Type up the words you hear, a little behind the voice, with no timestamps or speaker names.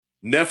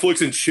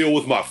Netflix and chill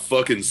with my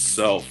fucking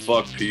self.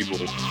 Fuck people.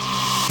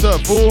 What's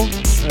up, fool?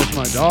 That's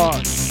my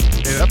dog.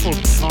 Hey, that fool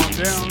can calm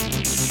down.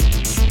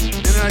 And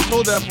then I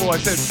told that fool, I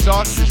said,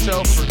 stalk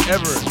yourself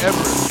forever,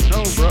 ever.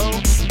 No, bro.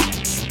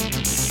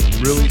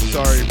 Really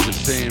sorry for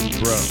saying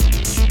bro.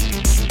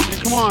 Hey,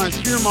 come on, it's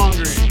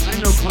fear-mongering. I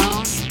know,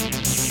 clown.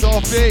 It's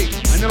all fake.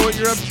 I know what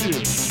you're up to.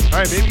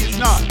 All right, maybe it's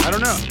not. I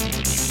don't know.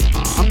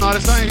 I'm not a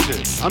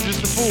scientist. I'm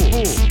just a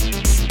fool.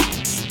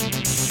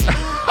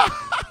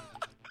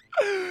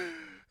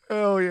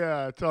 Hell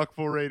yeah, Talk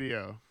Full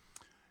Radio.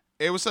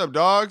 Hey, what's up,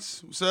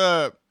 dogs? What's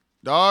up,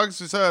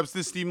 dogs? What's up? It's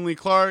this Stephen Lee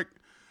Clark.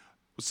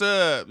 What's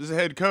up? This is the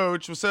head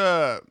coach. What's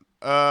up?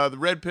 The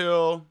red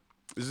pill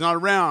is not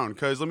around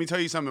because let me tell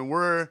you something.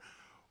 We're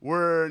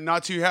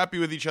not too happy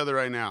with each other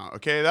right now.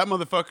 Okay, that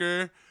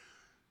motherfucker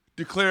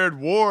declared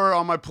war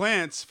on my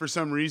plants for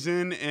some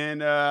reason,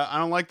 and I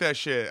don't like that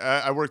shit.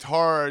 I worked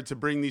hard to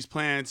bring these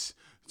plants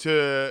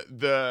to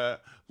the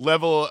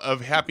level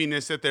of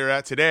happiness that they're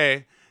at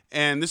today.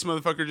 And this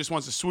motherfucker just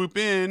wants to swoop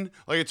in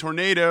like a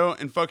tornado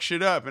and fuck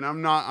shit up. And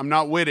I'm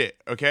not with it.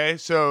 Okay.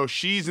 So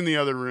she's in the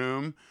other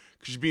room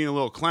because she's being a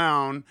little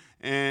clown.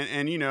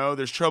 And you know,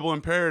 there's trouble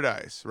in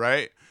paradise,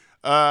 right?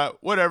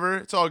 Whatever.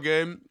 It's all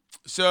good.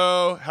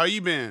 So how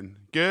you been?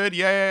 Good?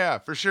 Yeah.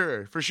 For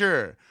sure.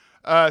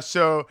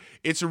 So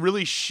it's a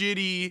really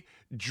shitty,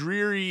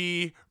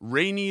 dreary,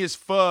 rainy as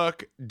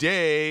fuck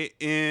day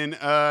in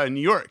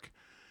New York.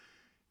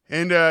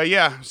 And,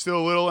 yeah,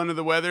 still a little under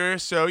the weather.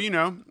 So, you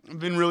know, I've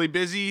been really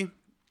busy.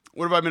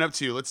 What have I been up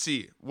to? Let's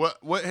see.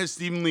 What has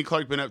Stephen Lee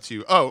Clark been up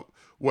to? Oh,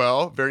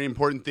 well, very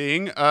important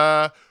thing.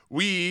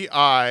 We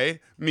went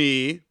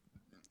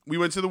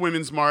to the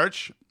Women's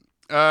March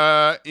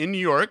in New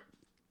York.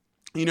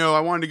 You know,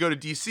 I wanted to go to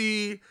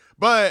D.C.,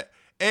 but,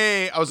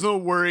 I was a little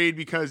worried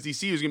because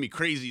D.C. was going to be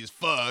crazy as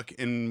fuck,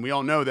 and we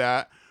all know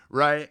that,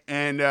 right?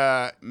 And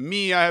I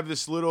have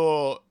this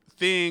little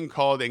thing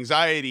called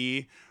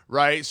anxiety,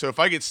 right? So if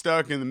I get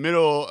stuck in the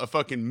middle of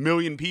fucking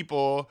million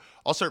people,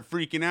 I'll start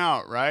freaking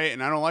out, right?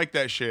 And I don't like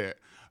that shit.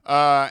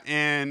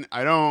 And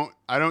I don't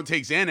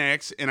take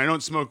Xanax and I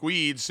don't smoke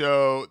weed.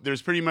 So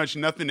there's pretty much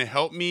nothing to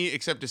help me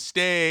except to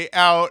stay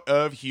out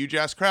of huge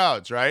ass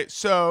crowds, right?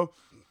 So,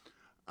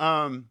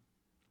 I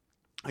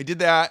did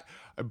that.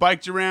 I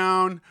biked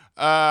around.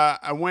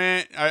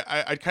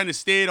 I kind of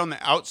stayed on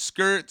the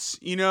outskirts,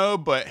 you know,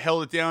 but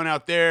held it down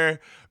out there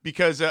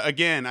because,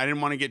 again, I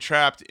didn't want to get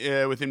trapped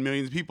within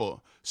millions of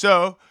people.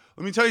 So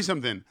let me tell you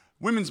something.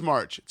 Women's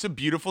March. It's a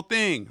beautiful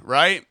thing,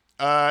 right?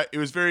 It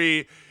was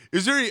very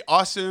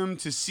awesome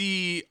to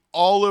see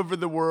all over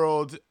the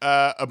world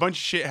a bunch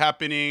of shit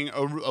happening,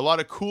 a lot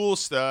of cool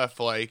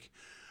stuff, like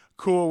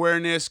cool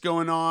awareness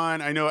going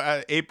on. I know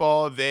at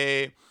 8-Ball,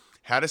 they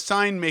had a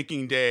sign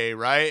making day,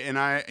 right? And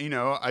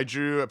I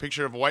drew a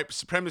picture of a white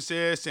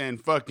supremacist and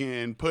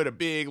fucking put a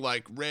big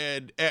like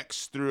red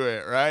X through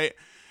it, right?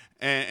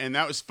 And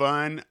that was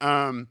fun.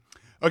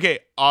 Okay,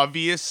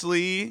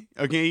 obviously,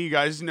 you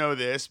guys know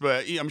this,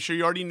 but I'm sure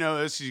you already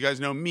know this because you guys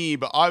know me,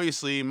 but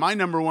obviously my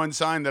number one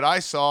sign that I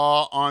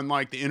saw on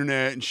like the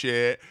internet and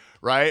shit,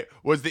 right,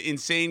 was the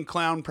insane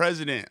clown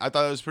president. I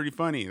thought that was pretty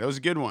funny. That was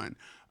a good one.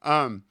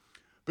 But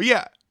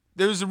yeah,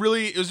 it was a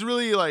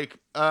really like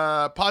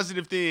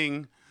positive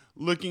thing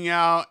looking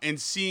out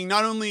and seeing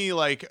not only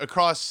like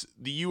across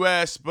the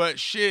US, but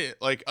shit,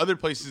 like other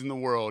places in the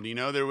world. You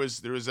know, there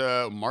was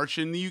a march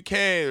in the UK,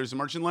 there was a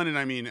march in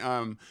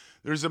London.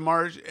 There's a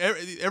march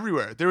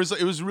everywhere. It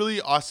was really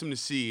awesome to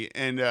see.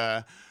 And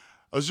I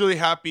was really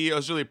happy. I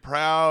was really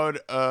proud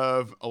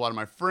of a lot of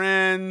my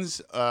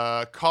friends,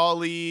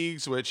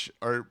 colleagues, which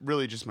are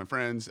really just my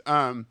friends,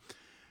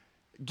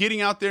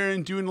 getting out there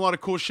and doing a lot of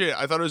cool shit.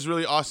 I thought it was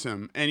really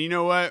awesome. And you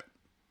know what?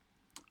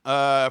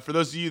 For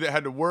those of you that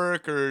had to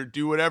work or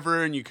do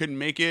whatever and you couldn't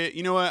make it,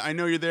 you know what? I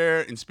know you're there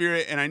in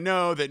spirit. And I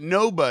know that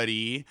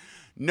nobody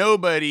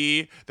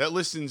that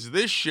listens to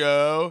this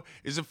show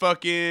is a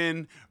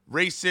fucking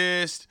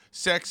racist,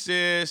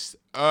 sexist,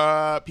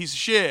 piece of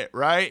shit,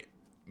 right?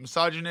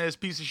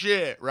 Misogynist piece of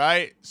shit,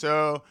 right?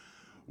 So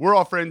we're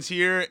all friends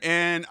here,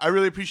 and I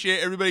really appreciate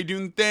everybody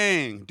doing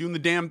the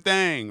damn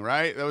thing,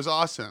 right? That was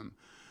awesome.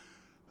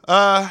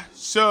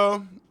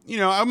 So, you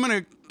know, I'm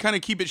going to kind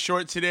of keep it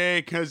short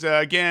today because,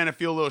 again, I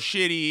feel a little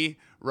shitty,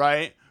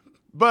 right?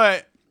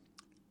 But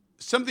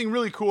something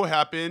really cool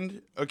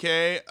happened,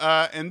 okay?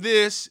 And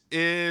this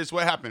is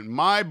what happened.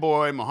 My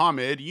boy,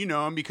 Muhammad, you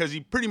know him because he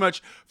pretty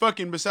much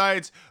fucking,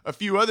 besides a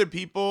few other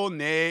people,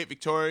 Nate,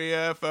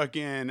 Victoria,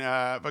 fucking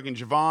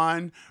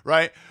Javon,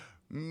 right?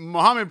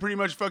 Muhammad pretty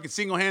much fucking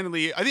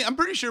single-handedly, I'm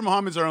pretty sure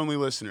Muhammad's our only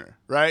listener,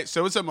 right?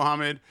 So what's up,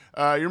 Muhammad?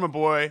 You're my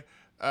boy.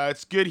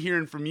 It's good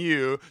hearing from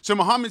you. So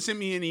Muhammad sent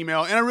me an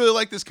email, and I really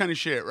like this kind of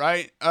shit,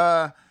 right?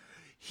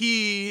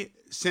 He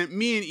sent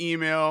me an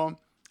email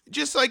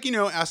just like, you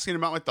know, asking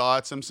about my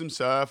thoughts on some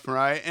stuff,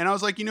 right? And I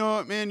was like, you know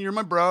what, man, you're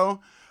my bro.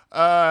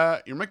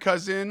 You're my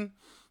cousin.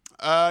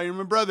 You're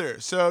my brother.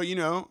 So, you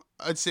know,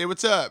 I'd say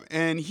what's up.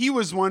 And he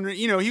was wondering,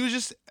 you know, he was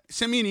just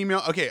sent me an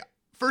email. Okay,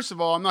 first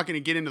of all, I'm not going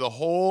to get into the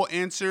whole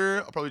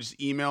answer. I'll probably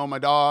just email my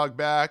dog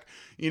back,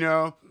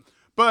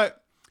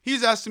 but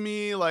he's asking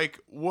me like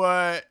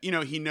what,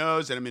 he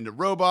knows that I'm into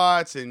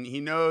robots and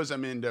he knows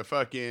I'm into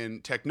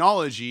fucking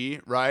technology,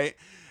 right?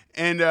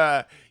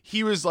 And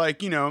he was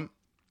like,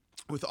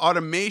 with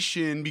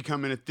automation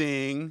becoming a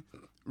thing,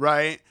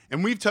 right?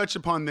 And we've touched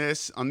upon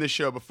this on this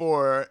show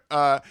before.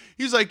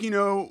 He's like,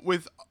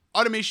 with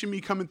automation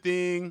becoming a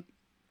thing,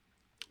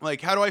 like,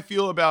 how do I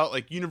feel about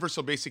like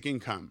universal basic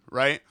income,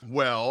 right?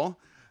 Well,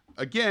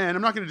 again,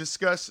 I'm not going to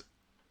discuss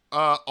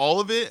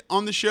all of it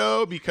on the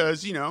show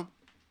because, I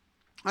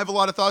have a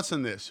lot of thoughts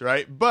on this,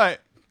 right?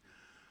 But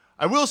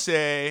I will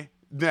say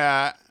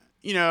that,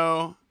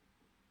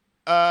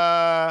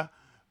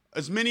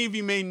 as many of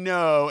you may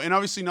know, and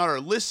obviously not our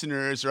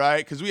listeners,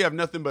 right? Because we have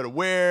nothing but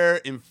aware,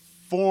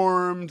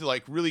 informed,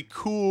 like really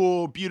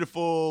cool,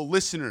 beautiful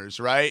listeners,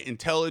 right?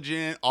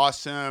 Intelligent,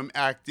 awesome,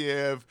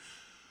 active,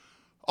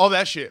 all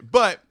that shit.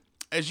 But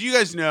as you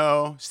guys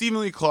know,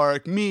 Stephen Lee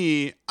Clark,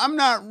 me, I'm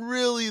not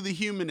really the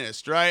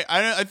humanist, right?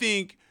 I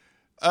think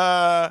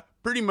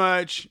pretty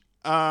much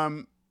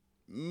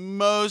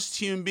most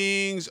human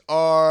beings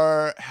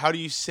are, how do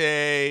you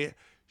say,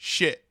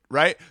 shit,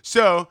 right?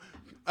 So,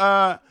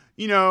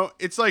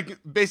 it's like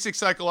basic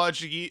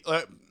psychology,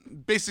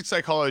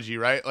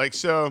 right? Like,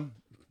 so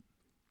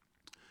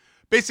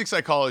basic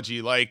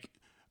psychology, like,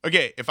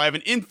 okay, if I have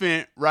an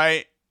infant,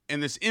 right?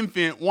 And this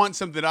infant wants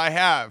something that I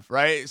have,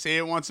 right? Say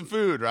it wants some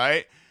food,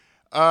 right?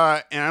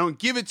 And I don't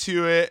give it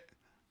to it,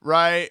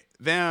 right?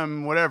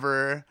 Them,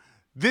 whatever.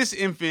 This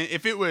infant,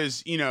 if it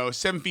was,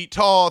 7 feet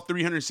tall,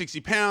 360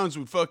 pounds,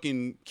 would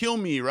fucking kill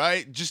me,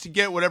 right? Just to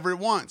get whatever it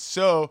wants.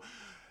 So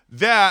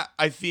that,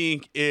 I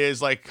think,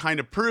 is like kind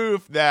of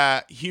proof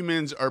that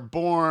humans are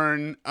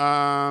born,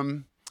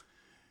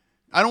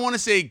 I don't want to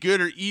say good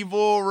or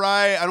evil,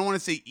 right? I don't want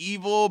to say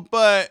evil,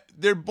 but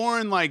they're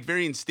born like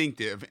very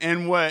instinctive.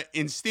 And what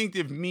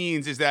instinctive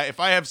means is that if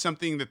I have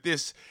something that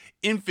this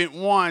infant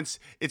wants,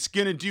 it's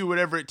going to do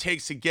whatever it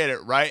takes to get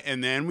it, right?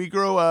 And then we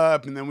grow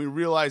up and then we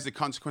realize the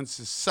consequences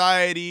of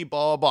society,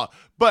 blah, blah, blah.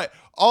 But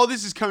all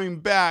this is coming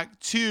back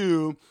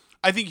to,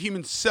 I think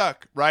humans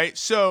suck, right?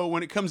 So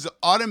when it comes to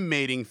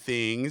automating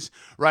things,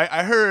 right?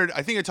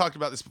 I think I talked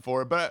about this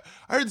before, but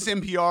I heard this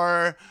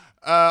NPR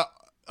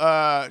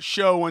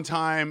show one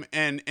time,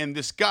 and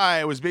this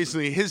guy was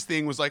basically, his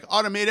thing was like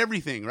automate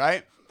everything,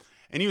 right?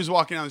 And he was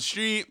walking down the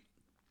street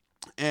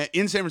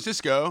in San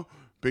Francisco,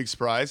 big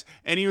surprise,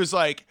 and he was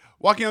like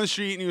walking down the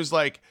street and he was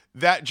like,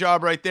 that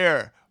job right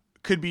there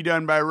could be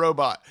done by a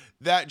robot.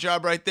 That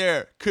job right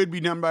there could be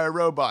done by a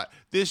robot.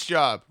 This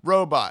job,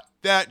 robot.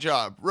 That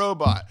job,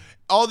 robot.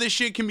 All this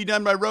shit can be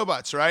done by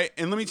robots, right?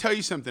 And let me tell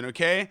you something,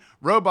 okay?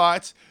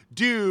 Robots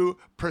do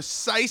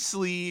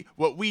precisely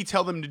what we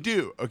tell them to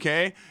do,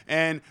 okay?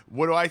 And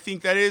what do I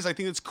think that is? I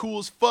think it's cool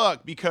as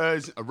fuck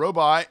because a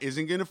robot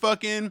isn't gonna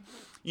fucking,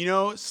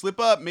 slip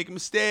up, make a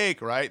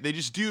mistake, right? They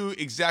just do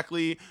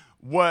exactly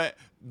what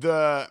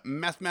the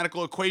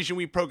mathematical equation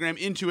we program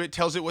into it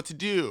tells it what to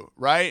do,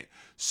 right?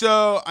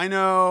 So I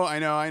know,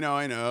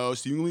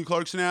 Stephen Lee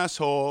Clark's an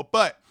asshole,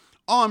 but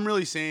all I'm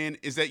really saying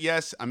is that,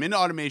 yes, I'm into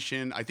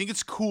automation. I think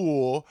it's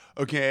cool,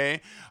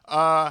 okay?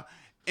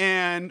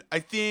 And I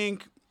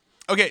think,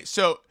 okay,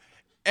 so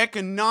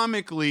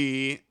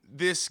economically,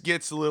 this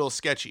gets a little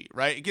sketchy,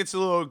 right? It gets a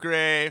little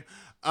gray.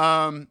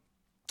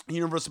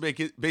 Universal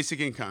basic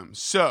income.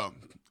 So,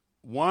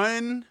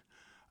 one,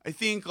 I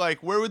think,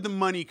 like, where would the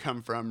money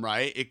come from,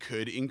 right? It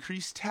could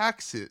increase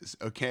taxes,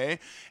 okay?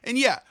 And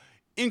yeah,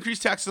 increase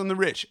taxes on the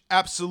rich,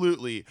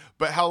 absolutely.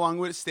 But how long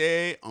would it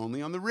stay?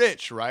 Only on the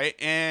rich, right?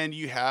 And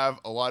you have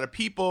a lot of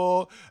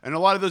people, and a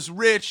lot of those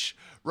rich,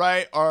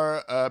 right,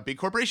 are big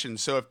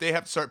corporations. So if they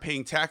have to start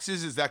paying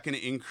taxes, is that going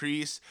to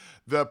increase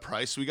the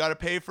price we got to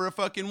pay for a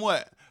fucking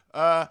what?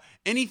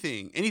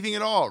 Anything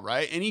at all,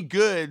 right? Any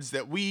goods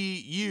that we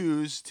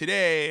use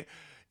today,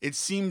 it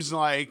seems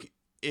like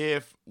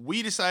if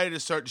we decided to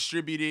start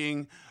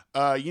distributing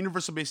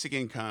universal basic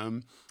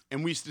income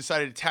and we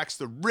decided to tax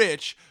the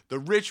rich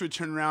would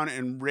turn around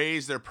and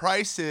raise their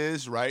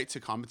prices, right, to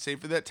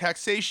compensate for that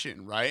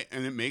taxation, right?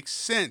 And it makes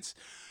sense.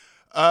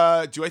 Do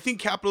I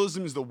think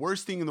capitalism is the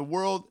worst thing in the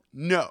world?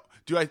 No.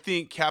 Do I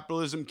think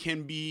capitalism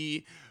can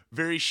be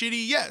very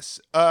shitty?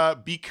 Yes,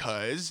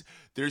 because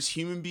there's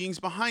human beings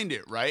behind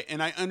it, right?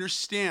 And I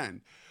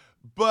understand.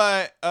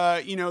 But,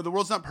 the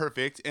world's not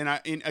perfect. And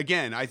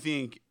again, I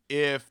think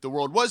if the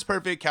world was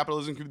perfect,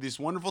 capitalism could be this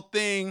wonderful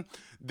thing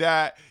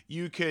that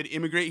you could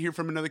immigrate here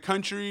from another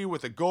country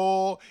with a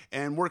goal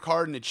and work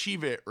hard and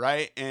achieve it,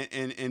 right?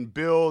 And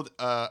build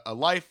a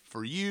life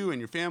for you and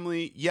your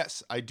family.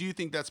 Yes, I do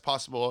think that's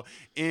possible.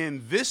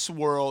 In this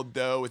world,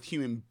 though, with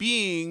human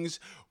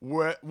beings,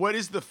 what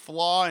is the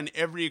flaw in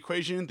every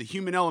equation? The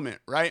human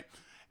element, right?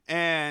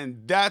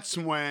 And that's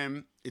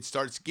when it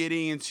starts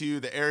getting into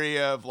the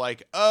area of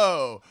like,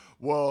 oh,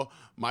 well,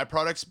 my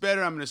product's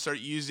better. I'm going to start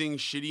using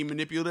shitty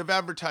manipulative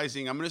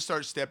advertising. I'm going to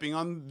start stepping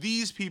on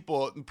these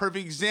people.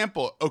 Perfect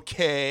example.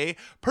 Okay.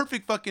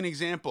 Perfect fucking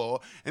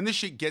example. And this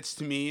shit gets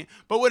to me,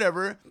 but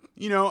whatever,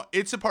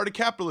 it's a part of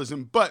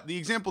capitalism. But the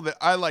example that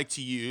I like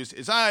to use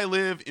is I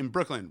live in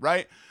Brooklyn,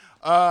 right?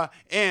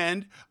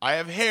 And I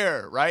have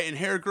hair, right? And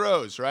hair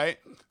grows, right?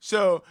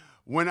 So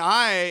when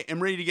I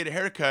am ready to get a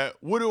haircut,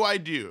 what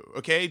do?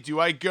 Okay. Do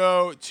I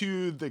go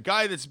to the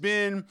guy that's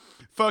been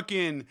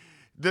fucking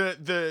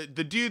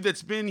the dude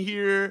that's been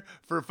here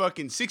for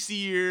fucking 60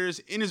 years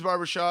in his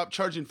barbershop,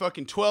 charging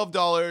fucking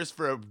 $12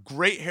 for a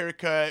great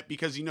haircut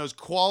because he knows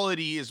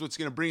quality is what's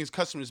going to bring his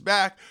customers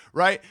back,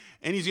 right?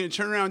 And he's going to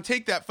turn around and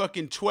take that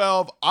fucking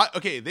 12.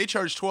 They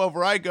charge 12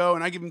 where I go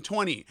and I give him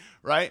 20,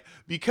 right?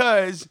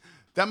 Because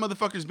that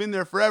motherfucker's been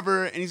there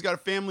forever and he's got a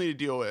family to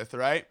deal with,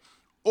 right?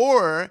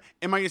 Or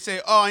am I going to say,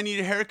 oh, I need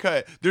a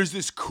haircut. There's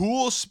this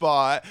cool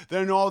spot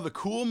that I know all the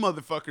cool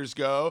motherfuckers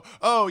go.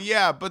 Oh,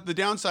 yeah, but the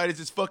downside is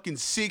it's fucking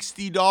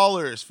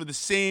 $60 for the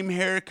same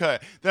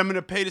haircut that I'm going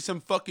to pay to some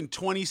fucking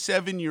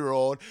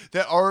 27-year-old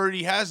that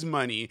already has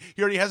money.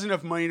 He already has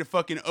enough money to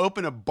fucking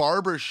open a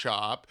barber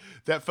shop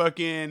that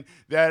fucking,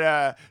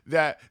 that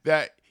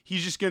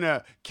he's just going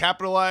to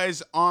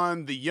capitalize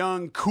on the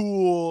young,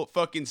 cool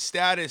fucking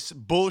status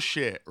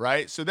bullshit,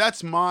 right? So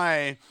that's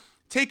my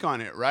take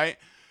on it, right?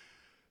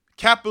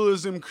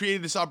 Capitalism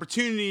created this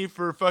opportunity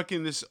for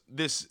fucking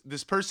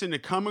this person to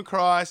come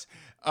across.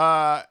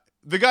 The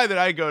guy that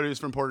I go to is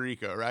from Puerto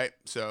Rico, right?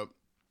 So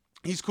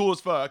he's cool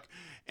as fuck.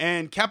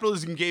 And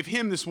capitalism gave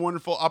him this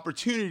wonderful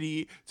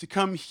opportunity to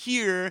come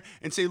here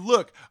and say,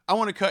 look, I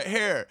want to cut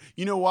hair.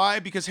 You know why?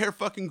 Because hair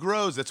fucking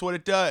grows. That's what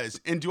it does.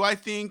 And do I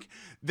think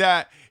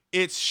that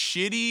it's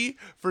shitty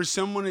for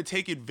someone to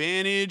take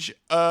advantage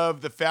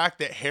of the fact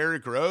that hair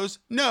grows?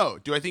 No.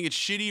 Do I think it's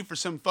shitty for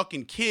some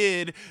fucking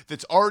kid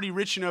that's already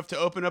rich enough to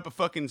open up a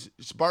fucking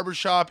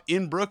barbershop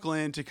in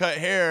Brooklyn to cut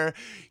hair?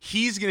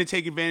 He's going to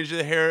take advantage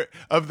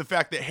of the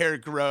fact that hair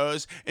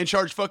grows and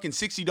charge fucking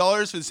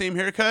 $60 for the same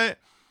haircut?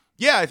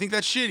 Yeah, I think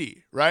that's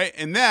shitty, right?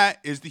 And that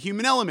is the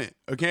human element,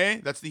 okay?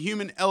 That's the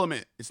human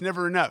element. It's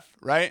never enough,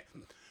 right?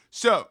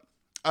 So,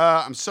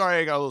 I'm sorry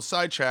I got a little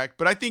sidetracked,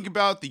 but I think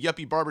about the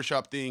yuppie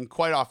barbershop thing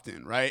quite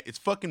often, right? It's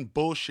fucking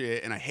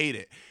bullshit and I hate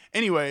it.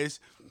 Anyways,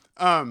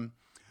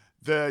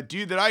 the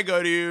dude that I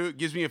go to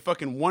gives me a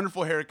fucking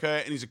wonderful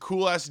haircut and he's a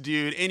cool ass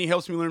dude and he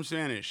helps me learn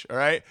Spanish, all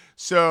right?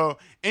 So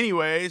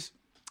anyways,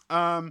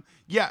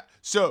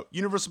 so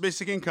universal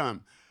basic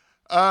income.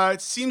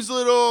 It seems a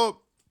little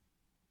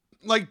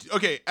like,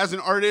 okay, as an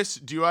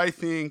artist, do I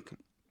think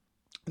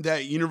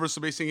that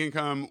universal basic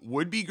income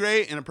would be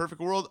great in a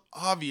perfect world?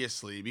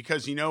 Obviously,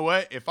 because you know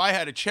what? If I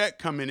had a check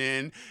coming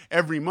in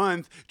every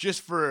month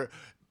just for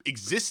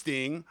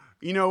existing,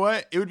 you know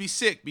what? It would be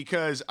sick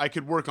because I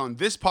could work on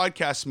this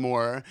podcast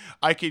more.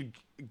 I could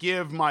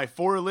give my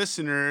 4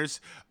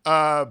 listeners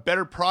a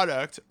better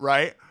product,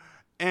 right?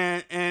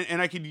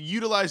 And I could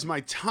utilize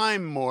my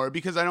time more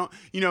because I don't,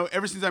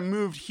 ever since I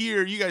moved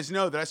here, you guys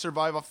know that I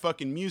survive off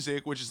fucking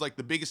music, which is like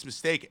the biggest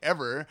mistake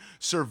ever.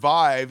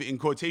 Survive in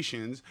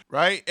quotations,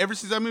 right? Ever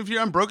since I moved here,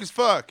 I'm broke as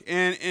fuck.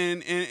 And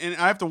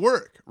I have to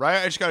work,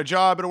 right? I just got a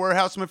job at a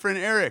warehouse with my friend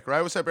Eric,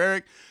 right? What's up,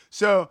 Eric?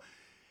 So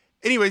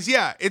anyways,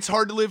 yeah, it's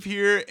hard to live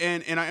here.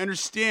 And I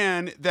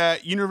understand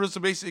that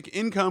universal basic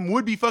income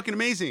would be fucking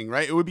amazing,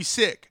 right? It would be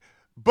sick.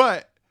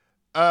 But,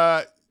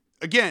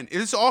 again,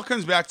 this all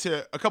comes back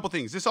to a couple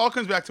things. This all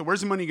comes back to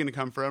where's the money going to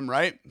come from,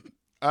 right?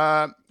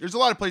 There's a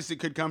lot of places it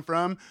could come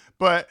from,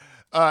 but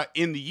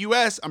in the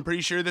U.S., I'm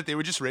pretty sure that they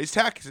would just raise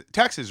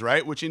taxes,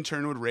 right? Which in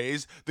turn would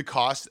raise the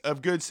cost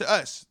of goods to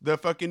us, the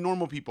fucking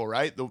normal people,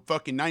 right? The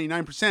fucking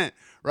 99%,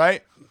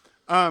 right?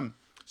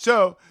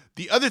 So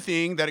the other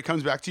thing that it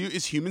comes back to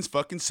is humans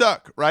fucking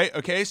suck, right?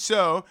 Okay,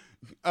 so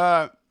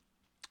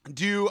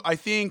do I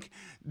think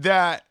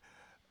that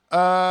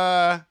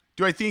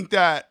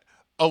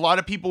a lot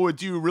of people would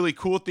do really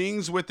cool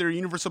things with their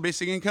universal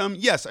basic income?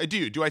 Yes, I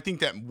do. Do I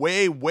think that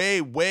way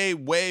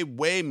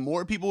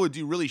more people would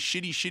do really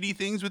shitty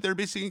things with their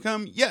basic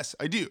income? Yes,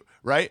 I do,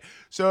 right?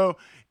 So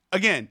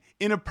again,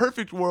 in a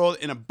perfect world,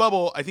 in a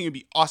bubble, I think it'd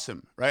be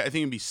awesome, right? I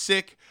think it'd be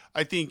sick.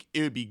 I think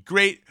it would be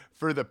great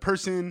for the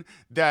person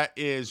that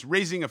is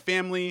raising a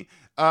family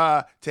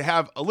to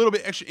have a little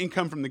bit extra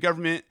income from the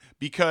government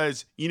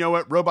because, you know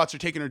what, robots are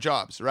taking our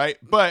jobs, right?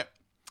 But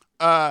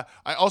I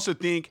also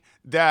think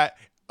that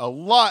a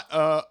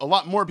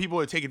lot more people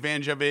would take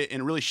advantage of it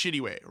in a really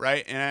shitty way,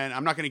 right? And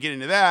I'm not going to get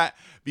into that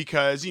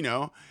because,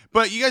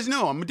 but you guys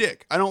know I'm a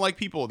dick. I don't like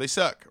people. They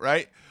suck,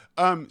 right?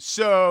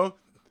 So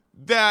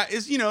that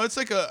is, it's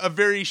like a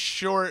very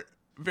short,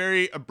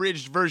 very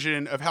abridged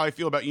version of how I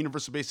feel about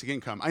universal basic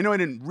income. I know I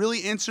didn't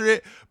really answer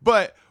it,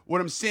 but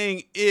what I'm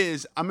saying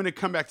is I'm going to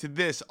come back to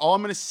this. All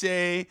I'm going to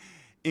say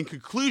in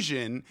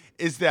conclusion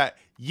is that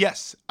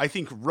yes, I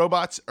think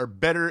robots are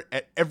better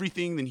at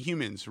everything than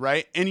humans,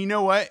 right? And you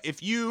know what?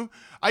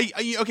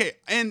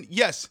 And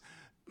yes,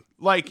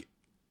 like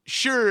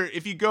sure,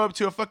 if you go up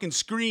to a fucking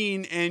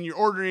screen and you're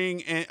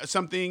ordering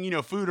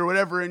something, food or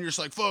whatever, and you're just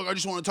like, fuck, I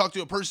just want to talk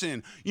to a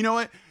person. You know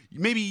what?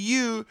 Maybe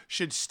you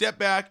should step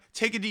back,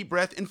 take a deep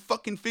breath, and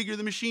fucking figure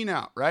the machine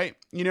out, right?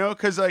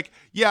 Because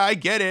yeah, I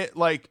get it.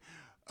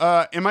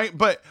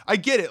 But I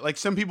get it. Like,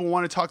 some people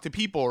want to talk to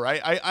people, right?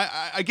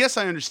 I guess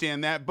I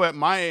understand that. But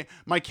my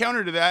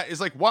counter to that is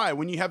like, why?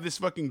 When you have this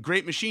fucking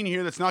great machine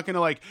here that's not going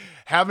to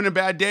having a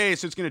bad day,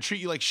 so it's going to treat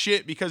you like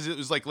shit because it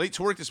was late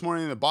to work this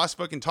morning and the boss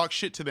fucking talked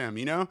shit to them,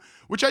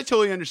 which I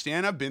totally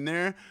understand. I've been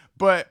there.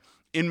 But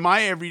in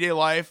my everyday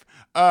life,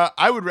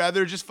 I would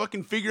rather just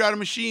fucking figure out a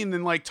machine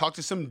than talk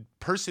to some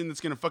person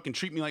that's going to fucking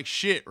treat me like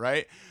shit,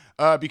 right?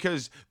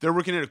 Because they're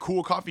working at a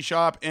cool coffee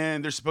shop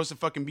and they're supposed to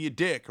fucking be a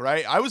dick,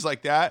 right? I was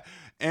like that,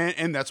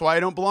 and that's why I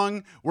don't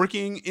belong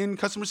working in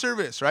customer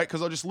service, right?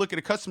 Because I'll just look at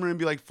a customer and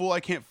be like, fool, I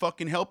can't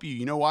fucking help you.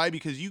 You know why?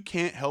 Because you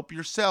can't help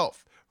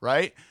yourself,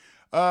 right?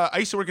 I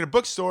used to work at a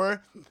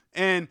bookstore,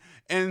 and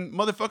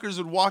motherfuckers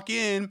would walk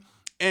in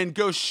and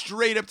go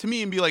straight up to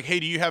me and be like, hey,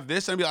 do you have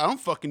this? And I'd be like, I don't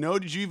fucking know.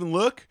 Did you even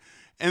look?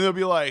 And they'll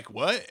be like,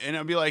 what? And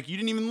I'll be like, you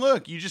didn't even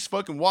look. You just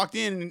fucking walked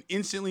in and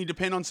instantly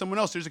depend on someone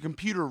else. There's a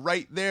computer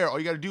right there. All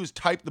you got to do is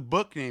type the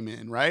book name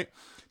in, right?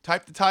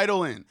 Type the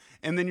title in,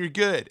 and then you're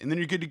good. And then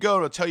you're good to go.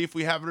 It'll tell you if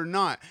we have it or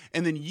not.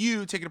 And then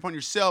you take it upon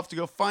yourself to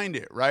go find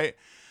it, right?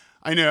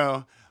 I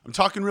know. I'm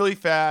talking really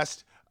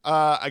fast.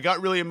 I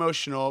got really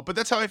emotional, but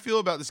that's how I feel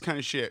about this kind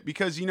of shit.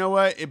 Because you know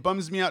what? It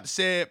bums me out to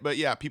say it, but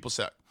yeah, people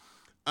suck.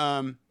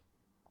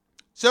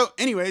 So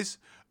anyways,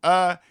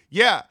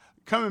 yeah.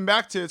 Coming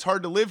back to it's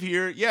hard to live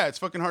here. Yeah, it's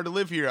fucking hard to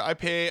live here. I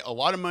pay a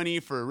lot of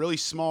money for a really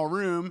small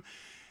room.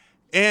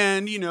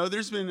 And,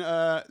 there's been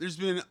a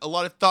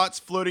lot of thoughts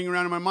floating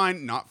around in my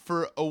mind, not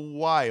for a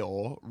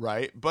while,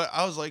 right? But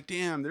I was like,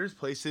 damn, there's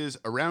places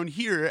around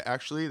here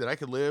actually that I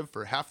could live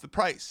for half the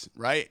price,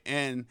 right?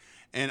 And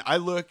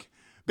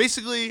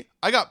basically,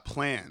 I got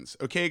plans,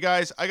 okay,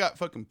 guys? I got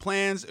fucking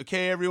plans,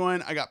 okay,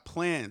 everyone? I got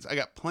plans,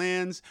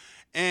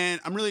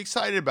 and I'm really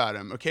excited about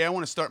them, okay? I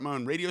want to start my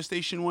own radio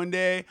station one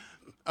day.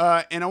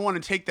 And I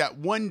want to take that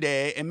one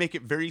day and make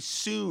it very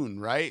soon,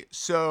 right?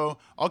 So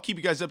I'll keep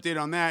you guys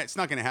updated on that. It's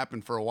not going to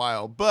happen for a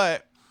while,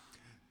 but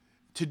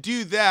to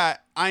do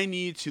that, I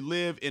need to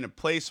live in a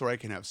place where I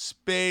can have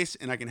space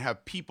and I can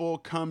have people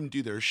come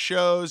do their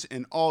shows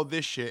and all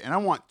this shit. And I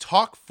want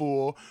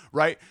Talkful,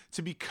 right,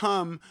 to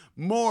become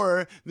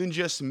more than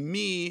just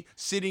me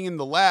sitting in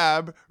the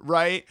lab,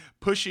 right,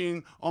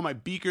 pushing all my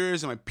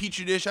beakers and my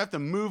petri dish. I have to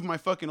move my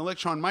fucking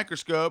electron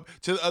microscope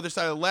to the other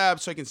side of the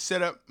lab so I can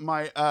set up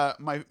my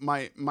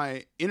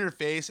my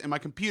interface and my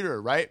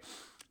computer, right?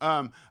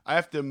 I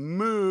have to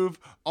move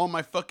all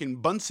my fucking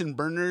Bunsen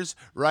burners,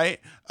 right,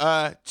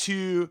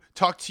 to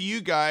talk to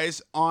you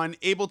guys on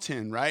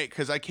Ableton, right,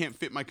 because I can't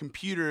fit my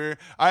computer.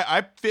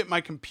 I fit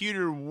my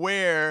computer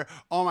where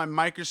all my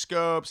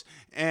microscopes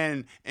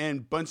and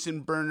Bunsen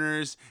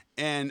burners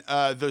and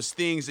those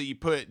things that you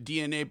put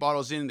DNA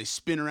bottles in and they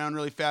spin around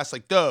really fast,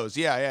 like those.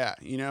 Yeah.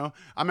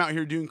 I'm out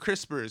here doing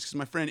CRISPRs because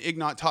my friend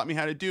Ignat taught me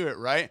how to do it,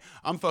 right?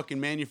 I'm fucking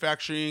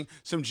manufacturing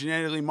some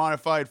genetically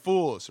modified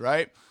fools,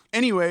 right?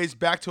 Anyways,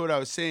 back to what I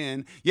was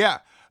saying. Yeah,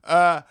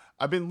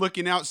 I've been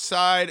looking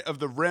outside of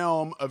the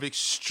realm of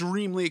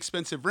extremely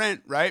expensive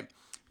rent, right?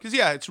 Because,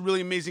 yeah, it's a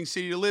really amazing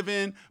city to live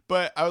in,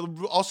 but I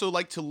would also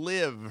like to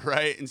live,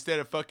 right, instead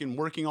of fucking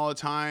working all the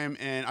time.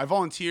 And I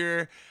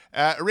volunteer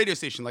at a radio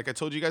station, like I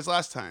told you guys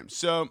last time.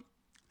 So,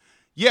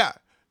 yeah,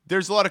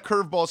 there's a lot of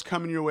curveballs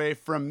coming your way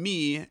from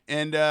me,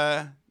 and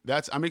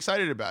I'm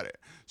excited about it.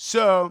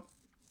 So,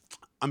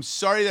 I'm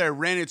sorry that I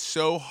ran it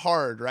so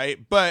hard, right?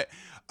 But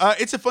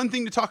it's a fun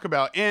thing to talk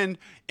about, and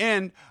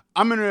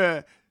I'm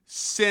gonna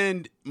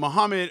send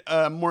Muhammad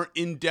a more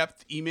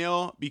in-depth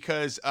email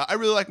because I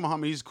really like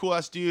Muhammad. He's a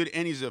cool-ass dude,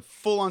 and he's a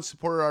full-on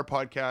supporter of our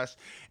podcast,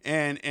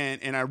 and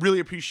I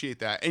really appreciate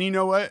that. And you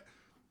know what?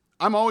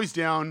 I'm always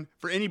down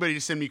for anybody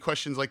to send me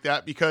questions like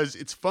that because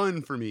it's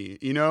fun for me,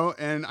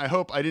 and I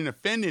hope I didn't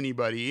offend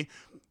anybody.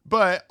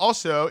 But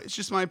also, it's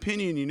just my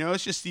opinion,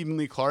 it's just Stephen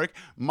Lee Clark.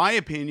 My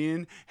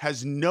opinion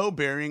has no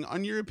bearing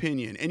on your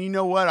opinion. And you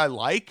know what I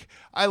like?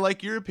 I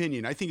like your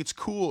opinion. I think it's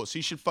cool. So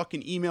you should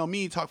fucking email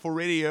me,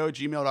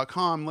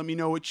 talkfulradio@gmail.com. Let me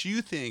know what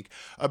you think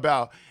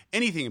about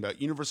anything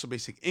about universal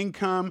basic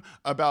income,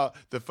 about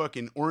the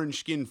fucking orange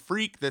skin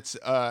freak that's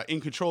in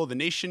control of the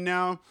nation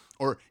now,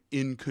 or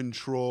in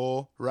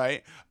control,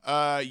 right?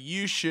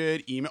 You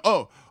should email.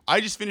 Oh, I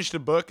just finished a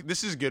book.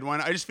 This is a good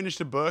one. I just finished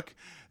a book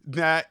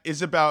that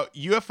is about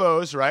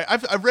UFOs, right?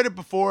 I've read it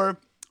before,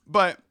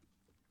 but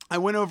I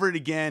went over it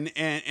again,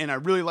 and I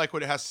really like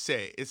what it has to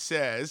say. It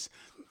says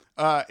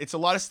it's a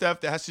lot of stuff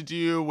that has to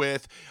do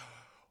with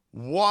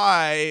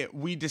why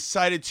we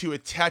decided to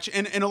attach,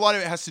 and a lot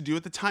of it has to do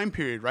with the time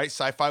period, right?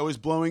 Sci-fi was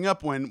blowing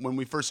up when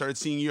we first started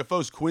seeing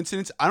UFOs.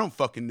 Coincidence? I don't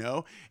fucking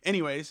know.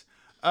 Anyways,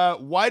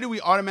 why do we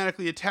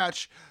automatically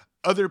attach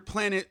other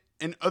planet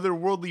and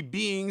otherworldly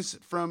beings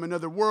from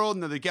another world,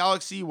 another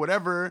galaxy,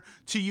 whatever,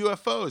 to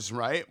UFOs,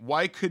 right?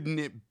 Why couldn't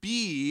it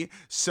be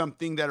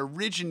something that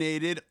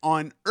originated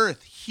on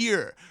Earth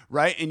here,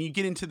 right? And you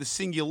get into the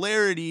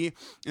singularity,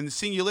 and the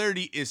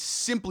singularity is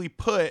simply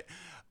put,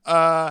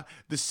 the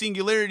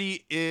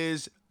singularity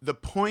is the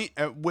point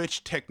at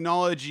which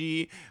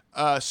technology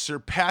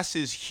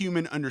surpasses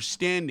human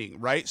understanding,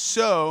 right?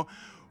 So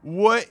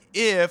what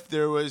if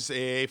there was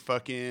a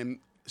fucking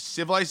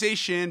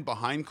civilization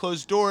behind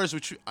closed doors,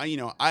 which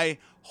I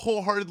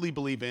wholeheartely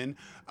believe in,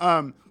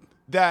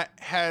 that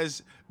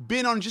has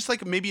been on just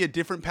like maybe a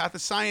different path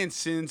of science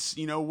since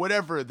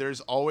whatever. There's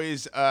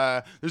always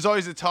a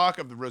talk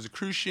of the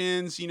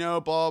Rosicrucians,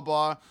 blah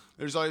blah.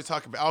 There's always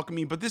talk of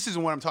alchemy, but this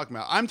isn't what I'm talking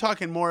about. I'm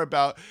talking more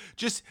about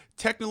just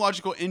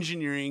technological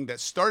engineering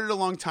that started a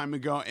long time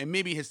ago and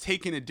maybe has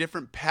taken a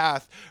different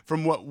path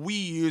from what we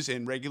use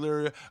in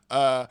regular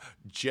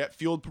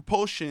jet-fueled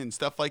propulsion,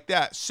 stuff like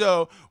that.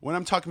 So when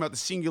I'm talking about the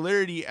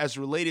singularity as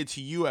related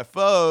to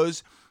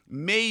UFOs,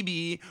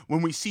 maybe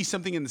when we see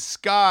something in the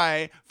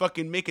sky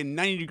fucking make a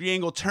 90-degree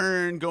angle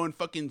turn going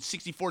fucking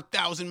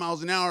 64,000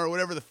 miles an hour or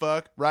whatever the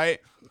fuck, right?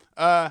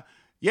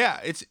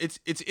 Yeah, it's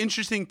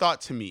interesting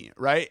thought to me,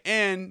 right?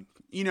 And,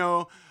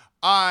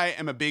 I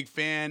am a big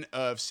fan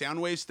of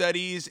sound wave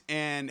studies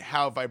and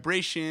how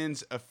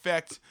vibrations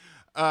affect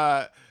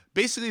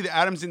basically the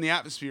atoms in the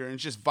atmosphere, and it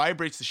just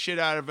vibrates the shit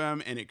out of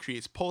them, and it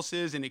creates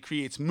pulses, and it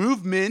creates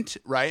movement,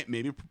 right?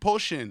 Maybe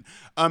propulsion.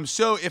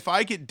 So if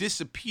I get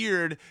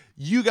disappeared,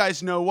 you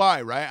guys know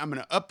why, right? I'm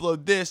going to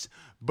upload this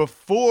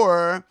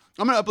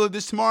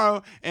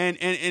tomorrow, and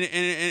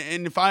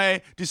if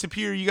I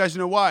disappear, you guys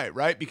know why,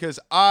 right? Because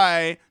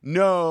I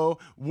know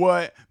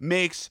what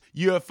makes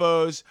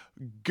UFOs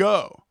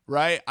go,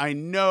 right? I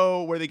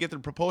know where they get their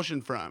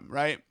propulsion from,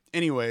 right?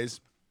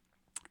 Anyways,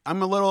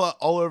 I'm a little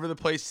all over the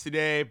place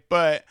today,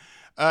 but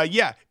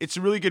yeah, it's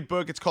a really good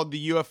book. It's called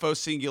The UFO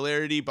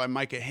Singularity by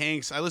Micah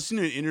Hanks. I listened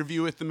to an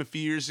interview with him a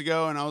few years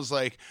ago, and I was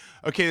like,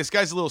 okay, this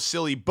guy's a little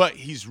silly, but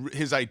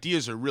his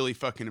ideas are really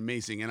fucking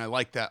amazing, and I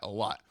like that a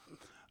lot.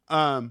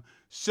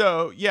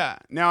 So yeah,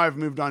 now I've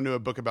moved on to a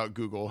book about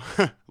Google,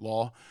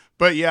 lol.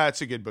 But yeah,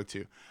 it's a good book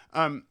too.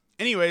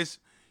 Anyways,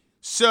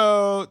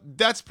 so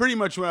that's pretty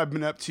much what I've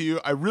been up to.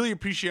 I really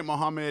appreciate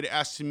Muhammad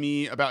asking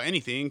me about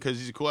anything because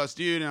he's a cool ass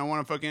dude, and I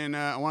want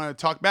to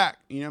talk back.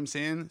 You know what I'm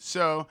saying?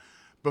 So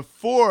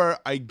before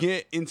I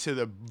get into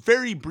the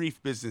very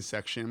brief business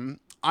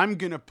section, I'm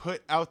gonna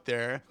put out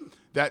there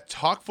that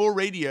Talkful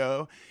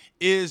Radio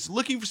is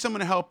looking for someone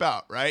to help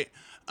out, right?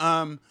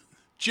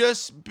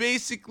 Just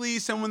basically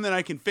someone that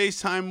I can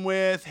FaceTime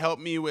with, help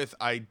me with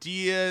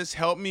ideas,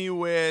 help me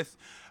with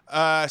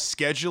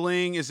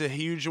scheduling is a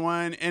huge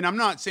one. And I'm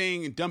not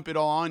saying dump it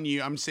all on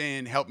you. I'm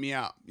saying help me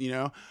out,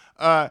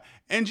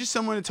 and just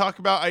someone to talk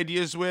about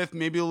ideas with,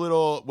 maybe a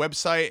little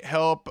website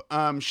help,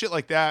 shit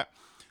like that.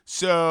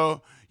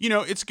 So,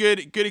 it's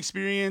good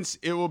experience.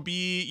 You will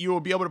be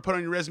able to put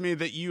on your resume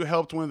that you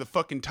helped one of the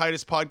fucking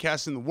tightest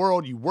podcasts in the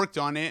world. You worked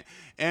on it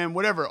and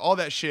whatever, all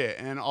that shit.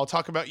 And I'll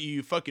talk about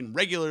you fucking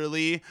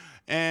regularly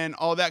and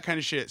all that kind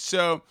of shit.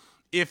 So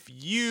if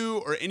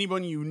you or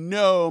anyone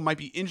might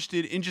be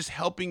interested in just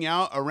helping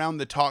out around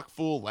the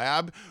Talkful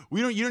lab,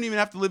 you don't even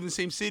have to live in the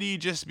same city,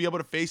 just be able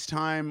to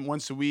FaceTime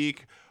once a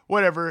week.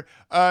 Whatever.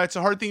 It's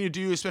a hard thing to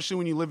do, especially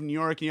when you live in New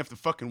York and you have to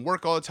fucking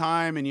work all the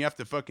time and you have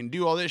to fucking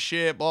do all this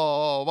shit,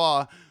 blah, blah,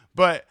 blah.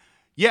 But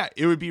yeah,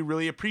 it would be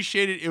really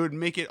appreciated. It would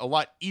make it a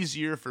lot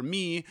easier for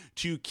me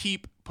to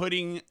keep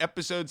putting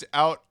episodes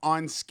out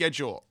on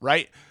schedule,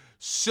 right?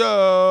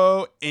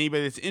 So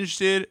anybody that's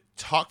interested,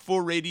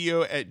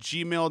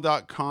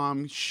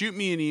 talkfulradio@gmail.com. Shoot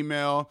me an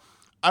email.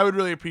 I would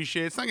really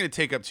appreciate it. It's not going to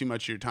take up too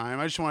much of your time.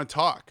 I just want to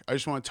talk.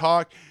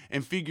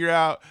 And figure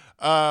out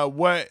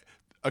what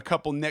a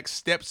couple next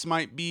steps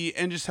might be,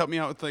 and just help me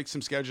out with like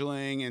some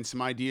scheduling and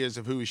some ideas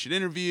of who we should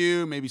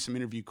interview, maybe some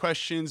interview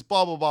questions,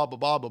 blah, blah, blah, blah,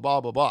 blah, blah,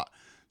 blah, blah, blah.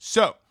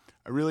 So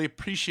I really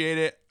appreciate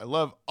it. I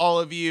love all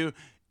of you.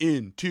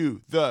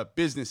 Into the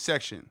business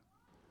section.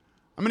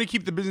 I'm going to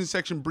keep the business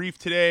section brief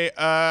today.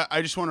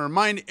 I just want to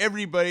remind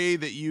everybody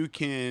that you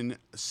can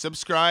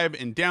subscribe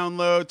and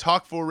download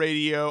Talkful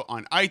Radio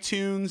on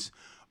iTunes,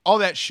 all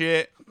that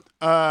shit.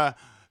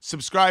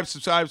 Subscribe.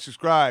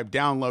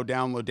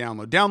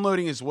 Download.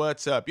 Downloading is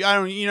what's up. I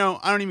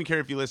don't even care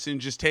if you listen.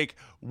 Just take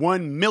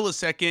 1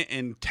 millisecond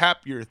and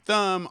tap your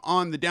thumb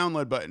on the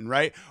download button,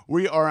 right?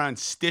 We are on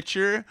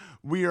Stitcher.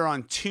 We are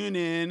on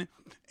TuneIn.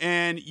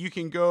 And you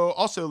can go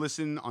also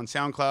listen on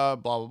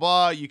SoundCloud, blah, blah,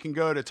 blah. You can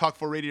go to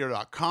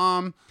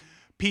talkfulradio.com.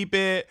 Peep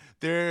it.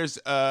 There's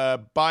a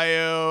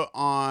bio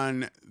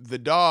on the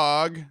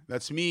dog.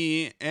 That's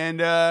me. And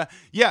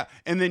yeah,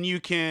 and then you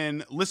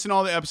can listen to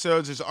all the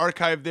episodes. There's an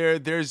archive there.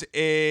 There's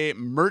a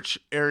merch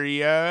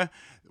area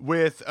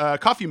with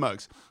coffee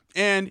mugs.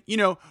 And,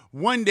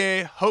 one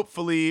day,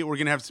 hopefully, we're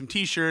going to have some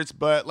t-shirts.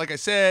 But like I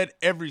said,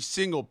 every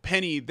single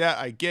penny that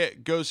I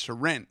get goes to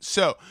rent.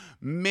 So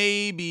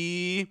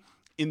maybe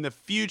in the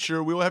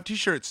future, we will have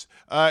t-shirts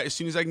as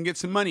soon as I can get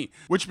some money.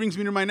 Which brings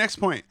me to my next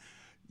point.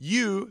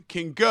 you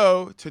can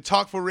go to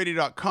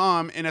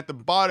talk4radio.com, and at the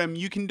bottom,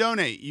 you can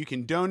donate. You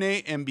can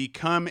donate and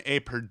become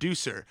a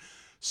producer.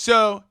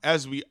 So,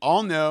 as we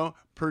all know,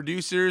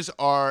 producers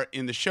are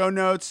in the show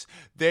notes.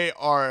 They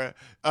are,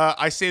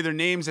 I say their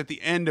names at the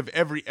end of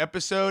every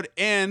episode,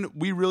 and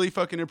we really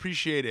fucking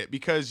appreciate it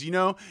because,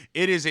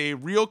 it is a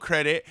real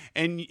credit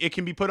and it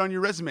can be put on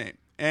your resume.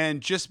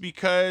 And just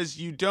because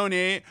you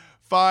donate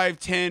 $5,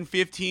 $10,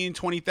 $15,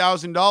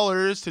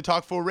 $20,000 to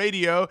Talk 4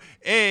 Radio,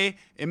 it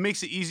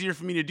makes it easier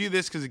for me to do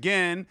this because,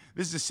 again,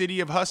 this is a city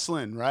of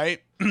hustling,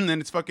 right? And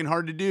it's fucking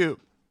hard to do.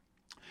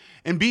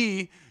 And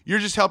B, you're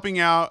just helping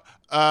out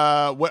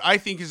what I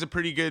think is a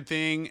pretty good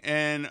thing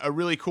and a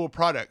really cool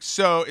product.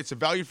 So it's a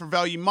value for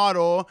value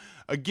model.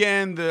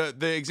 Again,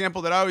 the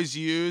example that I always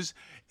use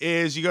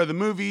is you go to the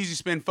movies, you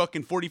spend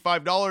fucking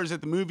 $45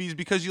 at the movies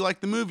because you like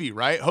the movie,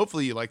 right?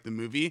 Hopefully you like the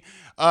movie.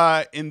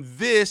 And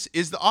this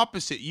is the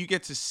opposite. You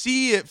get to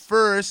see it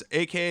first,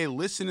 aka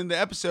listen in the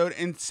episode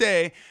and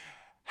say,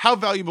 how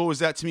valuable was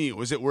that to me?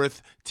 Was it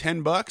worth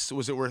 $10?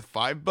 Was it worth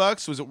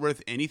 $5? Was it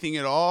worth anything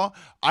at all?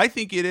 I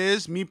think it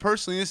is. Me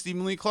personally, as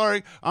Stephen Lee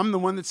Clark, I'm the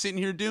one that's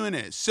sitting here doing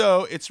it.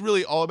 So it's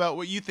really all about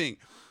what you think.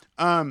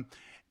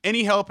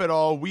 Any help at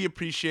all, we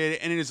appreciate it.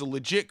 And it is a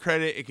legit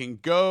credit. It can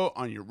go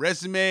on your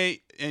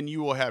resume and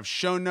you will have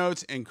show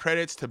notes and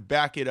credits to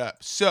back it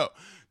up. So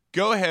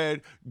go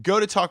ahead, go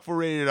to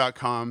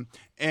talk4radio.com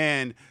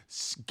and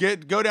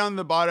go down to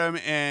the bottom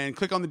and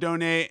click on the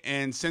donate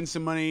and send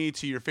some money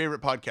to your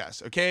favorite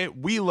podcast. Okay.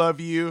 We love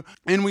you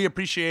and we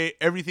appreciate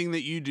everything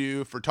that you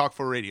do for Talk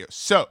 4 Radio.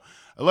 So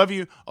I love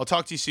you. I'll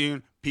talk to you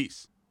soon.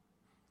 Peace.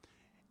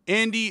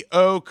 Andy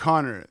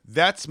O'Connor.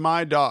 That's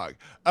my dog.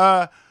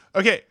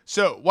 Okay,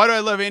 so why do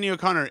I love Andy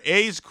O'Connor?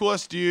 A, he's the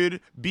coolest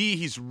dude. B,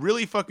 he's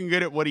really fucking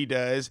good at what he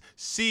does.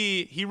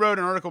 C, he wrote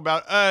an article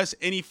about us,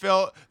 and he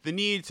felt the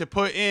need to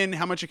put in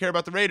how much I care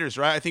about the Raiders,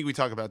 right? I think we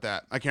talked about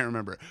that. I can't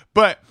remember.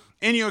 But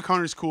Andy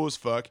O'Connor's cool as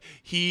fuck.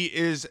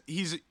 He's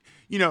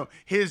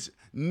his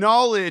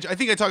knowledge, I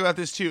think I talked about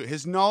this too.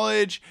 His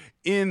knowledge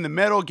in the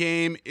metal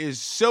game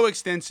is so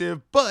extensive,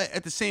 but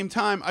at the same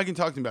time, I can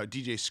talk to him about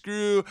DJ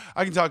Screw.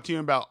 I can talk to him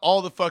about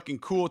all the fucking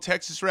cool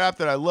Texas rap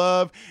that I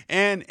love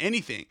and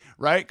anything,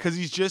 right? Because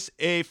he's just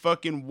a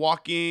fucking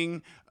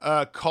walking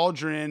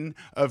cauldron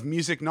of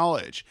music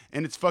knowledge,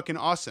 and it's fucking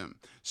awesome.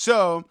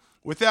 So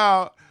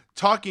without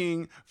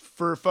talking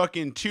for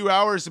fucking 2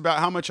 hours about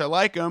how much I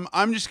like him,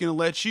 I'm just going to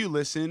let you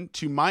listen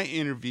to my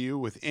interview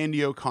with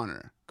Andy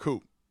O'Connor.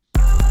 Cool.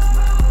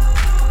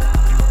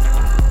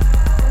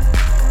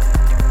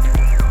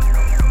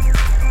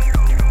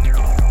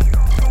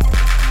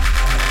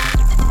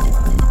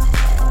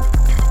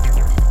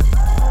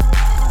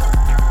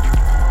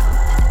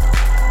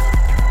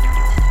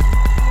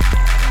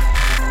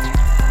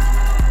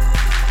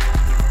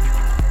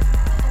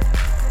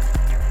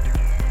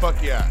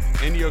 Fuck yeah.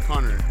 Andy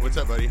O'Connor. What's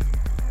up, buddy?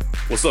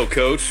 What's up,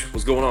 coach?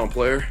 What's going on,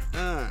 player?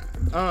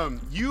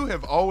 You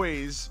have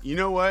always, you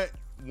know what?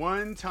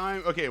 One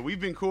time, okay, we've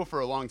been cool for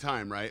a long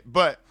time, right?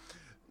 But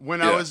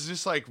when I was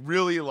just like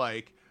really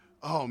like,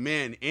 oh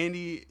man,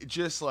 Andy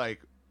just like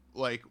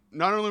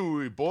not only were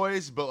we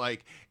boys, but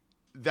like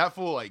that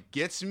fool like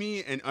gets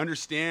me and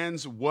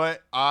understands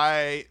what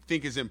I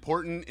think is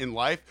important in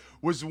life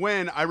was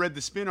when I read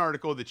the Spin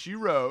article that you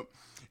wrote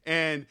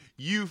and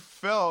you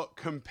felt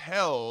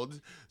compelled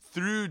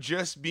through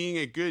just being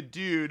a good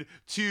dude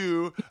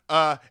to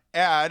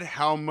add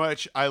how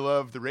much I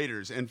love the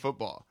Raiders and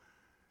football.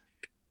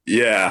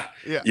 Yeah.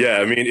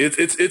 I mean,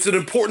 it's an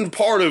important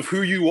part of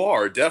who you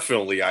are.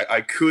 Definitely. I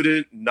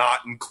couldn't not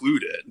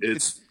include it.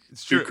 It's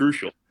too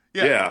crucial.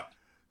 Yeah.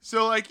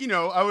 So like,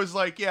 I was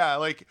like, yeah,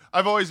 like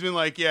I've always been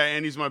like, yeah,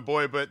 Andy's my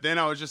boy. But then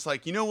I was just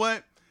like, you know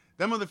what?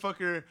 That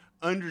motherfucker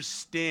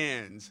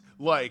understands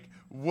like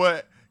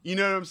what, you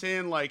know what I'm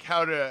saying? Like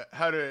how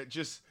to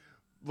just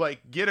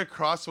like get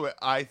across what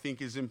I think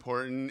is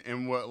important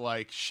and what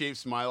like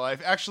shapes my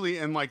life actually.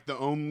 And like the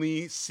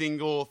only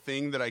single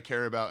thing that I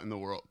care about in the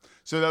world.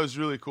 So that was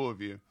really cool of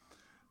you.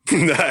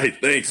 Nice.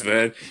 Thanks,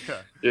 man.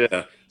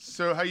 Yeah.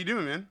 So how you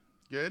doing, man?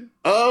 Good?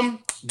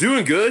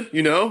 Doing good.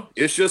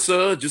 It's just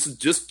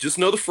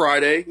another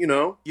Friday,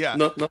 Yeah.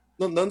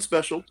 Nothing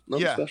special.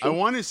 Nothing special. I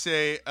want to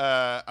say,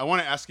 I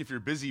want to ask if you're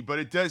busy, but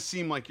it does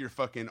seem like you're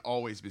fucking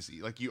always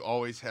busy. Like you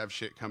always have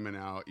shit coming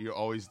out. You're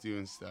always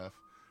doing stuff.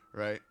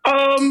 Right?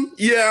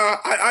 Yeah,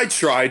 I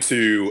try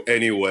to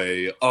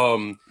anyway.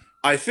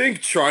 I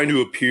think trying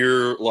to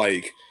appear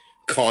like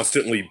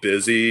constantly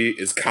busy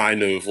is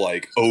kind of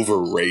like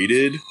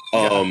overrated.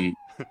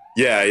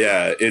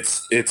 Yeah.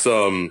 It's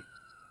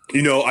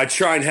I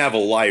try and have a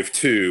life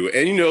too.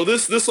 And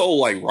this whole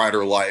like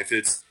writer life,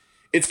 it's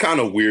kind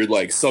of weird.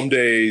 Like some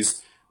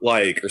days,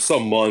 like, or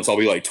some months I'll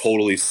be like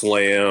totally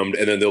slammed.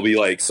 And then there'll be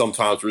like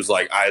sometimes where it's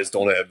like, I just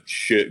don't have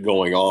shit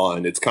going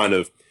on. It's kind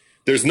of,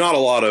 there's not a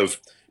lot of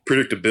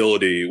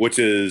predictability, which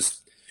is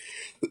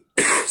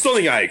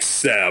something I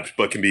accept,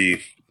 but can be a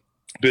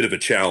bit of a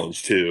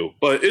challenge too.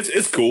 But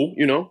it's cool,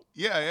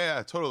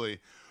 Yeah, totally.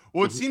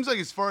 Well, it seems like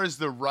as far as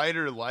the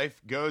writer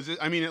life goes,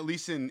 I mean, at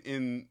least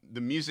in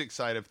the music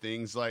side of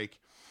things, like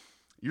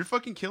you're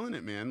fucking killing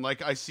it, man.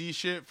 Like I see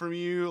shit from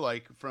you,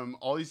 like from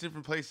all these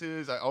different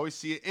places. I always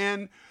see it.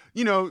 And,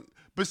 you know,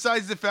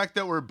 besides the fact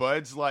that we're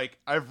buds, like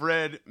I've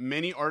read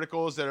many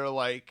articles that are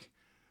like,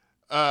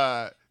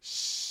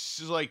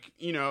 like,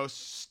 you know,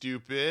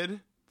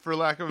 stupid for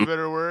lack of a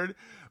better word.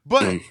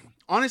 But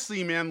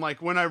honestly, man,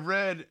 like when I've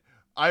read,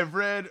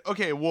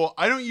 okay, well,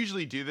 I don't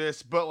usually do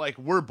this, but like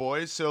we're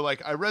boys. So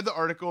like I read the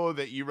article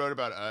that you wrote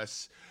about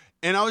us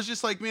and I was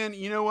just like, man,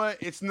 you know what?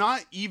 It's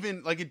not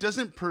even like, it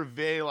doesn't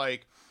purvey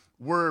like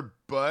we're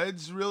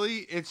buds really.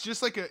 It's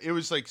just like it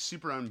was like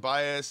super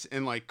unbiased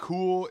and like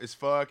cool as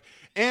fuck.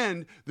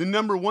 And the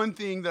number one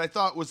thing that I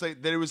thought was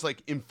like that it was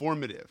like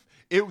informative.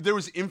 There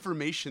was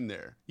information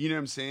there. You know what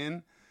I'm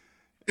saying?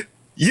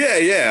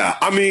 Yeah.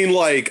 I mean,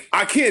 like,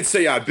 I can't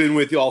say I've been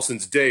with y'all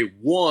since day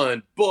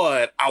one,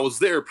 but I was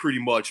there pretty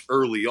much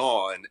early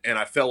on, and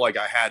I felt like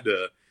I had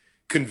to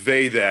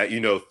convey that, you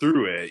know,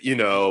 through it. You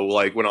know,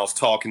 like when I was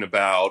talking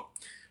about,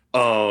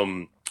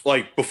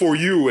 like before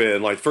you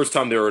went, like first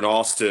time they were in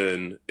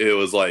Austin, it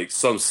was like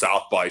some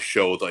South by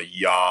show with like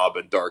Yob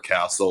and Dark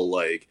Castle,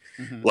 like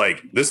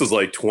this was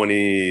like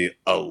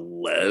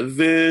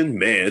 2011.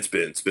 Man, it's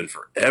been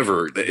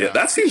forever. Yeah.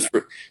 That seems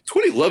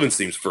 2011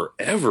 seems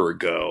forever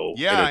ago.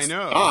 Yeah, I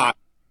know. Not,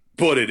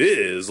 but it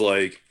is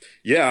like,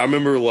 yeah, I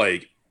remember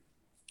like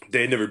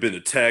they had never been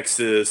to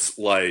Texas.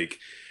 Like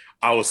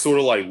I was sort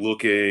of like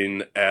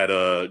looking at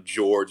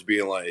George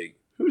being like,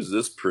 who's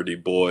this pretty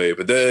boy?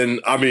 But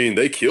then I mean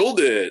they killed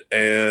it,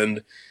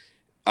 and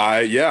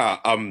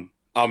I'm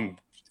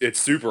it's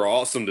super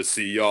awesome to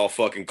see y'all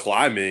fucking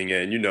climbing.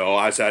 And, you know,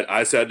 I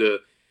just had to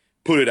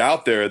put it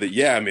out there that,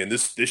 yeah, man,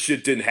 this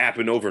shit didn't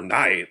happen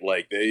overnight.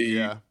 Like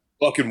they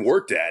fucking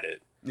worked at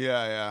it.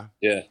 Yeah.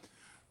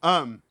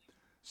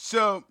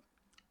 So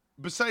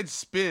besides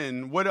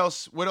Spin, what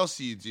else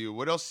do you do?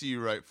 What else do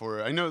you write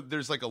for? I know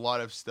there's like a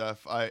lot of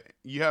stuff.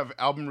 You have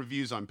album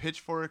reviews on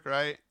Pitchfork,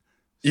 right?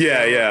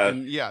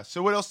 Yeah.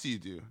 So what else do you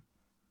do?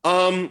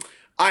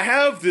 I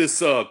have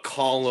this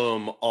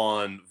column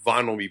on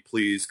Vinyl Me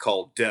Please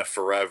called Deaf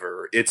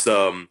Forever. It's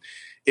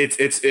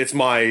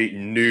my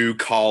new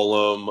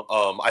column.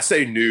 I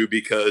say new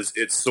because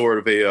it's sort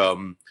of it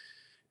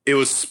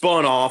was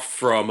spun off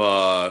from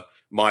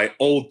my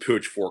old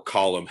Pitchfork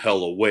column,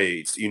 Hell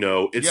Awaits. You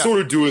know, it's sort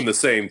of doing the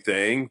same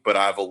thing, but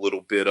I have a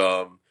little bit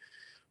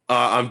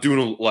I'm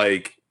doing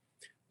like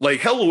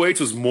Hell Awaits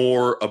was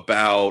more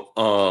about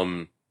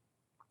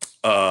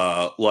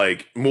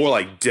like more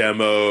like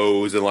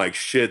demos and like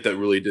shit that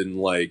really didn't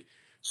like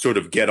sort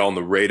of get on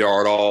the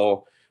radar at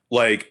all.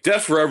 Like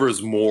Death Forever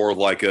is more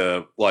like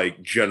a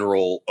like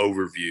general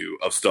overview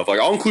of stuff.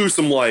 Like I'll include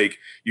some like,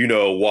 you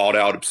know, wild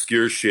out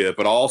obscure shit,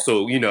 but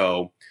also, you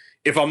know,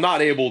 if I'm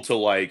not able to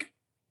like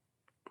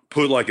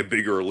put like a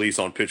bigger release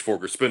on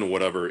Pitchfork or Spin or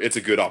whatever, it's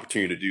a good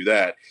opportunity to do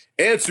that.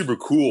 And it's super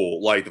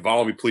cool. Like the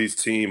Vinyl Me Please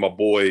team, my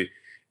boy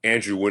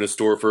Andrew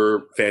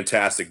Winnestorfer,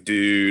 fantastic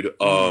dude.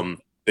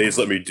 They just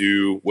let me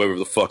do whatever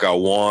the fuck I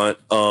want,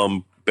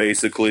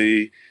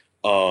 basically.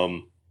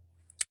 I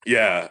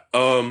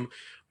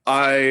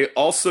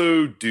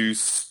also do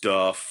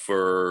stuff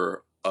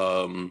for,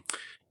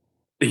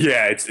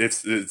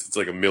 it's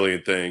like a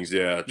million things.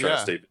 Yeah, try to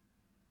stay.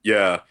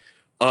 Yeah.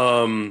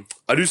 I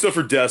do stuff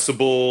for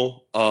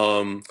Decibel.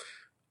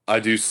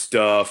 I do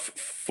stuff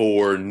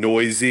for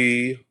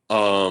Noisy.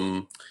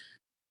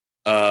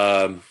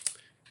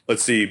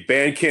 Let's see.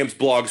 Bandcamp's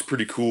blog's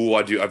pretty cool.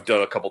 I've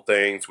done a couple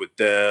things with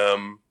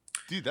them.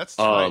 Dude, that's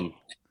tight.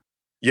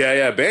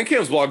 Yeah.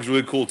 Bandcamp's blog is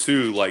really cool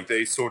too. Like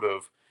they sort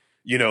of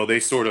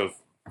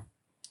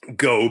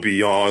go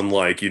beyond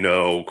like, you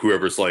know,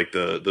 whoever's like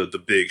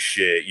the big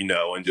shit, you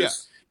know, and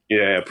just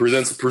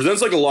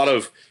presents like a lot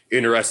of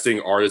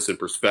interesting artists and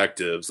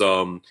perspectives.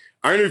 I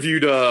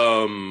interviewed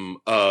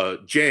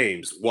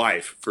James'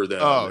 wife for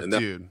them. Oh, and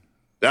dude.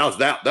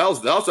 That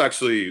was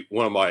actually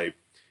one of my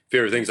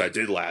favorite things I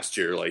did last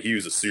year. Like he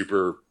was a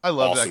super I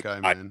love awesome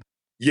that guy, man.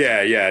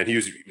 Yeah, and he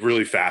was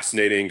really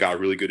fascinating, got a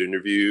really good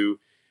interview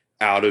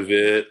out of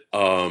it.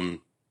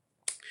 Those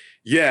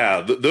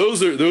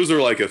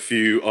are like a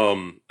few.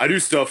 I do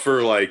stuff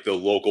for like the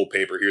local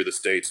paper here, The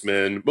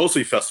Statesman,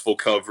 mostly festival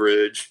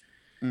coverage.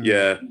 Mm-hmm.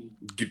 Yeah,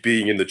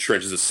 being in the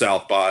trenches of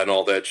South by and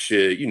all that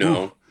shit, you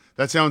know. Ooh,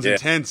 that sounds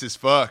intense as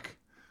fuck.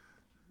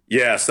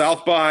 Yeah,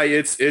 South by,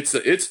 it's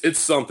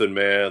something,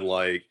 man.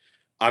 Like,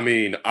 I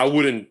mean, I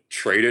wouldn't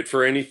trade it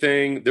for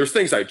anything. There's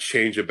things I'd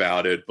change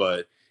about it,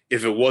 but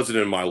if it wasn't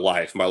in my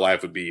life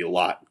would be a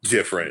lot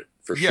different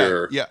for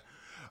sure. Yeah.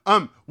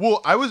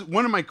 Well,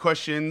 one of my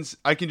questions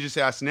I can just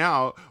ask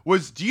now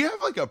was, do you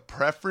have like a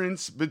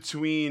preference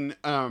between,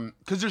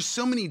 cause there's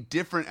so many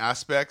different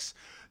aspects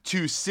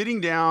to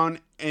sitting down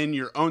in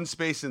your own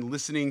space and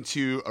listening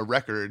to a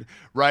record,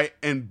 right?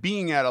 And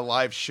being at a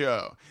live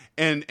show,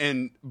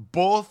 and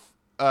both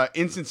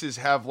instances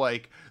have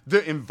like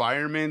the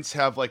environments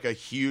have like a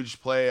huge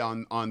play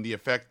on the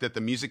effect that the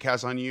music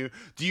has on you.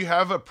 Do you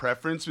have a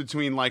preference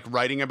between like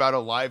writing about a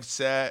live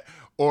set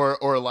or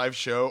a live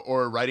show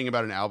or writing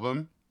about an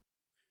album?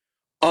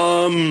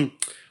 Um,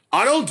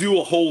 I don't do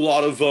a whole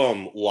lot of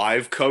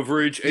live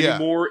coverage Yeah.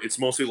 anymore. It's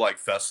mostly like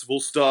festival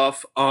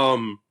stuff.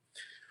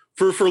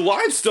 For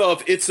live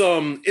stuff, it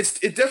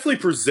definitely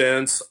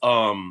presents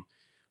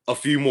a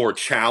few more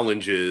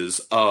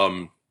challenges.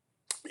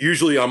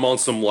 Usually I'm on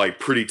some like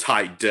pretty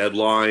tight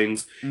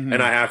deadlines, and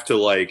Mm-hmm. I have to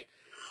like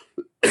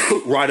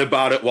write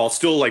about it while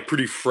still like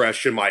pretty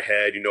fresh in my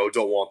head.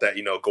 Don't want that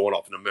going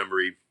off in a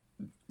memory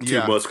too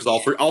Yeah. much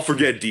because I'll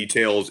forget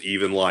details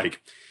even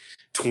like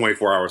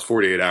 24 hours,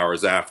 48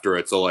 hours after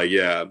it. So like,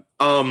 yeah,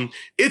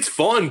 it's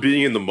fun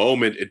being in the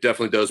moment. It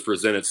definitely does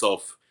present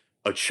itself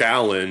a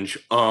challenge.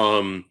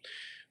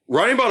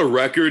 Writing about a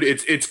record,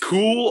 it's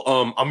cool.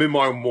 I'm in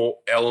my more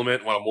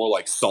element when I'm more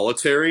like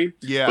solitary,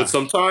 but Yeah.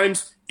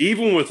 sometimes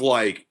even with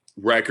like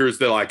records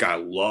that like I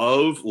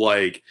love,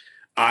 like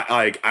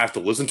I have to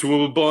listen to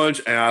them a bunch,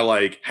 and I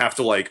like have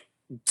to like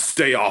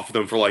stay off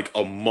them for like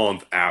a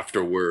month Oh,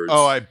 afterwards.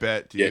 I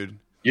bet, Yeah, dude.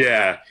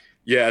 yeah,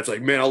 yeah. It's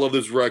like, man, I love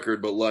this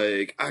record, but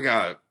like I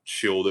got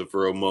chilled it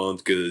for a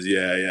month because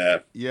Yeah.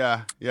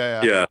 Yeah.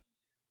 Yeah. yeah.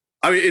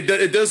 I mean,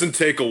 it doesn't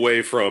take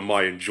away from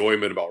my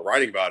enjoyment about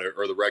writing about it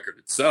or the record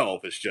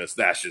itself. It's just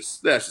that's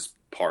just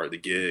part of the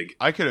gig.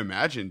 I could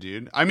imagine,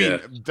 dude. I mean, Yeah.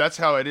 that's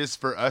how it is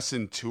for us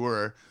in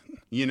tour.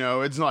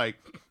 It's like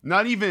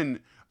not even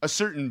a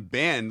certain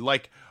band.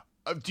 Like,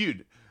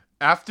 dude,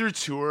 after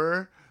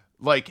tour,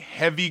 like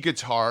heavy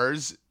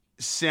guitars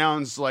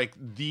sounds like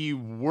the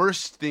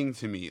worst thing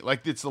to me.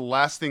 Like, it's the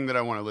last thing that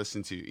I want to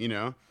listen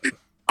to.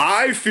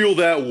 I feel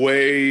that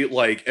way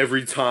like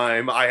every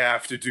time I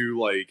have to do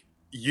like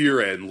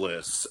year-end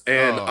lists.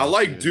 And I Oh,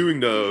 like dude. doing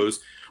those,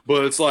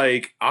 but it's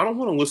like I don't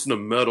want to listen to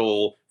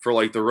metal for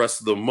like the rest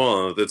of the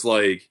month. It's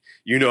like,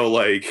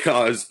 like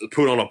I was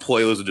put on a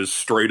playlist of just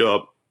straight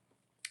up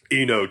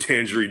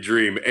Tangerine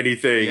Dream,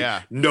 anything,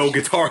 Yeah. no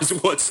guitars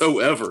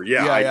whatsoever.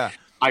 Yeah, Yeah, yeah.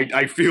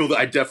 I feel that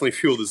I definitely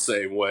feel the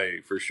same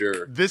way for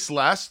sure. This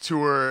last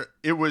tour,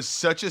 it was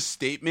such a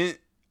statement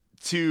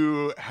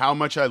to how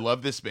much I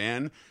love this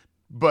band.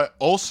 But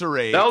That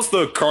Ulcerate, was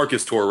the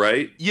Carcass tour,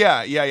 right?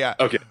 yeah, yeah, yeah.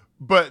 Okay.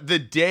 But the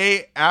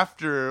day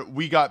after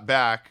we got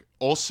back,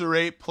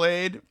 Ulcerate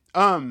played.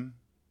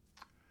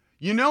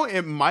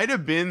 It might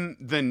have been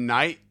the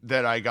night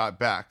that I got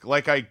back.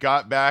 Like, I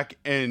got back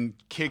and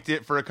kicked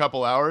it for a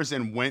couple hours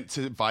and went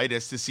to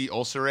Vitus to see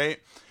Ulcerate.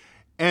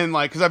 And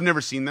like, because I've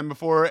never seen them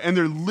before, and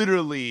they're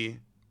literally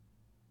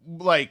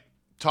like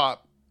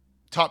top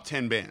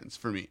 10 bands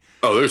for me,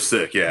 Oh, they're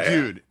sick. Yeah, yeah.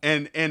 dude.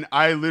 And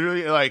I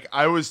literally, like,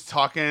 I was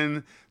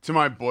talking to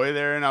my boy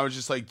there, and I was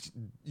just like,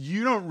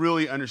 you don't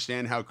really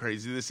understand how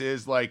crazy this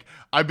is. Like,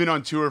 I've been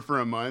on tour for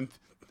a month,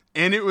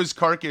 and it was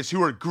Carcass,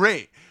 who are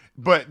great,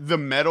 but the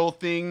metal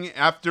thing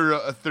after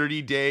a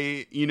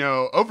 30-day,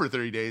 over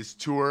 30 days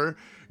tour,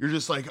 you're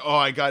just like, oh,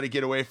 I got to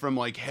get away from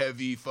like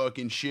heavy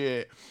fucking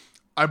shit.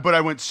 But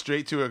I went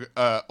straight to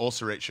a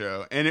Ulcerate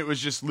show, and it was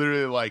just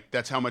literally like,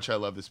 that's how much I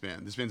love this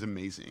band. This band's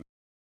amazing.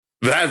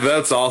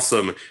 That's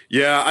awesome.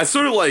 Yeah, I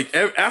sort of like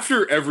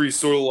after every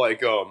sort of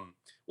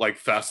like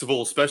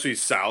festival, especially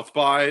South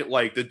by,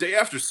 like the day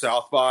after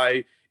South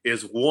by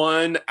is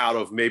one out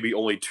of maybe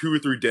only 2 or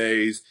 3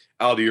 days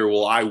out of the year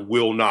where I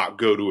will not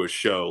go to a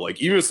show.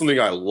 Like even if something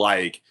I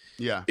like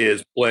Yeah.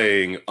 is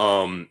playing,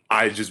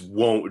 I just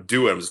won't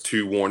do it. I'm just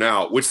too worn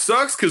out, which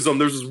sucks because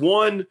there's this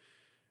one.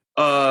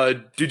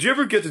 Did you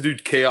ever get to do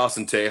Chaos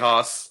and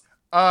Tejas?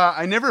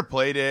 I never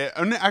played it.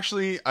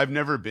 Actually, I've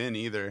never been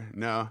either.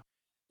 No.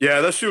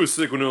 Yeah, that shit was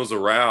sick when it was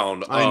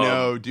around. I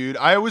know, dude.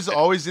 I was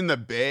always in the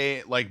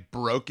Bay, like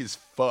broke as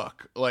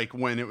fuck, like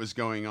when it was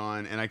going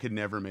on, and I could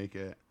never make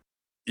it.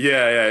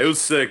 Yeah, it was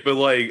sick, but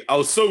like I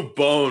was so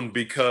boned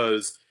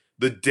because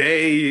the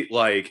day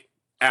like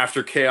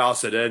after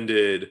Chaos had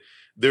ended,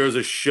 there was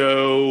a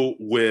show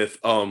with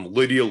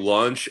Lydia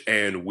Lunch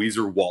and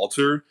Weezer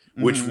Walter,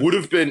 which Hmm. would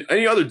have been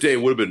any other day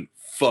would have been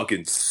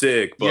fucking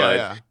sick, Yeah, but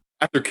yeah,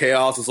 after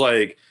Chaos, it's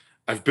like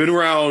I've been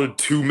around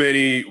too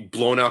many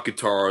blown out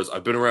guitars.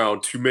 I've been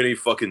around too many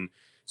fucking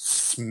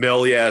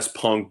smelly ass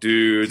punk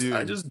dudes. I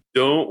dude. just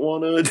don't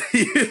want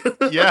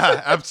to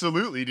Yeah,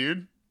 absolutely,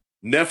 dude.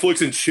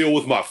 Netflix and chill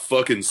with my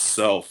fucking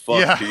self.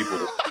 Fuck Yeah.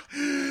 people.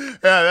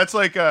 Yeah, that's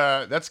like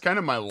that's kind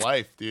of my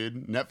life,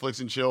 dude.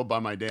 Netflix and chill by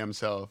my damn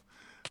self.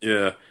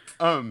 Yeah.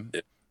 Um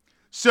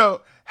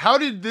so how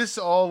did this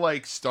all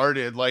like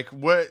started? Like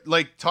what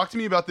like talk to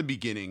me about the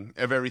beginning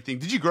of everything.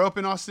 Did you grow up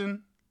in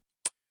Austin?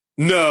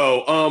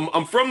 No,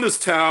 I'm from this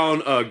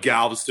town,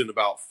 Galveston,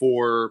 about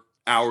 4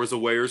 hours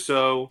away or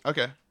so.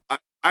 Okay.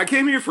 I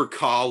came here for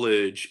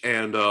college,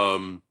 and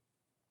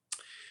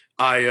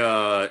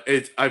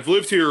I've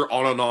lived here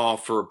on and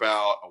off for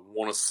about I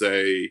want to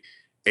say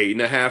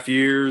 8.5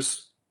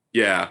 years.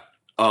 Yeah.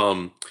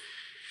 Um,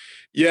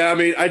 yeah. I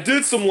mean, I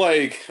did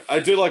like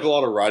a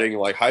lot of writing in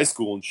like high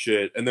school and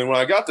shit, and then when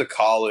I got to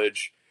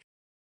college,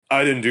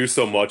 I didn't do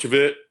so much of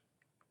it.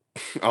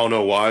 I don't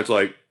know why. It's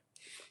like,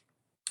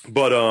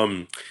 but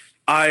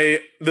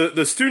I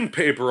the student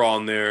paper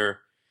on there.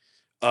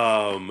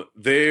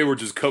 they were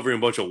just covering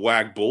a bunch of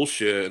whack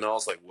bullshit, and I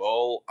was like,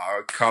 well,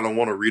 I kind of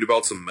want to read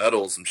about some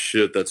metal, some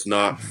shit that's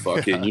not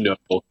fucking,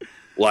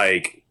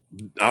 like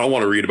I don't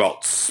want to read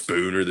about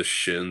Spoon or the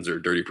Shins or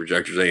Dirty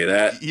Projectors, any of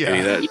that, any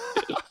of that.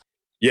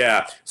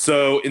 Yeah.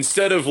 So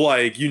instead of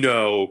like,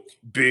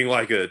 being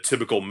like a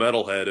typical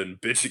metalhead and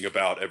bitching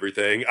about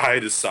everything, I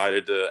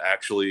decided to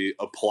actually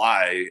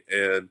apply,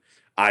 and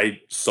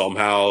I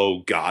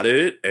somehow got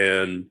it,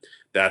 and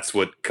that's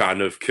what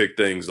kind of kicked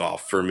things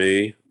off for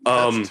me.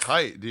 That's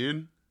tight,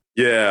 dude.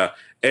 Yeah.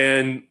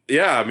 And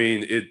yeah, I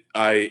mean,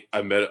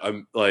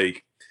 I'm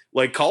like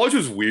college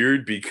was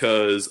weird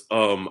because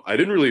I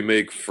didn't really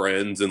make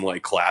friends in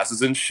like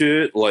classes and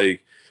shit.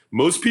 Like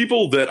most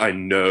people that I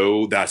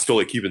know that I still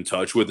like keep in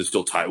touch with and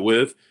still tight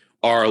with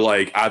are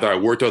like either I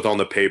worked with on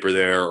the paper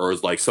there or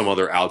is like some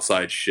other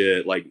outside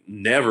shit, like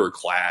never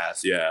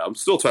class. Yeah, I'm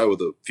still tight with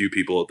a few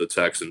people at the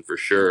Texan for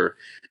sure.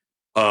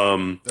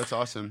 That's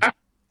awesome.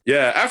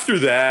 Yeah, after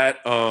that,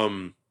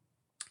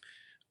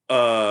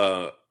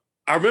 I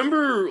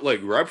remember like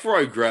right before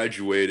I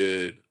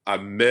graduated, I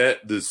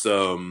met this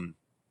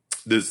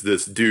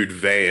dude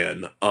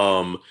Van.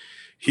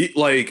 He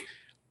like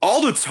all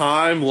the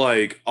time,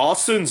 like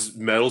Austin's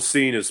metal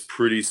scene is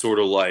pretty sort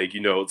of like,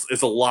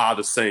 it's a lot of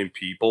the same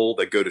people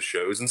that go to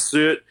shows and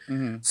shit.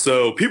 Mm-hmm.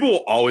 So people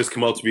will always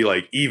come up to me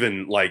like,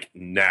 even like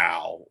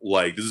now,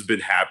 like this has been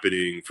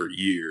happening for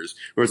years,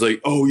 where it's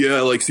like, oh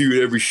yeah, like see you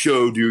at every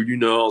show, dude.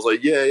 I was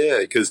like, yeah,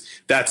 because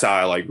that's how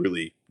I like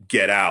really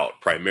get out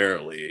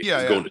primarily.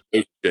 Yeah, going to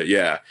show shit.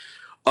 Yeah.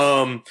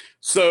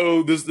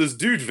 So this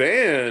dude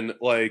Van,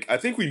 like I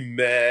think we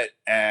met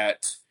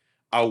at,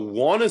 I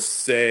want to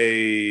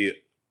say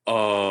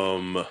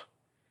it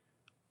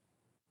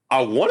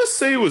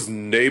was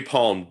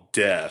Napalm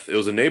Death. It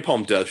was a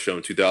Napalm Death show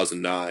in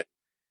 2009,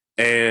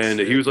 and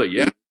he was like,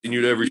 "Yeah, seen you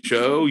at every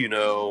show,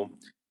 I'm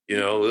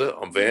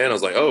Van." I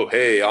was like, "Oh,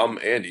 hey, I'm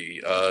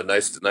Andy.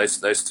 Nice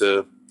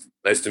to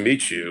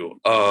meet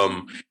you."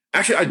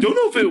 Actually, I don't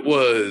know if it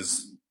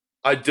was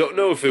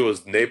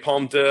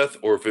Napalm Death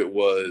or if it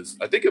was.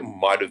 I think it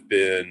might have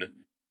been.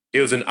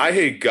 It was an I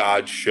Hate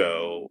God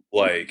show,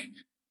 like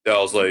that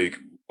was like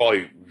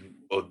probably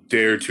a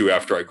day or two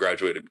after I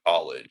graduated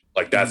college.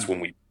 Like that's when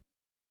we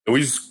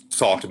just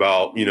talked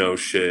about,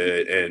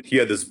 shit. And he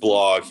had this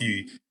blog.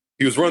 He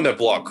was running that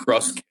blog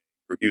Crust Cake,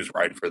 where he was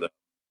writing for them.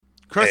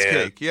 Crust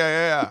Cake.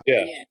 Yeah.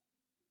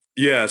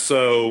 Yeah.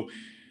 So,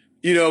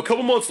 a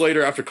couple months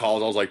later after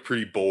college, I was like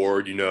pretty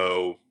bored,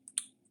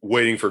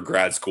 waiting for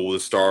grad school to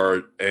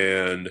start.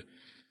 And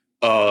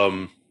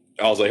I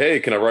was like, hey,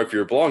 can I write for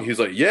your blog? He's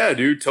like, yeah,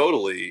 dude,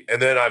 totally.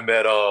 And then I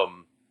met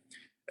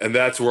and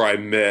that's where I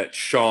met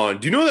Sean.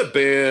 Do you know that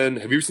band?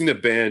 Have you ever seen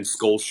that band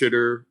Skull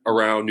Shitter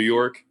around New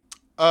York?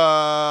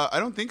 I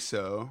don't think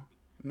so.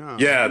 No.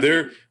 Yeah,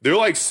 they're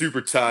like super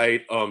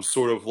tight.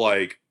 Sort of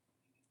like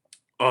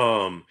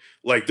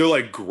they're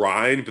like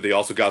grind, but they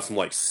also got some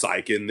like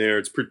psych in there.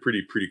 It's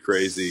pretty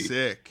crazy.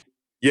 Sick.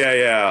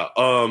 Yeah.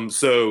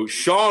 So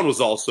Sean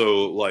was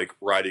also like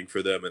writing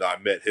for them, and I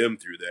met him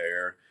through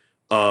there.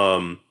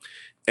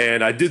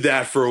 And I did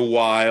that for a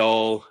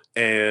while,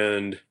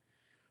 and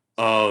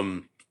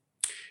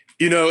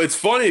it's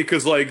funny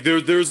because like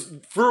there's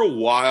for a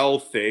while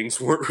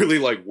things weren't really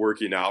like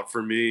working out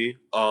for me.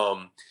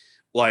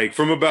 Like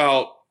from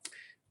about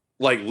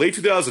like late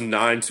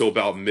 2009 till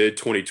about mid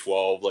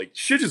 2012, like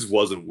shit just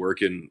wasn't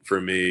working for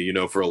me,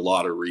 for a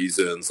lot of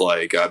reasons.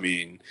 Like, I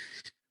mean,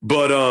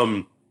 but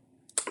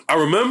I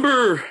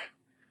remember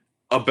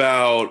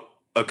about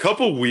a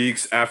couple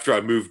weeks after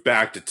I moved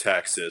back to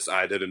Texas,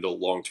 I had into a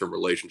long-term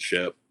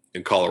relationship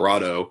in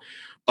Colorado.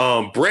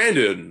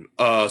 Brandon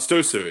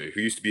Stosey,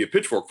 who used to be at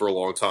Pitchfork for a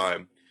long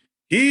time,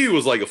 he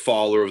was like a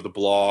follower of the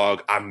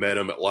blog. I met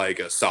him at like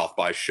a South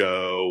by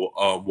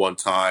show one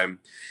time.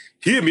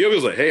 He hit me up. He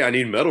was like, "Hey, I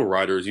need metal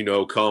writers.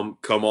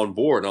 Come on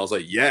board." And I was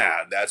like,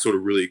 "Yeah." That sort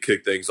of really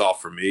kicked things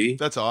off for me.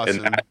 That's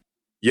awesome.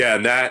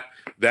 And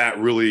that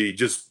really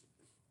just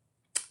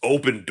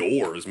opened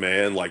doors,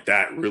 man. Like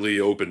that really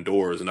opened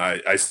doors, and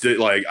I still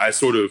like I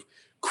sort of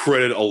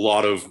credit a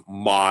lot of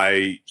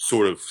my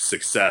sort of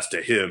success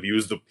to him. He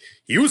was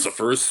the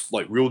first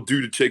like real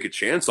dude to take a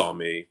chance on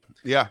me.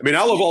 Yeah. I mean,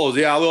 I love all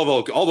the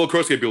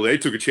CrossFit people. They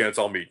took a chance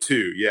on me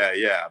too.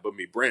 Yeah. But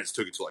me, Brand's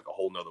took it to like a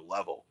whole nother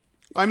level.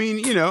 I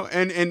mean,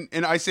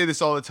 and I say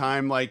this all the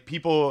time. Like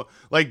people,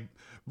 like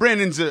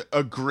Brandon's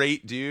a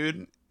great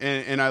dude,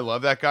 and I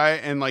love that guy.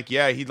 And like,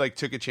 yeah, he like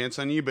took a chance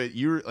on you, but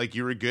you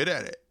were good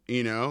at it.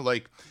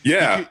 Like,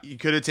 yeah, he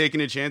could have taken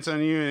a chance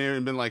on you and it would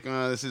have been like,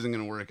 oh, this isn't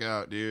gonna work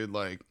out, dude.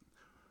 Like,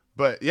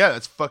 but yeah,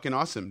 that's fucking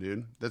awesome,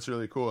 dude. That's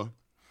really cool.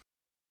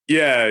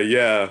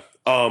 Yeah.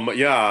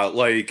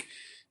 Like,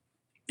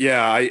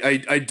 yeah,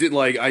 I did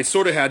like I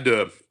sort of had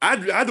to I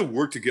had to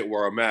work to get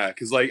where I'm at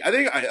because like I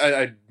think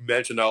I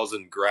mentioned I was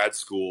in grad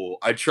school.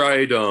 I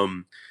tried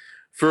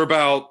for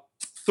about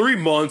 3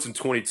 months in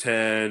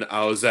 2010.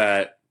 I was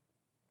at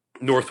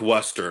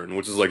Northwestern,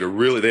 which is like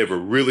they have a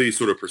really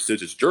sort of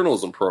prestigious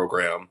journalism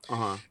program.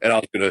 Uh-huh.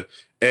 And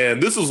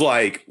and this was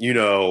like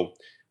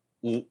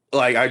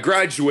like I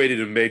graduated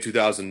in May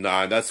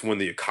 2009. That's when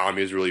the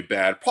economy is really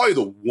bad. Probably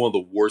the one of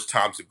the worst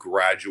times to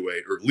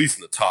graduate, or at least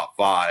in the top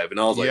five. And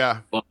I was like, Yeah.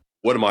 "Fuck,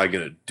 what am I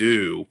gonna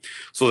do?"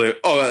 So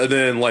and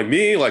then like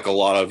me, like a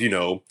lot of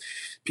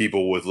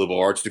people with liberal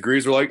arts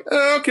degrees were like,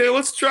 okay,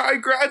 let's try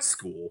grad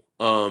school.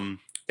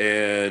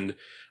 And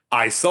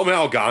I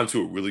somehow got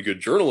into a really good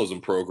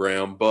journalism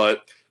program,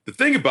 but the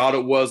thing about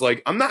it was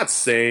like, I'm not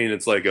saying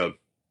it's like a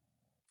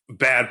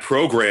bad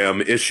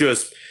program. It's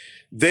just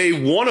they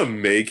want to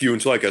make you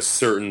into like a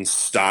certain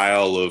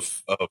style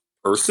of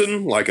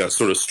person, like a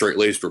sort of straight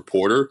laced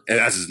reporter, and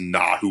that's just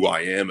not who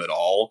I am at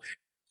all.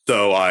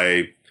 So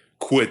I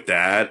quit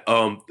that.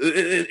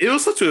 It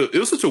was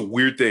such a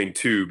weird thing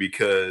too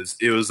because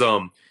it was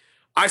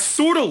I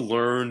sort of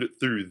learned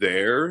through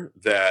there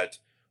that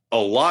a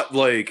lot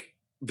like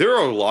there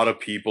are a lot of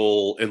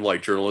people in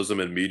like journalism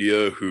and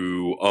media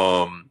who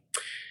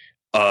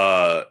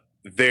uh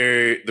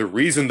the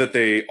reason that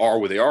they are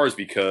where they are is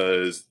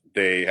because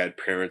they had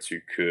parents who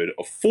could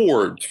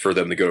afford for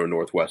them to go to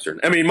Northwestern.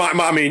 I mean,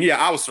 I mean, yeah,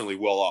 I was certainly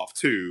well off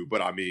too,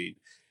 but I mean,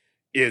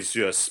 it's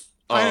just,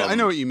 I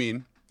know what you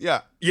mean.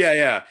 Yeah. yeah,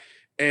 yeah,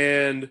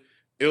 and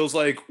it was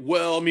like,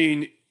 well, I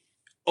mean,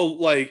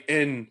 like,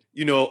 and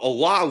a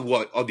lot of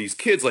what are these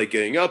kids like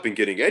getting up and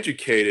getting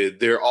educated,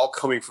 they're all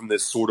coming from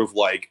this sort of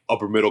like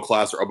upper middle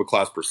class or upper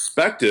class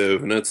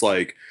perspective, and it's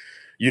like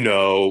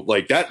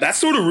like that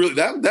sort of really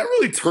that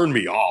really turned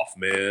me off,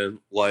 man.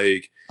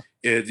 Like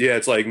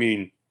it's like, I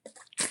mean,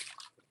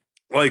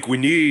 like we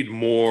need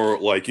more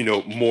like,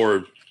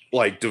 more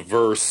like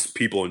diverse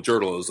people in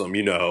journalism,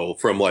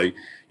 from like,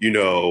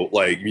 more,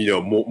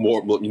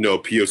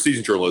 POCs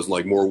in journalism,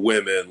 like more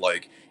women,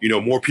 like,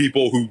 more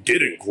people who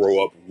didn't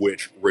grow up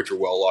rich or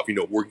well off,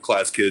 working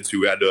class kids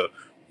who had to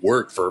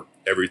work for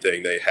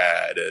everything they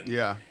had. And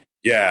Yeah.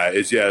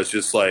 it's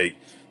just like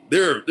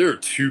there are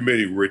too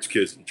many rich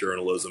kids in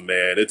journalism,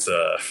 man. It's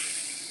a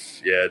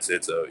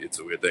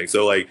weird thing.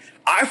 So like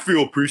I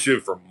feel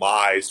appreciative for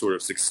my sort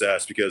of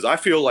success because I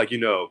feel like,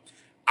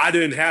 I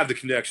didn't have the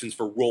connections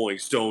for Rolling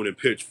Stone and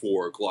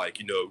Pitchfork,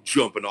 like,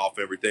 jumping off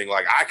everything.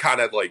 Like I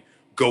kind of like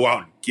go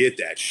out and get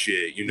that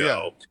shit,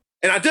 Yeah.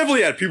 And I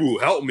definitely had people who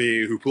helped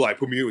me, who like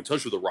put me in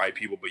touch with the right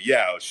people. But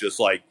yeah, it's just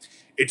like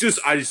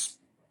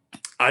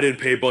I didn't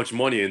pay a bunch of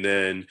money, and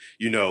then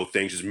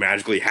things just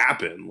magically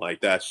happen.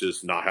 Like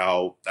that's not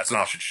how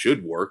it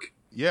should work.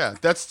 Yeah,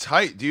 that's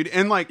tight, dude.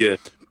 And like, Yeah.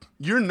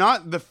 you're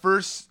not the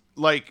first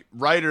like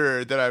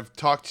writer that I've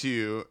talked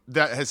to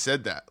that has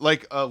said that.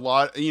 Like a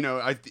lot,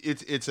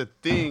 it's a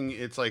thing.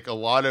 It's like a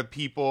lot of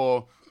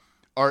people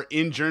are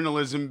in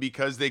journalism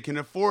because they can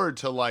afford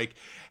to like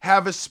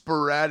have a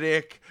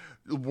sporadic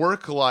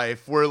work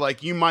life where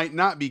like you might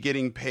not be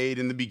getting paid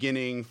in the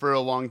beginning for a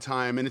long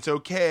time, and it's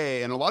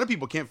okay. And a lot of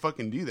people can't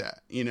fucking do that,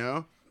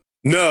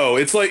 No,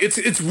 it's like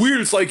it's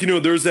weird. It's like,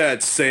 there's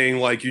that saying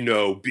like,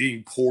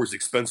 being poor is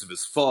expensive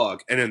as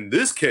fuck. And in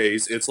this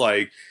case, it's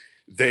like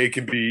they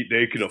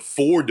can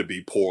afford to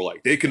be poor.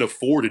 Like they can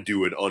afford to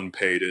do an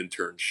unpaid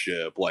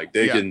internship. Like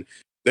they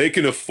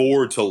can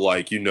afford to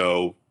like,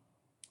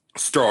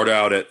 start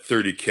out at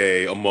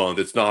 30K a month.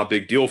 It's not a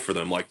big deal for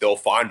them. Like they'll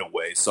find a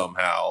way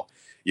somehow.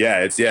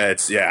 That's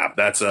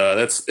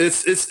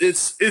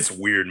it's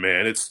weird,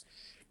 man. It's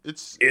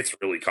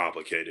really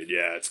complicated.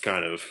 Yeah, it's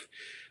kind of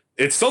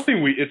it's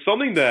something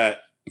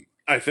that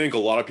I think a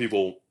lot of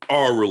people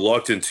are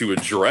reluctant to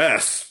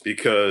address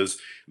because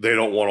they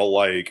don't want to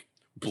like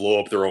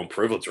blow up their own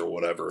privilege or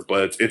whatever.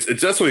 But it's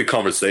definitely a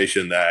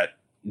conversation that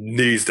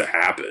needs to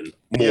happen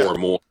more and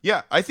more.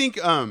 Yeah, I think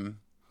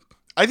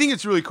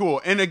it's really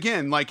cool. And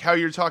again, like how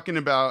you're talking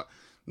about,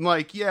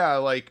 like, yeah,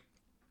 like,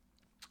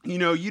 you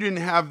didn't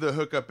have the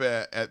hookup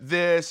at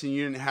this, and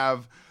you didn't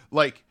have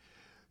like,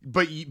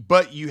 but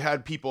you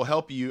had people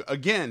help you.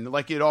 Again,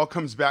 like it all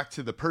comes back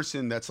to the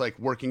person that's like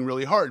working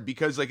really hard,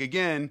 because like,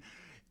 again,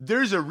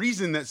 there's a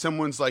reason that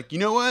someone's like, you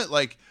know what,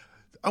 like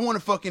I want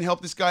to fucking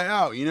help this guy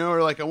out,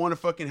 or like I want to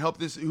fucking help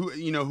this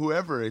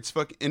whoever. It's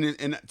fucking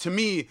and to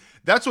me,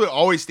 that's what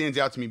always stands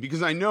out to me,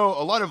 because I know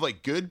a lot of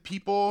like good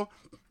people,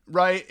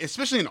 right,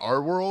 especially in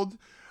our world,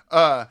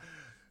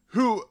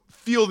 who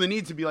feel the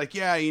need to be like,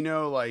 yeah,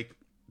 like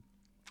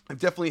I've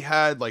definitely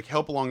had like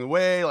help along the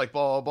way, like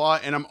blah, blah, blah.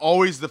 And I'm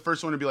always the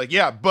first one to be like,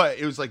 yeah, but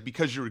it was like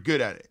because you were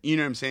good at it. You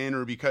know what I'm saying?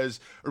 Or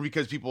because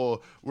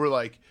people were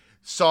like,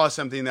 saw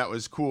something that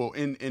was cool.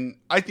 And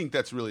I think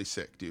that's really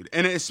sick, dude.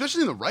 And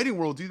especially in the writing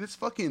world, dude, that's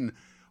fucking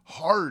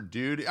hard,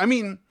 dude. I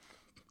mean,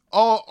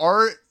 all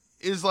art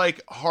is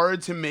like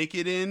hard to make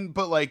it in,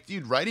 but like,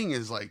 dude, writing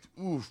is like,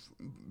 oof.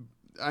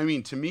 I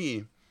mean, to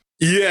me.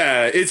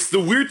 Yeah, it's the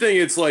weird thing.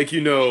 It's like,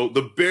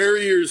 the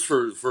barriers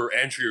for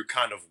entry are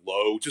kind of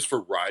low just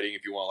for writing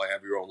if you want to like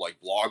have your own like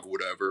blog or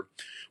whatever.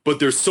 But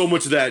there's so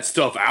much of that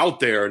stuff out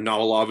there, and not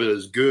a lot of it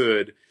is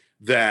good,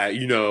 that,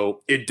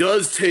 it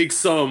does take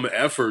some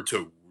effort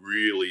to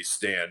really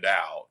stand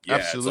out. Yeah,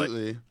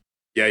 absolutely. It's like,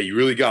 yeah, you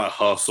really gotta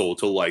hustle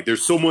to like,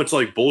 there's so much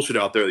like bullshit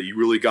out there that you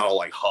really gotta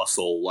like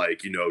hustle,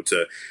 like,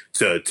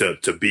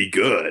 to be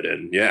good.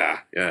 And yeah,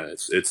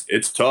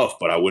 it's tough,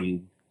 but I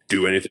wouldn't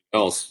do anything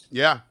else.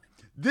 Yeah.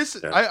 This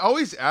Yeah. I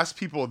always ask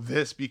people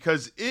this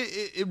because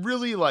it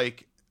really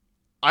like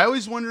I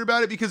always wonder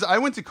about it because I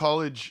went to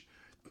college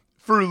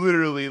for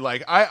literally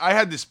like I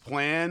had this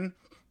plan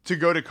to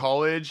go to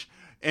college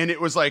and it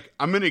was like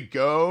I'm gonna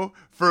go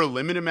for a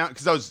limited amount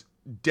because I was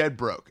dead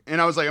broke and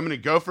I was like I'm gonna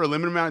go for a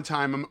limited amount of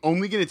time. I'm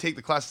only gonna take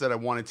the classes that I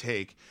want to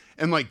take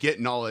and like get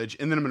knowledge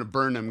and then I'm gonna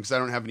burn them because I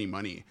don't have any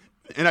money.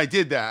 And I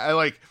did that. I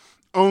like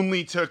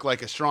only took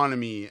like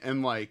astronomy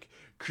and like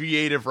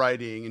creative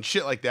writing and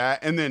shit like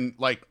that and then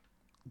like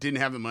didn't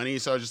have the money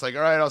so I was just like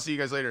all right I'll see you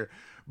guys later.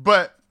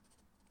 But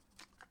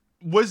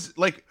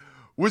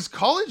was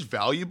college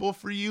valuable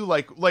for you?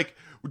 Like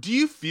do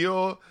you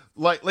feel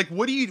like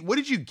what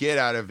did you get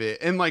out of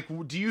it? And like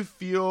do you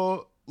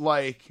feel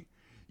like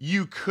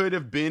you could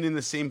have been in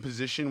the same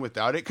position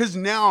without it? Cuz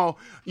now,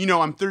 you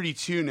know, I'm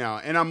 32 now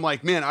and I'm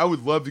like, man, I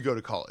would love to go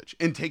to college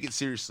and take it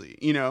seriously,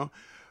 you know?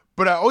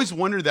 But I always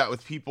wonder that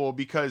with people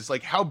because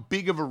like how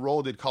big of a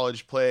role did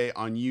college play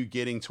on you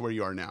getting to where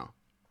you are now?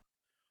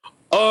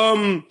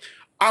 Um,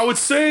 I would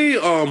say,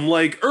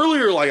 like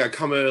earlier, like I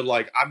come in,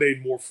 like I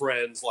made more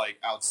friends, like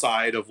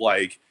outside of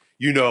like,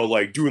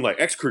 like doing like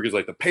extracurriculars,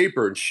 like the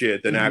paper and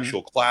shit than Mhm.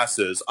 actual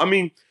classes. I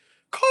mean,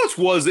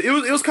 college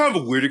it was kind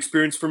of a weird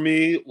experience for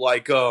me.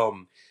 Like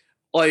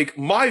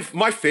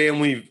my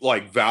family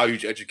like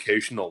values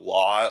education a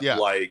lot. Yeah.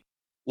 Like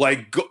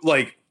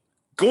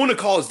going to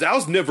college, that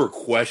was never a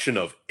question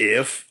of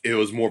if, it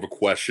was more of a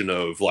question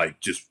of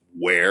like just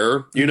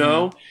where,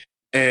 Mhm.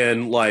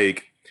 and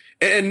like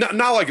and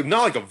not like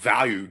a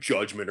value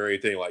judgment or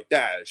anything like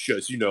that. It's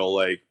just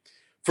like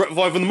from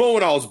the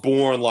moment I was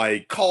born,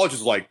 like college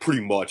is like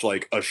pretty much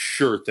like a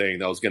sure thing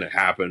that was going to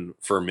happen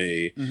for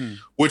me, Mhm.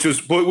 which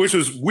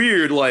was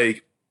weird,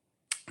 like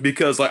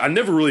because like I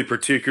never really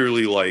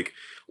particularly like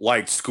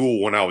liked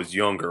school when I was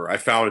younger. I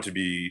found it to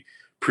be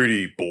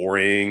pretty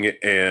boring,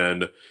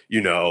 and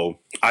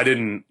I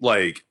didn't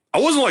like. I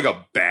wasn't like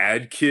a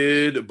bad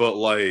kid, but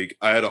like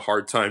I had a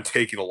hard time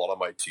taking a lot of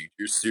my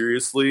teachers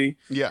seriously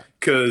Yeah.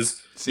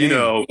 because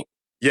Same.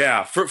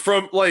 yeah,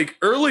 from like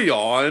early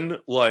on,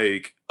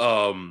 like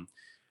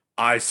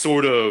I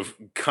sort of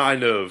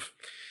kind of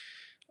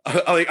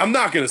like I'm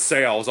not gonna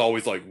say I was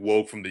always like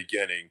woke from the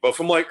beginning, but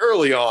from like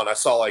early on, I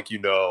saw like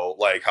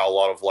like how a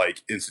lot of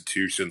like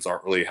institutions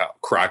aren't really how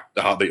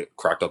they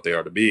cracked up they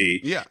are to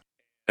be, Yeah.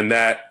 and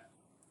that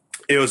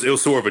it was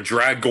sort of a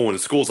drag going to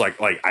school. It's like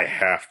I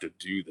have to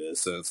do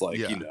this, and it's like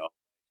Yeah.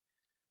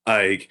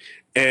 like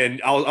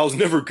and I was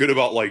never good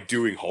about like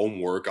doing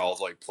homework. I was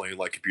like playing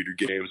like computer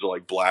games or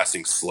like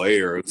blasting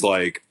Slayer. It's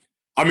like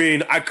I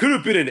mean I could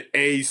have been an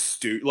A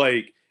student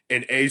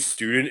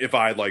if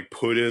I had like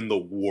put in the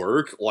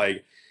work.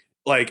 Like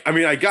I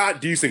mean I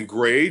got decent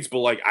grades, but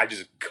like I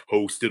just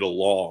coasted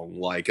along.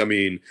 Like I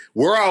mean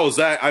where I was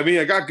at, I mean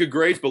I got good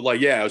grades, but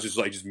like yeah, it was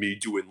just me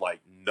doing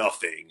like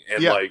nothing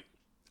and Yeah. like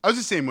I was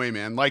the same way,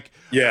 man. Like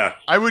yeah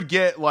I would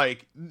get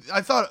like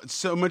I thought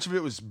so much of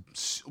it was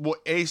well,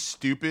 A,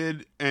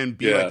 stupid and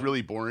B, like yeah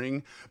really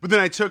boring. But then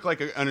I took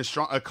like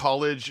a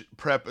college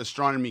prep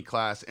astronomy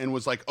class and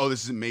was like, oh,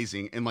 this is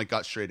amazing, and like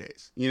got straight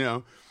A's. You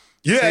know,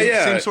 yeah same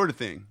yeah sort of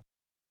thing.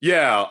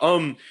 yeah.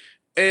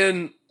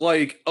 And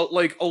like a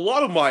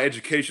lot of my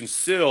education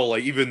still,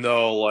 like even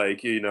though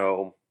like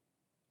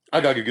I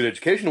got a good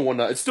education and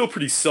whatnot, it's still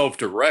pretty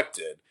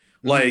self-directed.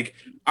 Hmm. Like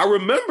I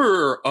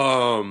remember,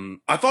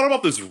 I thought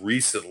about this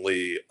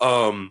recently.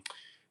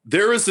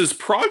 There was this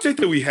project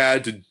that we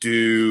had to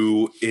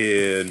do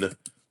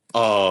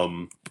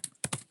um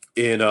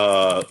in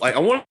like I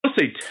want to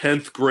say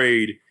 10th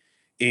grade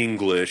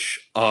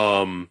English,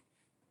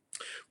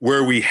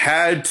 where we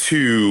had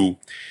to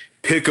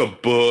pick a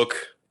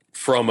book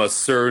from a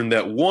certain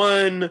that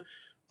won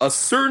a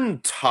certain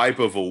type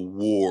of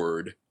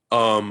award.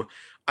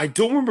 I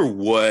don't remember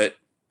what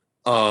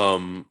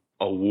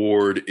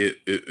award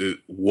it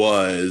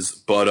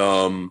was, but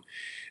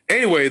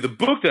anyway, the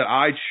book that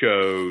I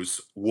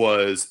chose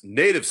was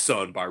Native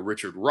Son by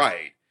Richard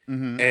Wright,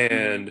 Hmm.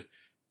 and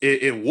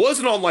it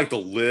wasn't on like the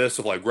list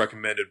of like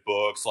recommended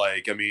books.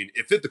 Like, I mean,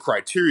 it fit the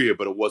criteria,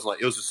 but it wasn't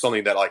like it was just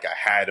something that like I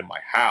had in my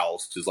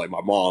house because like my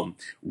mom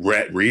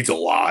reads a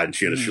lot and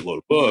she had a Hmm. shitload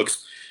of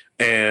books,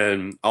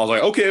 and I was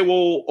like,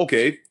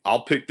 okay,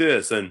 I'll pick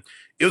this, and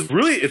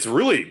it's a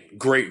really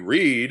great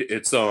read.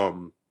 It's a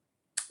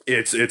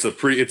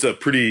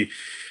pretty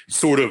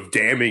sort of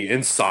damning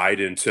insight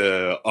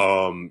into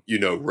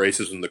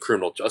racism in the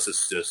criminal justice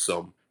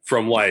system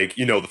from like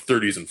the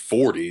 30s and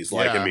 40s.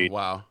 Like I Yeah. mean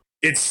Wow.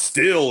 it's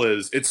still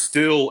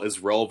as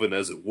relevant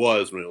as it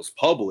was when it was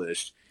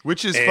published.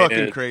 Which is fucking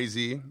And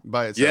crazy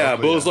by itself. yeah,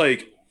 But but it was yeah.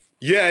 like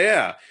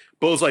yeah.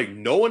 But it was like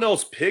no one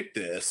else picked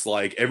this.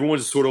 Like everyone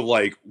just sort of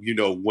like,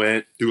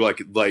 went through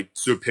like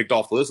sort of picked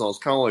off the list. And I was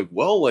kind of like,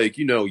 well, like,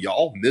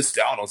 y'all missed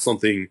out on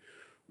something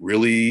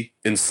really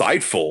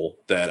insightful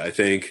that I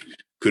think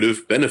could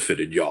have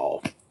benefited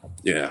y'all.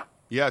 Yeah.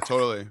 Yeah.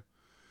 Totally.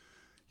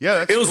 Yeah,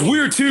 that's It was cool.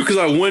 weird too because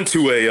I went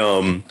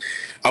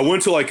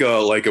to like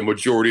a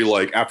majority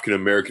like African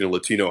American and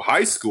Latino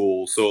high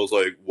school, so I was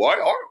like, why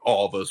aren't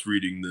all of us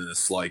reading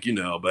this? Like,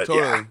 but Totally.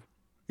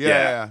 yeah,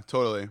 Yeah,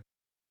 totally.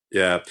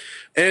 yeah.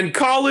 And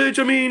college,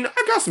 I mean,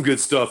 I got some good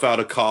stuff out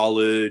of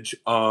college.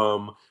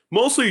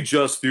 Mostly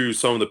just through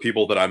some of the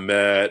people that I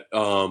met.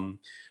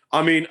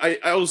 I mean,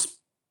 I was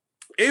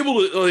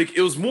able to like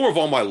it was more of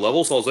on my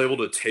level, so I was able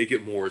to take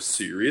it more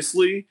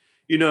seriously,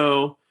 you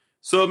know.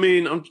 So I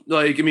mean,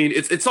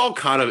 it's all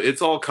kind of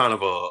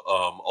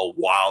a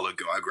while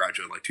ago. I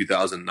graduated in like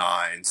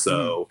 2009, Mhm.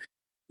 so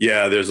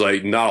yeah, there's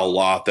like not a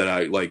lot that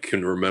I like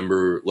can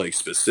remember like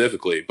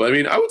specifically. But I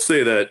mean, I would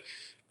say that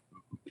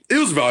it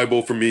was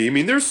valuable for me. I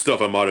mean, there's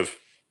stuff I might have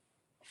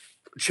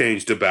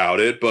changed about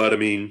it, but I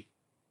mean,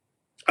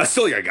 I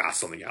still think I got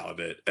something out of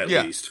it at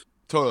Yeah. least.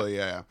 Totally,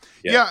 yeah.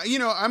 Yeah.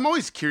 Yeah, I'm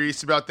always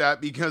curious about that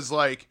because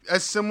like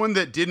as someone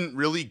that didn't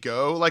really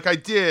go, like I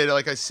did,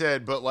 like I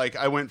said, but like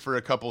I went for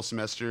a couple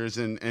semesters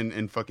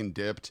and fucking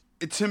dipped.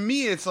 To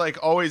me it's like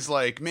always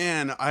like,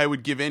 man, I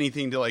would give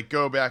anything to like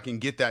go back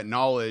and get that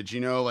knowledge,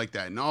 like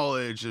that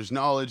knowledge, there's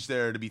knowledge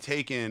there to be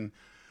taken.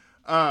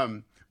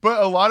 But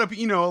a lot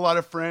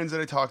of friends that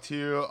I talk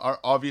to are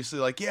obviously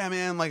like, yeah,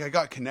 man, like I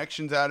got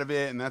connections out of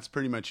it and that's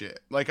pretty much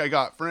it. Like I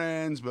got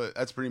friends, but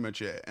that's pretty much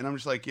it. And I'm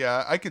just like,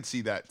 yeah, I could see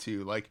that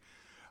too. Like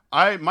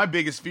my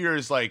biggest fear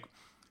is like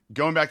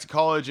going back to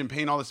college and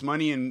paying all this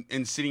money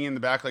and sitting in the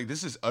back like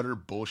this is utter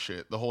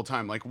bullshit the whole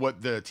time. Like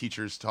what the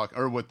teachers talk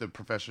or what the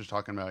professor's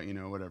talking about,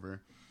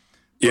 whatever.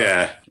 But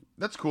Yeah.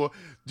 that's cool.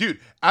 Dude,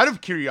 out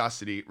of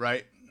curiosity,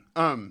 right?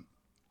 Um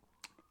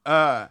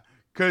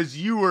because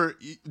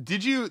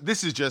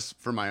this is just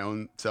for my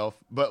own self,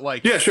 but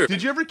like, Yeah, sure.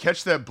 did you ever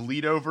catch that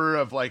bleed over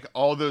of like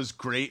all those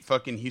great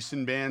fucking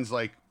Houston bands?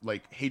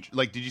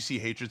 Did you see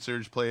Hatred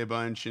Surge play a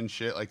bunch and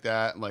shit like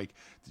that? Like,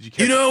 did you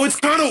catch?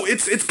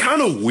 It's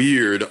kind of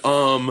weird.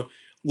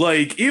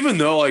 Like even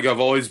though like I've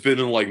always been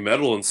in like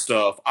metal and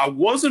stuff, I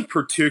wasn't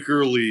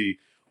particularly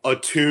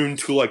attuned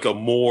to like a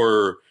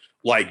more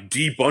like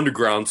deep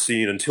underground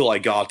scene until I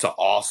got to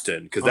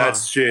Austin because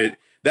Uh,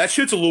 that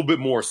shit's a little bit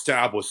more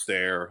established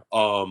there.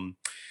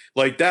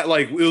 Like that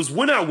like it was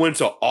when I went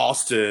to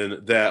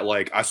Austin that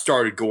like I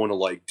started going to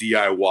like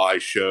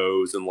DIY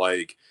shows and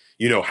like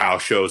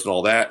house shows and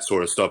all that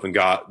sort of stuff and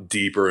got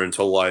deeper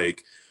into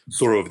like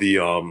sort of the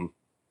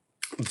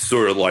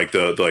sort of like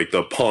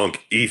the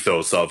punk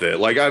ethos of it.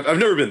 Like I've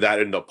never been that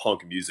into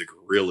punk music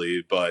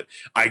really, but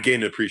I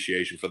gained an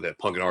appreciation for that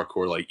punk and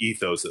hardcore like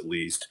ethos at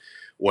least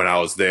when I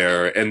was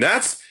there. And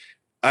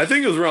I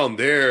think it was around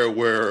there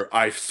where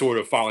I sort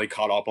of finally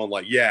caught up on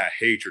like, yeah,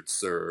 Hatred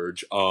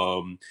Surge,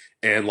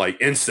 and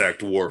like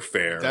Insect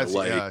Warfare. that's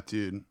Like yeah,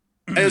 dude.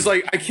 and it's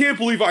like I can't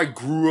believe I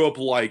grew up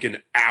like an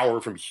hour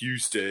from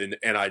Houston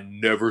and I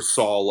never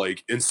saw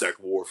like Insect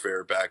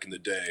Warfare back in the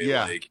day.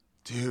 Yeah, Like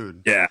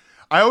dude. yeah.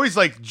 I always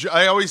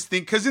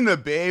think because in the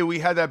Bay we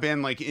had that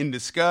band like In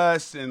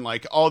Disgust and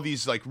like all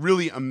these like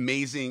really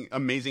amazing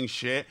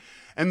shit.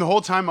 And the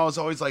whole time I was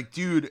always like,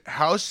 dude,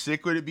 how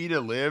sick would it be to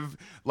live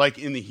like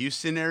in the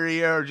Houston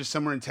area or just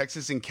somewhere in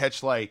Texas and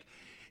catch like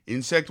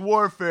Insect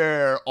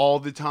Warfare all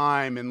the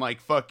time and like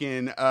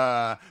fucking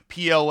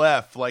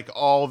PLF like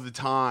all the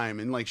time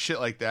and like shit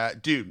like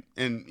that, dude.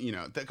 And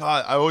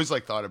God, I always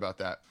like thought about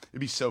that. It'd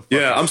be so fucking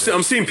Yeah, sick.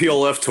 I'm seeing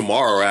PLF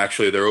tomorrow.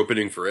 Actually, they're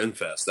opening for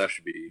Infest. That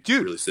should be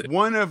Dude, really sick.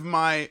 one of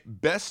my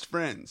best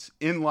friends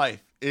in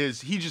life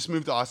he just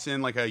moved to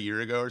Austin like a year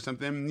ago or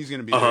something. He's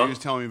gonna be there. He was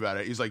telling me about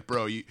it. He's like,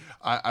 bro,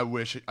 I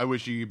wish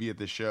you could be at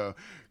this show.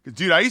 'Cause,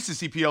 dude, I used to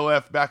see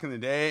PLF back in the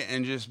day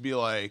and just be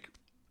like,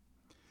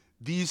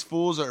 these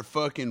fools are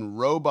fucking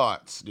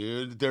robots,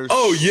 dude. They're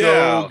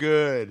so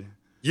good.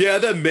 Yeah,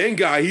 that main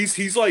guy,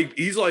 he's like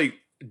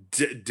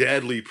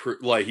deadly.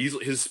 Like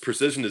his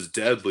precision is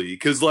deadly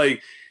because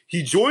like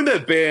he joined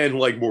that band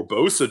like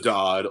Morbosa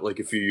Dodd like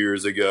a few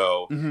years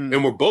ago, Mm-hmm.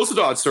 and Morbosa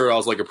Dodd started out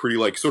as like a pretty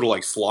like sort of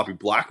like sloppy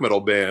black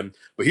metal band,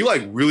 but he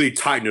like really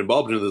tightened him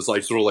up into this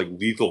like sort of like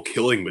lethal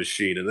killing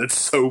machine, and that's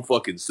so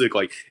fucking sick.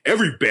 Like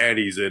every band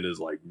he's in is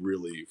like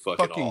really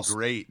fucking awesome.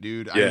 Great,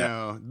 dude. Yeah. I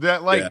know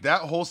that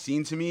that whole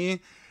scene to me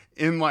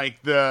in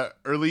like the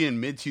early and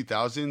mid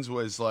 2000s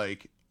was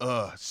like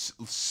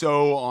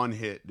so on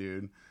hit,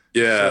 dude.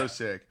 Yeah. So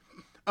sick.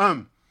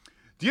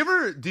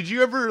 Did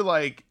you ever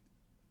like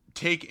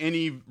take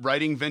any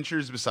writing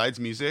ventures besides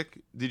music?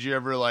 Did you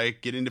ever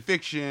like get into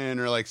fiction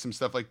or like some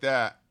stuff like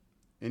that?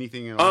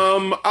 Anything at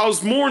all? I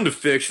was more into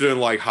fiction in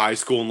like high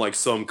school and like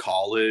some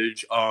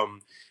college.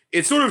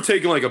 It's sort of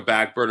taken like a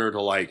back burner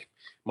to like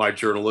my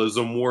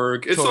journalism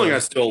work. It's Totally. something I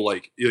still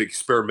like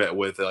experiment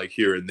with like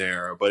here and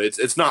there, but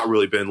it's not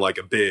really been like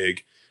a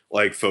big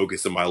like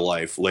focus in my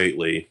life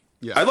lately.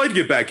 Yeah. I'd like to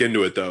get back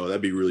into it though.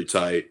 That'd be really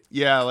tight.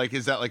 Yeah, like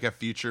is that like a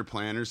future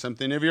plan or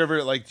something? Have you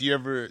ever like do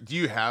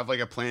you have like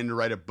a plan to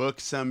write a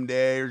book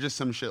someday or just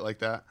some shit like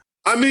that?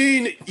 I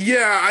mean,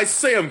 yeah, I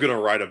say I'm gonna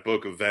write a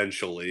book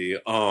eventually.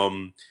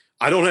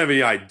 I don't have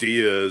any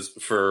ideas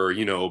for,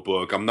 a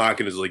book. I'm not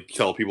gonna like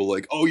tell people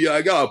like, oh yeah,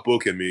 I got a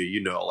book in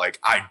me, like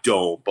I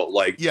don't, but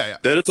like Yeah, yeah,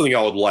 that is something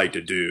I would like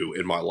to do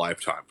in my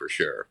lifetime for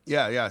sure.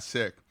 yeah, yeah.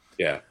 Sick.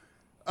 Yeah.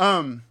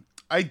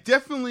 I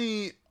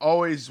definitely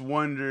always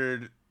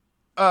wondered,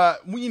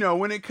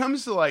 when it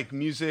comes to like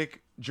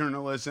music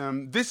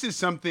journalism, this is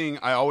something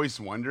I always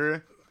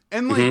wonder,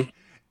 and Hmm. like,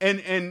 and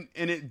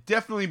it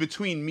definitely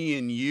between me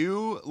and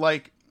you,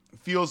 like,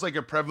 feels like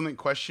a prevalent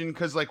question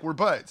because like we're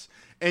buds,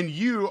 and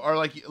you are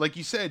like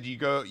you said,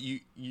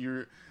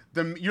 you're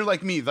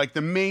like me, like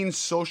the main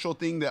social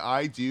thing that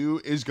I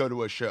do is go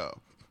to a show.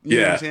 You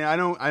know what I'm Yeah.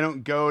 saying? I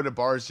don't go to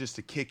bars just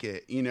to kick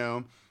it,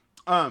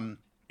 Um,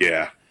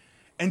 Yeah.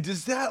 and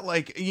does that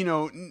like,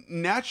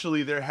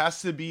 naturally there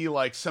has to be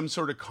like some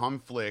sort of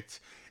conflict.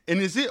 And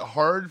is it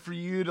hard for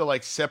you to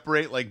like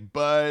separate like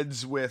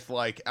buds with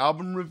like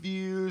album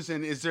reviews?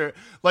 And is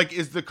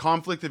the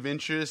conflict of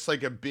interest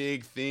like a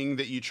big thing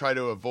that you try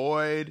to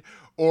avoid?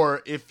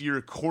 Or if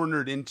you're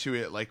cornered into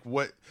it, like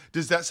what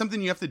does that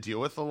something you have to deal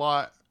with a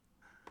lot?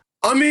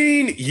 I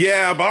mean,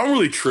 yeah, but I don't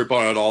really trip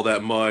on it all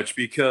that much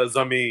because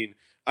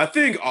I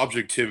think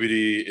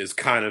objectivity is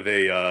kind of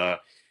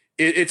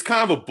it's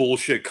kind of a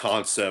bullshit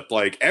concept.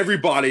 Like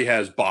everybody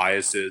has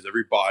biases,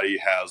 everybody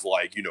has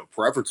like,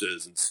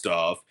 preferences and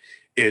stuff.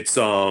 It's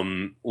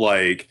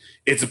like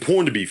it's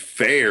important to be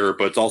fair,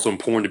 but it's also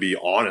important to be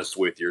honest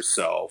with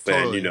yourself.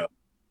 And Totally.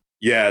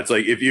 yeah, it's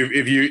like if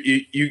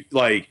you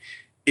like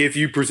if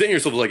you present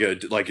yourself like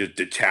a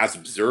detached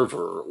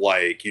observer,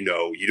 like you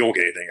don't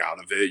get anything out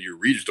of it. Your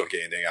readers don't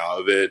get anything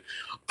out of it.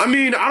 I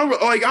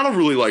don't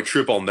really like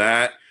trip on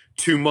that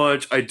too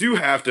much. I do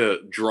have to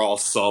draw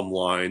some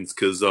lines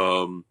because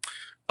um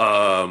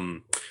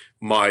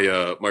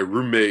my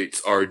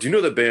roommates are. Do you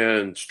know the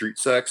band Street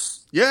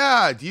Sex?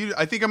 Yeah, dude.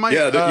 I think I might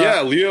Yeah,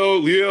 yeah,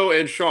 Leo,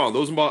 and Sean.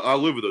 Those are I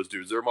live with those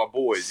dudes. They're my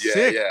boys. Yeah,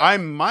 sick. yeah. I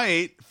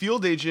might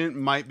field agent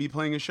might be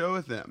playing a show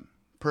with them.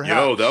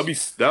 Yo, Perhaps.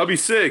 that'd be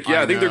sick. Yeah,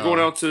 I I think they're going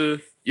know. out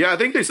to. Yeah, I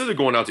think they said they're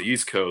going out to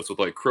East Coast with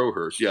like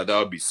Crowhurst. Yeah, that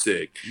would be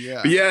sick. But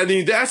Yeah. yeah, I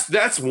mean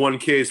that's one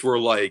case where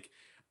like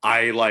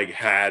I like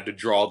had to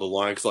draw the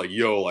line because like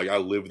yo, like I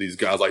live with these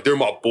guys, like they're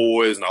my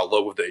boys and I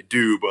love what they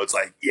do. But it's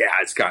like yeah,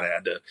 I just kind of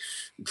had to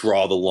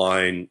draw the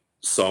line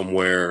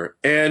somewhere.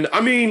 And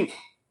I mean,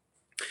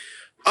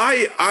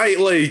 I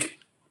like.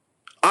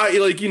 I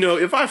like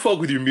if I fuck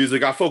with your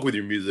music, I fuck with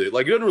your music.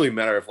 Like it doesn't really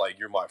matter if like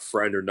you're my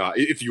friend or not.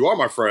 If you are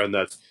my friend,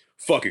 that's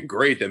fucking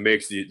great. That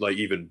makes it like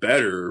even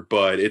better.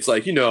 But it's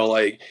like I'm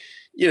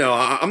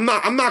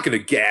not gonna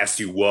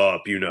gas you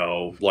up.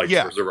 Like to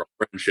Yeah. preserve our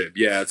friendship.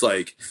 Yeah, it's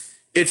like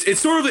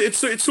it's sort of it's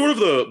sort of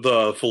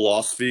the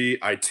philosophy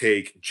I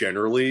take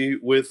generally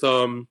with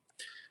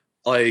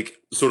like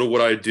sort of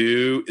what I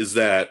do is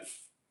that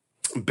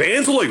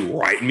bands will like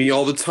write me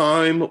all the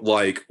time,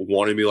 like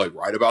wanting me like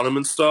write about them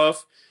and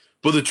stuff.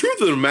 But the truth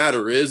of the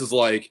matter is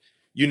like,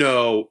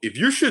 if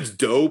your shit's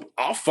dope,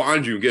 I'll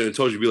find you and get in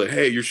touch and be like,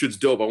 hey, your shit's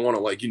dope. I want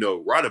to like,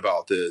 write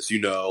about this,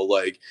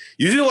 like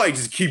you need to like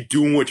just keep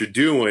doing what you're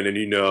doing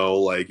and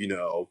like,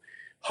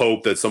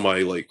 hope that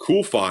somebody like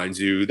cool finds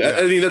you. That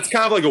Yeah. I mean, that's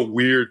kind of like a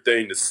weird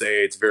thing to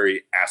say. It's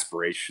very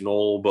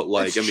aspirational, but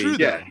like, It's I mean,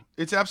 true yeah. though.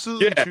 It's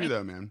absolutely Yeah. true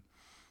though, man.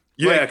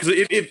 Yeah, Like, because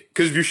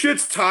if your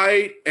shit's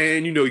tight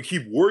and you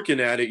keep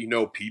working at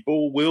it,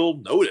 people will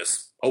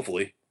notice.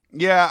 Hopefully,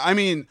 yeah, I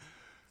mean,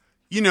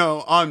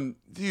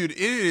 dude, it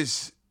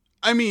is.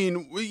 I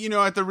mean,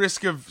 at the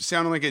risk of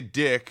sounding like a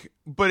dick,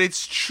 but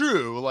it's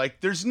true. Like,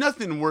 there's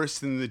nothing worse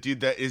than the dude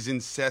that is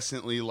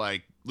incessantly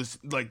like, this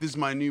is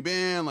my new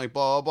band, like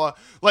blah blah blah.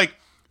 Like,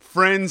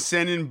 friends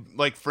sending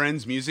like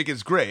friends music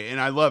is great, and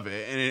I love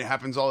it, and it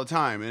happens all the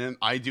time, and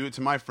I do it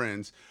to my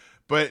friends.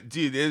 But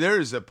dude, there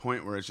is a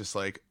point where it's just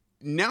like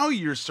now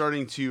you're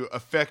starting to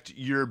affect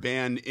your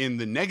band in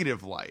the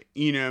negative light.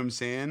 You know what I'm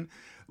saying?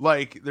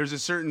 Like there's a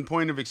certain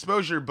point of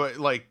exposure, but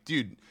like,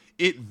 dude,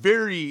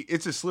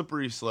 it's a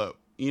slippery slope.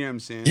 You know what I'm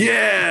saying?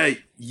 yeah,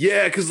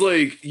 yeah. Because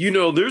like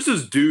there's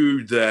this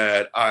dude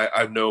that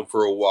I've known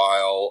for a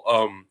while.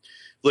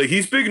 Like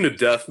he's big into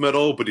death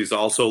metal, but he's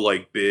also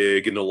like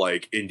big into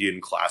like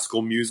Indian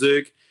classical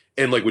music.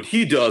 And like what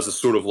he does is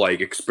sort of like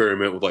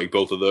experiment with like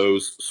both of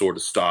those sort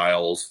of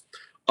styles.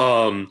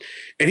 Um,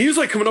 and he was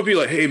like coming up to me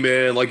like, "Hey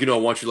man, like I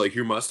want you to like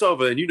hear my stuff."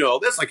 And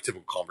that's like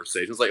typical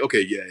conversation. It's like,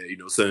 okay, yeah,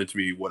 send it to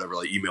me, whatever,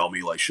 like email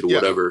me, like shit or Yeah.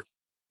 whatever.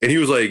 And he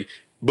was like,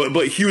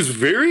 but he was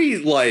very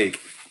like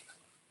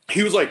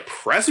he was like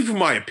pressing for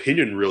my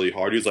opinion really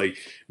hard. He was like,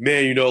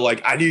 "Man,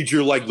 like I need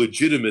your like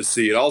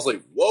legitimacy." And I was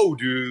like, "Whoa,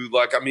 dude!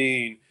 Like, I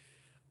mean,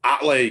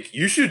 like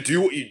you should do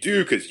what you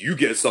do because you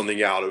get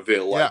something out of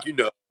it. Yeah.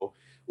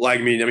 Like,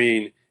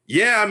 like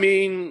yeah, I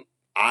mean,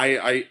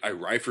 I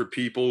write for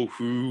people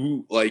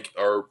who like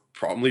are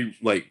probably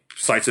like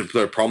sites that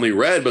are probably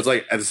read, but it's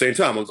like at the same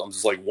time, I'm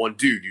just like one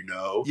dude.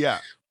 Yeah.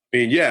 I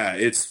mean, yeah,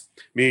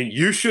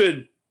 you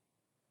should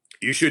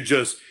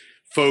just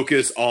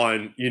focus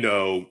on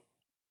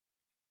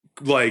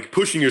like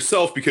pushing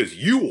yourself because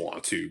you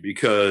want to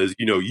because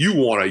you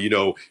want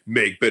to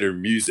make better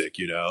music.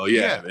 Yeah,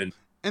 Yeah. and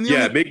And the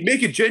Yeah, only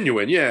make it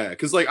genuine. Yeah,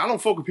 because like I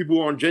don't fuck with people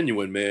who aren't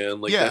genuine,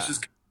 man. Like that's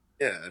just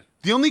yeah.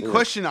 the only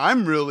question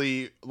I'm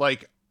really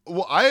like,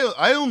 well,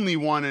 I only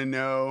want to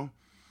know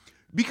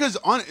because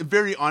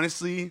very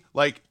honestly,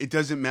 like it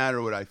doesn't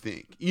matter what I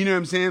think. You know what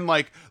I'm saying?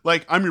 Like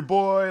I'm your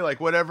boy,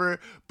 like whatever.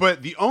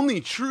 But the only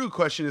true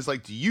question is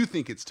like, do you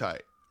think it's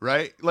tight?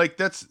 Right? Like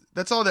that's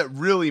all that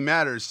really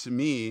matters to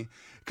me.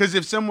 Because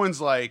if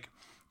someone's like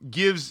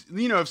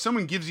if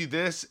someone gives you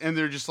this and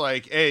they're just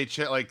like, hey,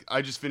 like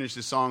I just finished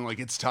this song, like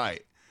it's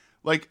tight.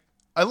 Like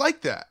I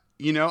like that.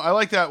 I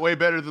like that way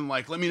better than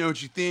like, let me know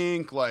what you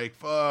think. Like,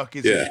 fuck,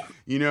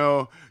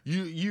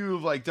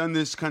 you've like done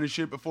this kind of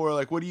shit before.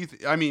 Like, what do you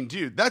think? I mean,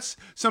 dude, that's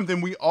something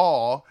we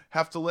all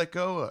have to let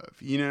go of.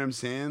 You know what I'm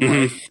saying?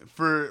 Mm-hmm. Like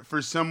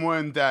for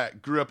someone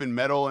that grew up in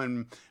metal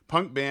and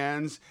punk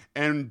bands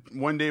and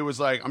one day was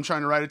like, I'm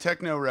trying to write a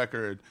techno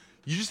record.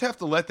 You just have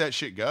to let that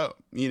shit go,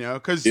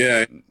 because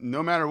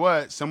no matter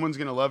what, someone's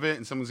going to love it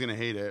and someone's going to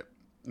hate it,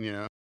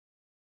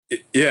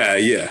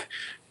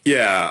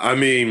 Yeah. I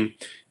mean,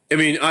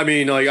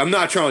 like I'm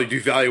not trying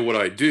to devalue what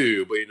I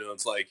do, but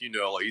it's like like you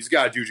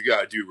got to do what you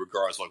got to do,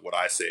 regardless of like what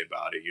I say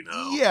about it.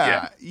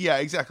 Yeah,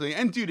 exactly.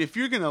 And dude, if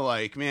you're gonna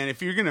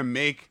if you're gonna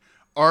make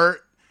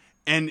art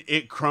and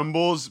it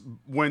crumbles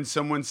when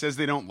someone says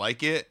they don't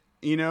like it,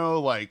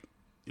 like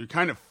you're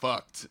kind of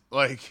fucked.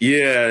 Like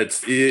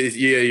it's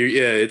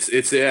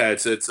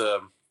a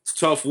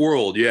tough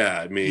world.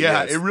 Yeah, I mean,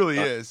 it really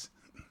is.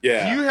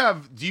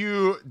 Yeah. Do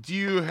you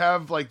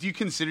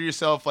consider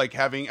yourself like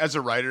having, as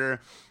a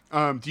writer,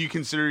 do you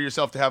consider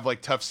yourself to have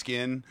like tough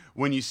skin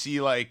when you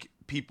see like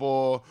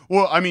people?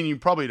 Well, I mean, you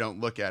probably don't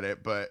look at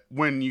it, but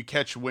when you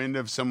catch wind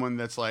of someone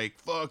that's like,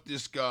 fuck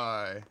this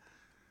guy.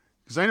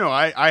 Because I know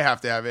I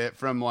have to have it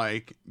from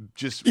like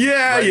just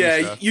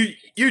stuff.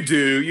 You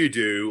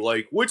do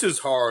like, which is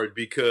hard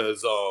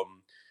because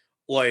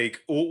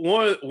like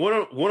one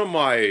of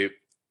my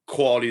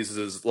qualities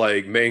is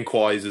like main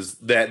qualities is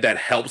that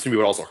helps me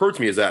but also hurts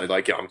me is that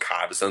like I'm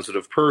kind of a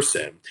sensitive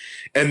person,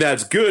 and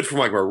that's good for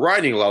like my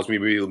writing, allows me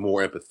to be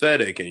more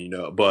empathetic, and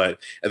but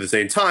at the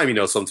same time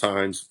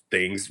sometimes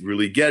things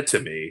really get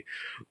to me,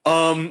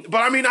 but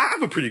I mean I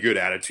have a pretty good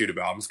attitude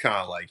about it. I'm just kind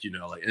of like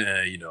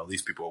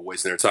these people are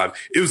wasting their time.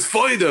 It was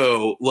funny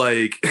though,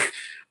 like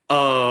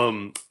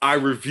I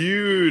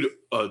reviewed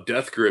a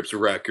Death Grips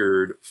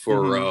record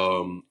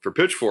for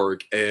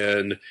Pitchfork,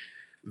 and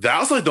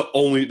that's like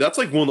that's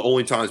like one of the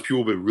only times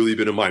people have really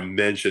been in my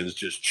mentions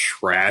just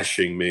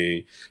trashing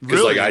me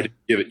because like I didn't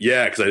give it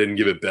because I didn't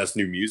give it best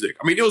new music.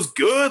 I mean it was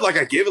good, like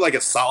I gave it like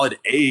a solid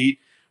 8,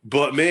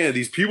 but man,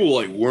 these people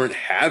like weren't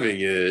having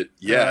it.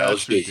 Yeah,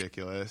 that's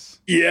ridiculous.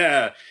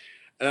 Yeah,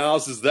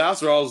 and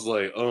that's where I was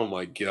like, oh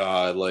my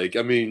god, like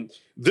I mean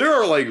there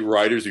are like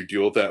writers who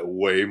deal with that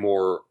way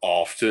more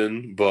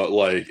often, but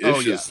like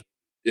it's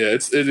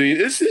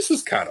it's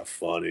just kind of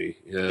funny.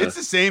 Yeah. It's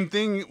the same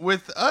thing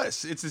with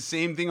us. It's the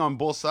same thing on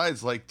both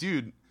sides. Like,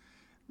 dude,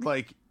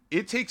 like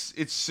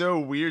it's so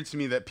weird to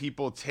me that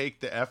people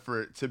take the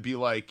effort to be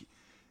like,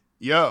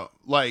 yo,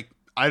 like,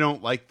 I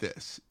don't like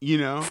this,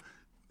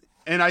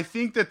 And I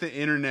think that the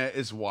internet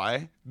is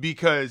why,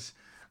 because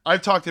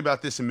I've talked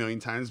about this a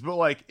million times, but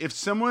like if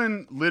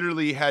someone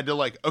literally had to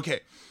like, okay,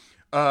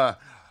 I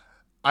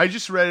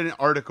just read an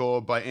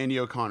article by Andy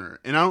O'Connor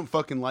and I don't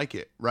fucking like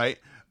it, right?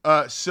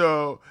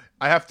 So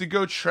I have to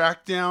go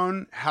track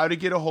down how to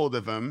get a hold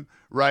of him,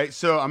 right?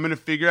 So I'm going to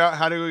figure out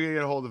how to go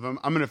get a hold of him.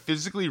 I'm going to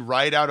physically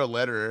write out a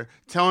letter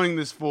telling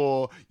this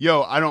fool,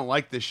 yo, I don't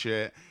like this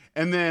shit.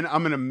 And then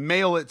I'm going to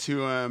mail it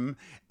to him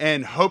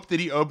and hope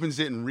that he opens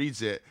it and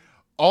reads it.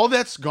 All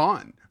that's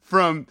gone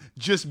from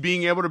just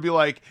being able to be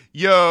like,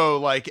 yo,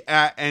 like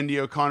at Andy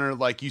O'Connor,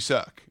 like you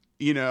suck,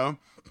 And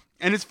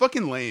it's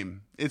fucking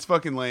lame. It's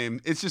fucking lame.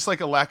 It's just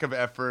like a lack of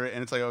effort.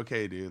 And it's like,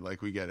 okay, dude,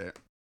 like we get it.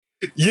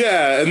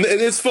 Yeah, and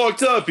it's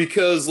fucked up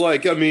because,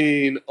 like, I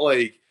mean,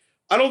 like,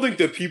 I don't think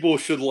that people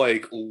should,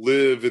 like,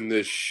 live in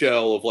this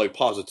shell of, like,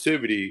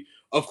 positivity.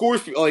 Of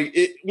course, like,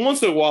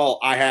 once in a while,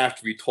 I have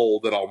to be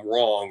told that I'm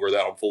wrong or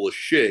that I'm full of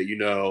shit,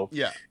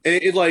 Yeah. And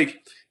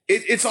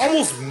it's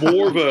almost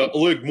more of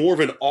more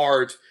of an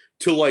art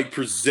to, like,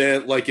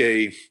 present, like,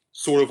 a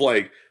sort of,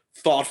 like,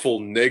 thoughtful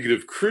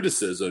negative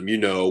criticism,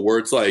 where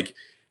it's, like,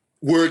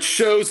 where it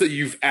shows that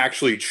you've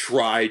actually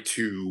tried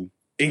to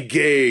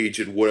engage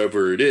in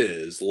whatever it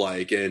is,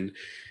 like, and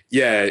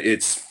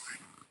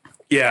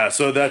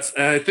so that's,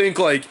 and I think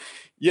like,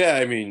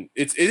 I mean,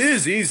 it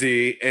is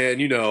easy, and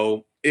it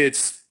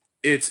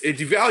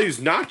devalues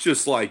not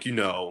just like, I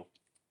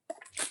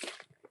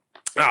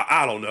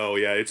don't know.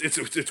 Yeah.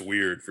 It's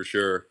weird for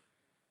sure.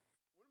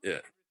 Yeah.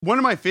 One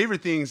of my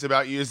favorite things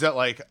about you is that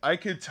like, I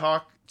could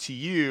talk to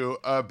you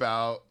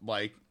about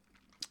like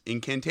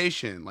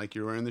incantation, like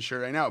you're wearing the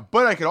shirt right now,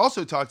 but I could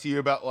also talk to you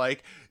about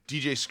like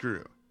DJ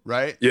Screw.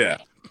 Right? Yeah.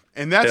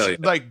 And that's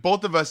like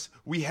both of us,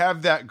 we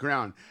have that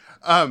ground.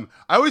 I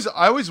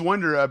always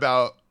wonder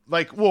about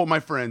like, well, my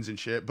friends and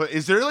shit, but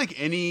is there like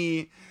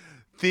anything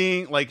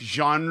like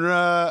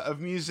genre of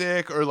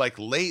music or like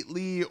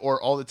lately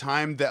or all the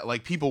time that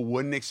like people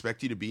wouldn't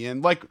expect you to be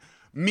in? Like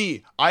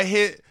I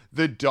hit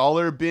the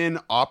dollar bin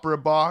opera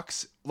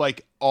box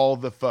like all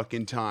the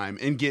fucking time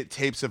and get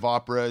tapes of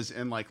operas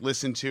and like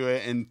listen to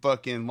it and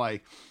fucking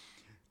like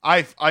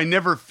I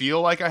never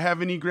feel like I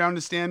have any ground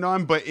to stand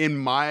on, but in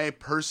my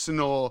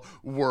personal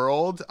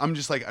world, I'm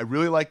just like I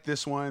really like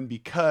this one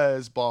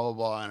because blah blah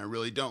blah, and I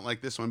really don't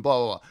like this one blah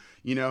blah blah.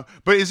 You know,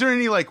 but is there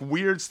any like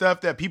weird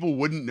stuff that people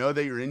wouldn't know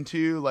that you're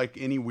into, like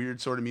any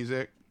weird sort of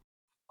music?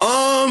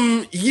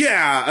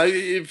 Yeah,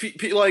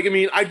 like, I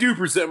mean, I do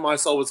present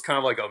myself as kind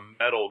of like a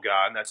metal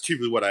guy, and that's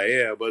chiefly what I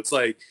am, but it's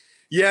like,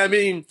 yeah, I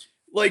mean,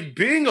 like,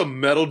 being a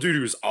metal dude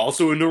who's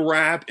also into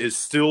rap is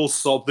still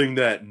something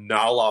that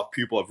not a lot of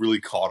people have really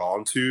caught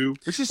on to.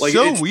 Which is Like,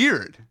 so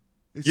weird.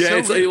 Yeah, so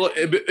it's weird. Like,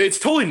 it's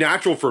totally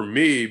natural for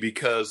me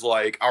because,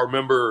 like, I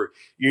remember,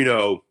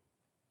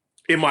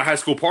 in my high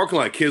school parking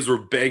lot, kids were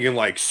banging,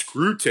 like,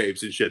 screw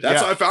tapes and shit.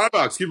 That's how I found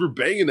out, because kids were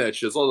banging that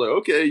shit. So I was like,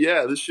 okay,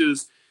 yeah, this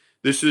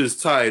shit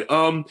is tight.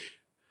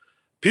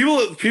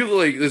 People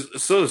like this.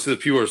 So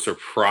people are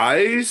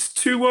surprised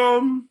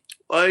to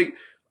like.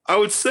 I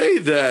would say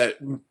that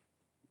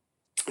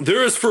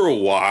there is for a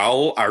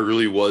while I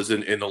really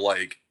wasn't into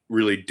like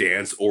really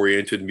dance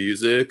oriented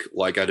music.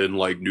 Like I didn't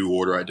like New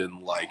Order, I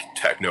didn't like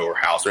techno or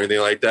house or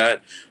anything like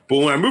that. But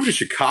when I moved to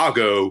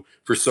Chicago,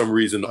 for some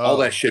reason, all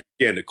that shit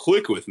began to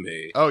click with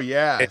me. Oh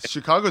yeah,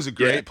 Chicago's a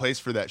great place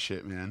for that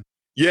shit, man.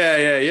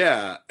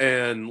 Yeah.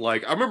 And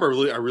like I remember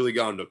I really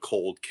got into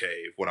Cold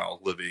Cave when I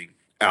was living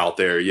out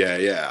there.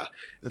 Yeah.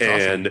 That's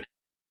awesome.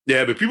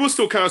 Yeah, but people are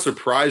still kind of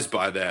surprised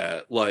by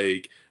that.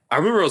 Like I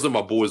remember I was at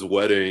my boy's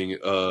wedding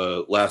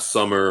last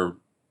summer,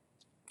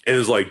 and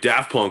this like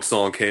Daft Punk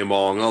song came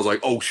on, and I was like,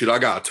 "Oh shit, I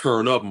gotta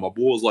turn up." And my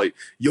boy was like,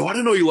 "Yo, I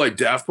didn't know you like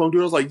Daft Punk,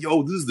 dude." I was like,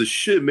 "Yo, this is the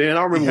shit, man."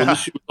 I remember when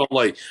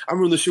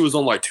this shit was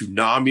on like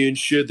Toonami and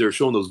shit. They were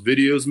showing those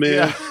videos,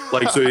 man. Yeah.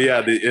 Like so,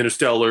 yeah, the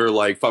Interstellar,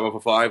 like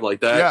 555,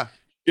 like that. Yeah.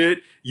 Shit.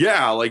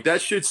 Yeah, like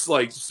that shit's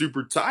like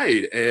super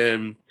tight,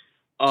 and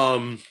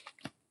yeah,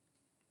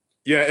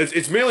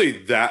 it's mainly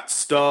that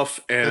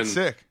stuff and that's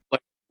sick. Like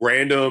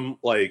random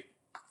like.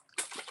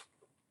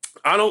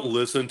 I don't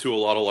listen to a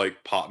lot of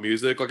like pop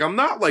music. Like I'm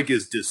not like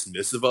as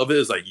dismissive of it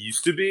as I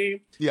used to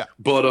be. Yeah.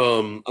 But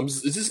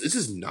it's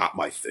just not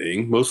my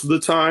thing most of the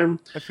time.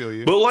 I feel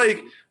you.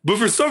 But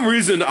for some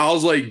reason I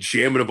was like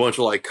jamming a bunch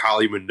of like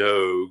Kylie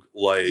Minogue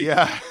like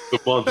a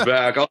month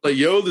back. I was like,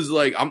 yo, this is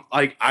like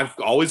I've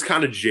always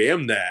kind of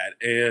jammed that,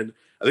 and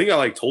I think I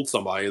like told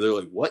somebody, they're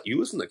like, what, you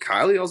listen to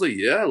Kylie? I was like,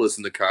 yeah, I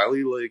listen to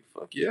Kylie. Like,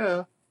 fuck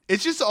yeah.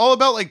 It's just all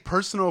about like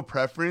personal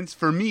preference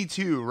for me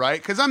too,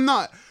 right? Because I'm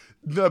not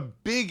the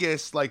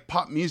biggest like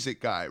pop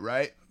music guy,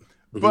 right?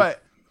 Mm-hmm.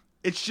 But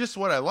it's just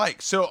what I like.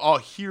 So I'll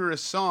hear a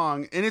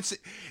song and it's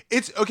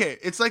okay.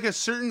 It's like a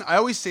certain, I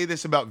always say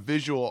this about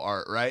visual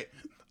art, right?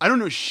 I don't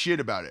know shit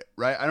about it,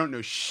 right? I don't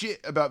know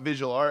shit about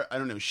visual art. I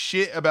don't know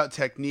shit about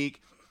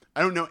technique.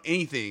 I don't know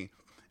anything.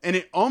 And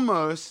it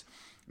almost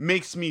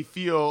makes me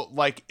feel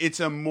like it's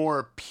a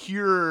more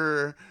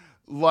pure,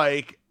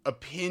 like,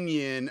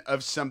 opinion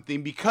of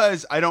something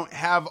because I don't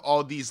have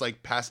all these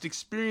like past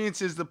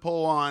experiences to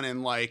pull on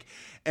and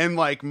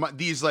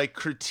these like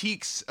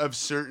critiques of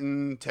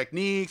certain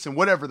techniques and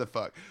whatever the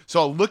fuck. So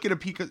I'll look at a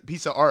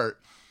piece of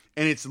art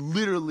and it's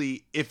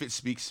literally if it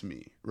speaks to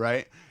me,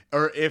 right?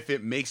 Or if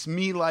it makes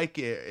me like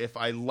it, if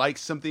I like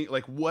something,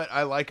 like what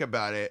I like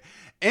about it.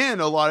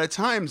 And a lot of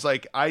times,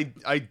 like I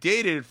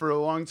dated for a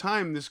long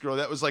time this girl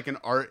that was like an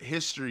art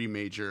history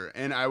major,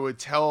 and I would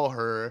tell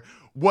her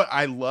what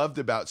I loved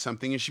about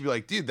something, and she'd be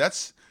like, dude,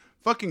 that's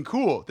fucking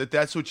cool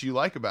that's what you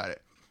like about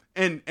it.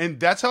 And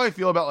that's how I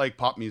feel about like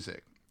pop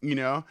music, you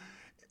know?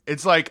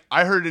 It's like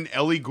I heard an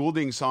Ellie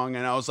Goulding song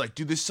and I was like,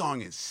 dude, this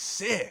song is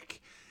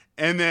sick.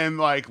 And then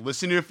like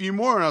listen to a few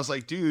more and I was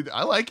like, dude,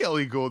 I like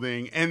Ellie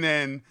Goulding. And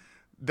then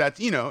that's,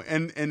 you know,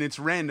 and it's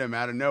random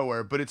out of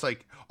nowhere, but it's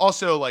like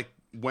also like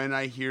when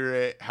I hear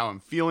it, how I'm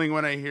feeling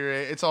when I hear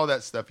it. It's all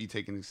that stuff you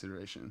take into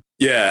consideration.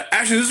 Yeah,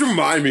 actually, this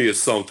reminded me of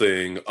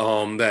something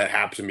that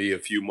happened to me a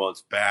few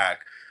months back.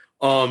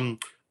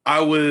 I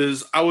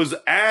was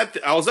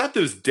at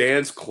this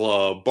dance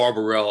club,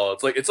 Barbarella.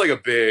 It's like a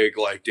big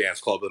like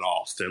dance club in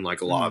Austin. Like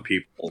a lot of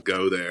people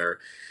go there,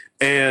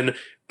 and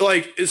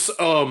like it's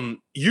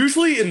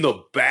usually in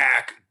the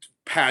back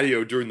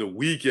patio during the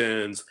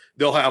weekends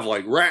they'll have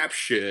like rap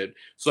shit,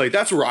 so like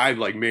that's where I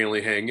like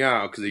mainly hang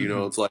out because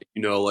it's like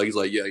like it's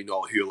like, yeah,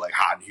 I'll hear like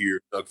Hot in Here,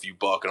 Duck If You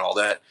Buck and all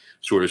that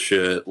sort of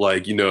shit,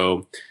 like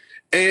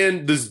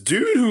and this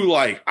dude who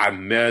like I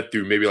met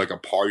through maybe like a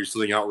party or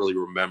something, I don't really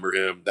remember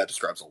him. That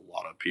describes a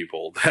lot of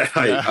people that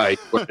I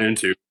went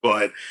into,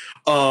 but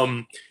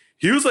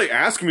he was like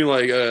asking me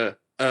like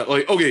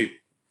okay,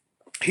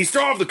 he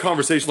started off the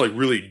conversation like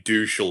really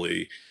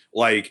douchily,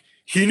 like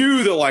he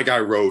knew that like I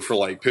wrote for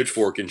like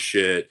Pitchfork and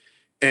shit.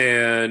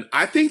 And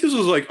I think this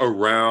was like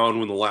around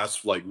when the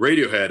last like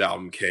Radiohead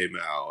album came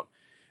out.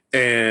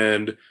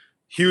 And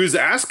he was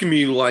asking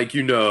me like,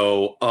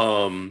 Andy,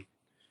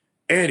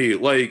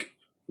 like,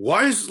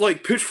 why is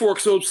like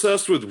Pitchfork so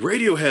obsessed with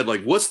Radiohead?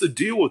 Like, what's the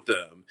deal with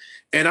them?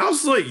 And I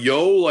was like,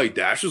 yo, like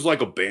that's just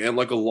like a band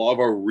like a lot of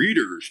our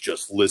readers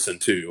just listen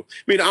to.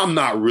 I mean, I'm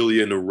not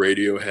really into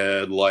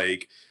Radiohead.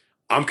 Like,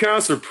 I'm kind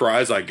of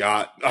surprised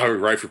I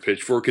would write for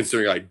Pitchfork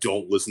considering I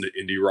don't listen to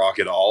indie rock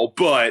at all.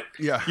 But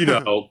Yeah. you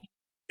know,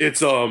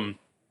 it's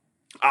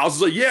I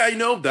was like, yeah,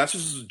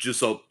 that's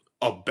just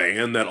a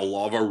band that a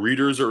lot of our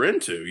readers are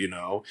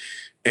into,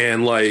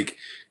 and like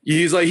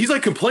he's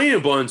like complaining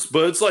a bunch,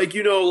 but it's like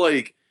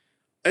like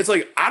it's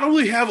like I don't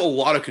really have a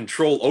lot of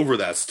control over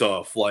that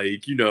stuff.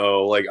 Like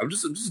like I'm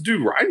just a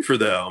dude writing for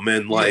them,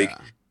 and like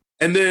Yeah.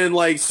 and then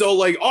like so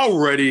like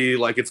already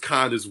like it's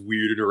kind of this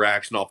weird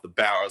interaction off the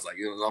bat. I was like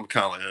I'm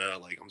kind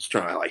of like I'm just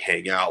trying to like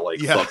hang out,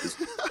 like Yeah. fuck this,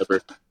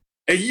 whatever.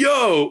 And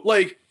yo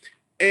like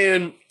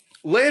and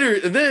later,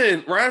 and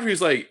then right after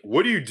he's like,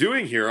 "What are you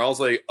doing here?" I was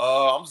like,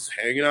 I'm just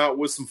hanging out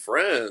with some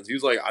friends." He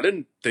was like, "I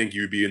didn't think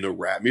you'd be into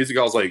rap music."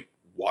 I was like,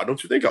 "Why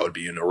don't you think I would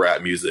be into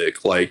rap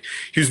music?" Like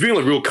he was being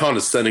like real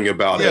condescending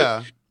about Yeah.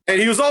 it, and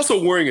he was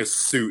also wearing a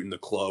suit in the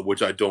club,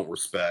 which I don't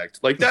respect.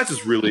 Like that's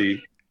just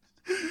really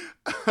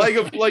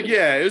like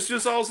yeah, it's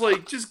just I was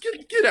like, just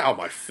get out of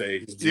my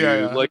face, dude.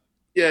 Yeah. Like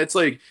yeah, it's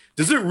like,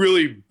 does it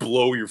really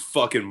blow your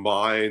fucking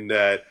mind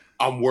that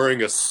I'm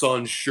wearing a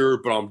Sun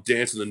shirt, but I'm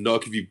dancing the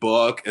Nuck If You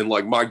Buck and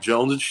like Mike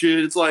Jones and shit?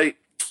 It's like,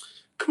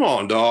 come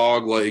on,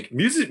 dog. Like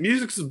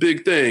music's a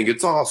big thing.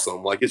 It's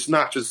awesome. Like it's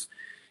not just,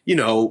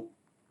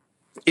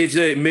 it's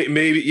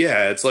maybe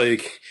yeah. It's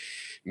like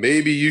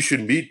maybe you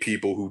should meet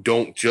people who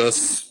don't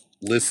just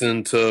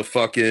listen to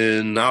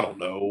fucking I don't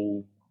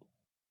know.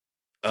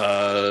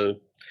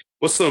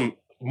 What's some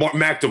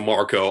Mac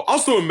DeMarco? I'll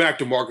throw in Mac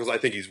DeMarco because I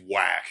think he's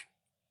whack.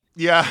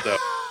 Yeah. So,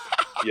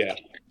 yeah.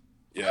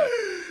 Yeah.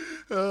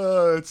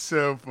 Oh, it's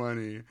so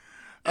funny.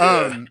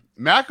 Yeah.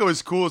 Mako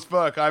is cool as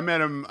fuck. I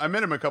met him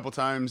a couple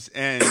times,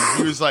 and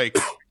he was like,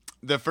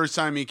 the first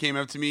time he came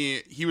up to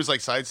me, he was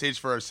like side stage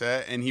for our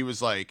set, and he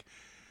was like,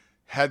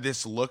 had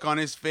this look on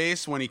his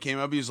face when he came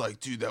up. He was like,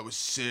 "Dude, that was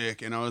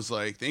sick," and I was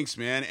like, "Thanks,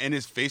 man." And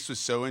his face was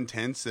so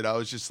intense that I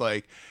was just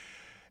like,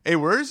 "Hey,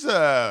 where's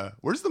the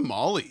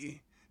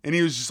Molly?" And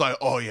he was just like,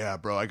 "Oh yeah,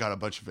 bro, I got a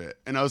bunch of it."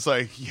 And I was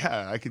like,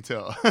 "Yeah, I can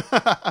tell."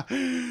 But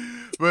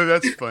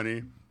that's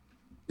funny.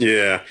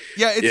 Yeah.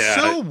 Yeah, it's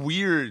so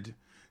weird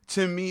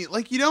to me.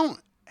 Like, you don't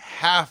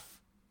have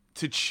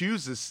to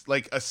choose this,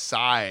 like, a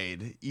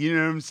side. You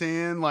know what I'm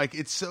saying? Like,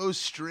 it's so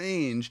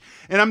strange.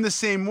 And I'm the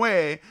same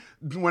way.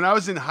 When I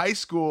was in high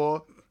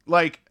school,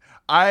 like,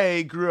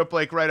 I grew up,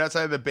 like, right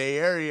outside of the Bay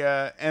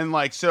Area. And,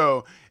 like,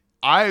 so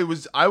I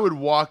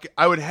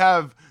would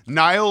have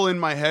Nile in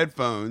my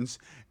headphones.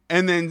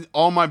 And then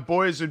all my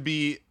boys would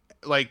be,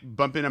 like,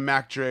 bumping a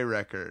Mac Dre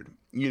record.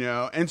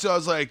 And so I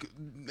was like,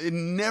 it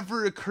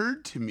never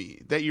occurred to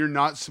me that you're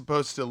not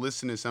supposed to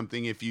listen to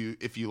something if you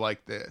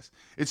like this.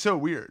 It's so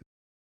weird.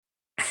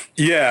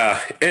 Yeah,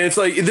 and it's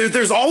like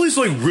there's all these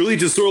like really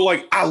just sort of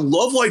like I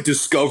love like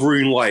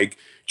discovering like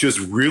just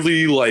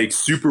really like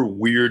super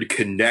weird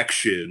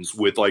connections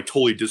with like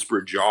totally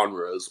disparate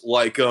genres.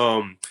 Like,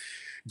 do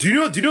you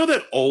know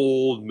that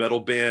old metal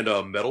band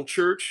Metal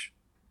Church?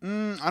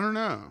 I don't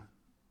know.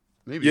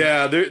 Maybe.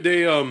 Yeah,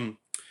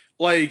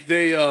 like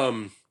they're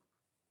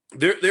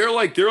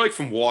like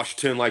from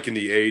Washington, like in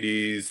the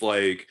 '80s.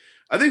 Like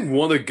I think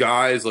one of the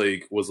guys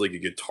like was like a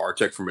guitar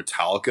tech for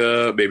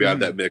Metallica. Maybe I have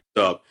that mixed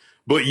up.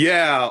 But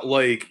yeah,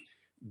 like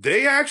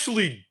they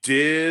actually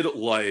did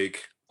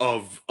like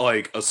a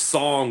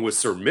song with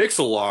Sir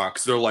Mix-a-Lot,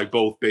 'cause they're like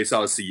both based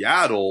out of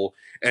Seattle,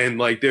 and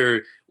like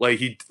they're like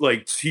he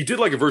did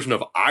like a version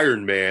of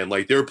Iron Man.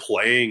 Like they're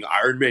playing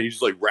Iron Man, he's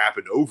just like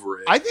rapping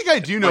over it. I think I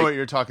do know like, what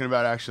you're talking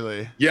about,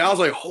 actually. Yeah, I was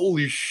like,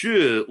 holy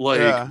shit!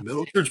 Like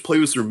Metal Church play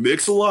with Sir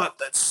Mix-a-Lot.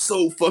 That's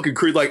so fucking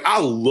crazy. Like I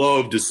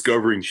love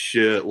discovering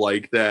shit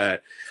like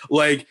that.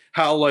 Like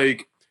how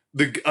like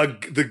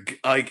the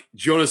like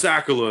Jonas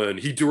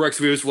Ackerlund, he directs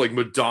videos for like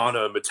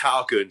Madonna,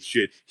 Metallica, and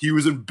shit. He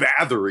was in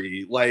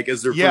Bathory, like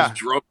as their first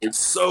drummer. It's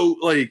so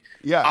like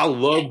I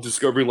love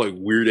discovering like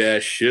weird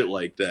ass shit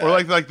like that. Or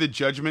like the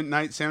Judgment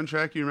Night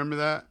soundtrack. You remember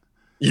that?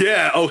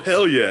 Yeah. Oh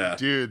hell yeah,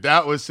 dude.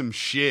 That was some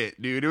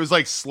shit, dude. It was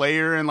like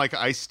Slayer and like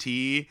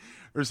Ice-T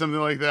or something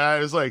like that.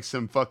 It was like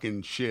some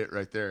fucking shit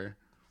right there.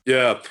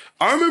 Yeah,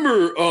 I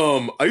remember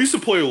I used to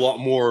play a lot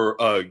more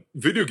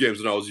video games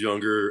when I was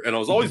younger, and I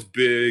was always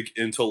big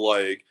into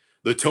like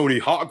the Tony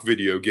Hawk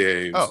video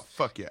games. Oh,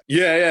 fuck yeah.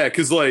 Yeah,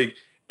 because like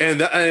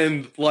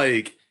and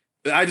like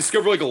I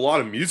discovered like a lot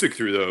of music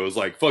through those.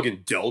 Like fucking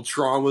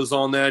Deltron was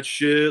on that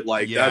shit.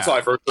 Like that's how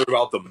I first heard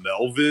about the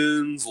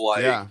Melvins.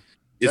 Like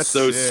it's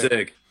so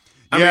sick.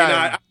 I mean,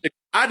 I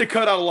had to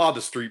cut out a lot of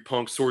the street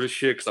punk sort of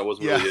shit because I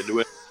wasn't really into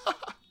it.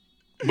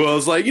 But I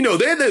was like,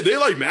 they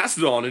like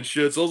Mastodon and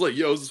shit. So I was like,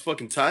 yo, this is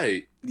fucking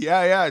tight.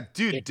 Yeah.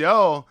 Dude,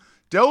 Del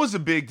was a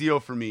big deal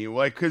for me.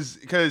 Like, cause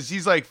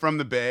he's like from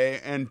the Bay.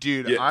 And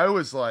dude, I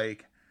was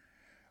like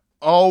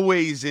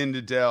always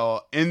into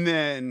Del. And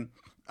then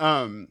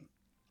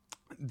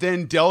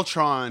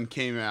Deltron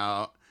came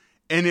out,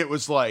 and it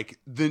was like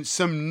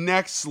some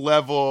next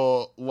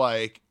level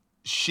like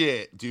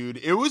shit, dude.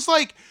 It was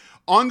like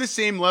on the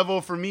same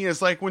level for me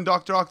as like when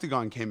Dr.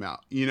 Octagon came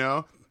out, you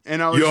know?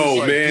 And I was just Yo,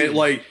 like, man, dude,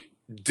 like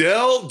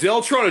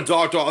Dell trying to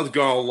Dr.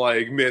 Octagon,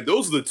 like, man,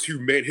 those are the two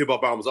main hip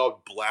hop albums I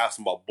would blast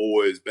my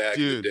boys back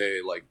in the day.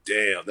 Like,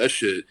 damn, that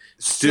shit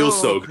still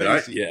so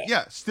good.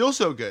 Yeah, still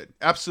so good.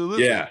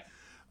 Absolutely. Yeah.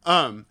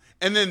 And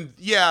then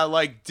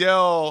like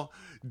Dell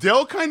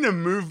kind of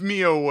moved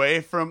me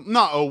away from,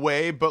 not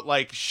away, but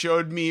like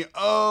showed me,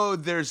 oh,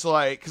 there's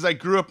like, because I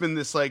grew up in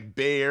this like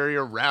Bay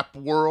Area rap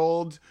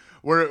world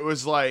where it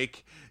was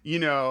like, you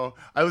know,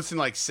 I listened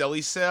to like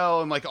Celly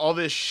Cell and like all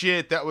this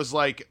shit that was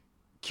like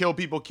kill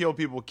people,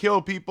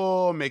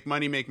 make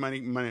money,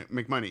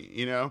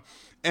 you know?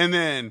 And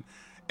then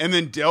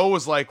Dell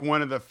was like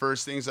one of the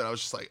first things that I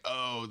was just like,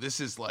 oh, this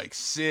is like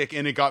sick.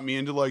 And it got me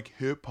into like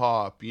hip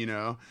hop, you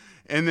know?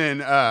 And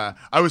then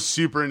I was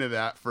super into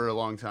that for a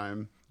long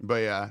time.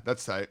 But yeah,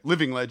 that's tight.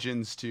 Living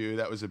Legends too.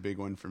 That was a big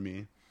one for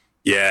me.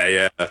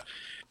 Yeah.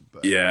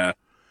 Yeah.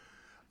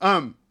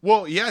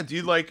 Well, yeah,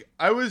 dude, like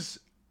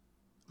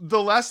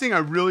the last thing I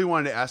really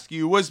wanted to ask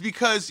you was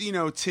because, you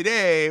know,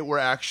 today we're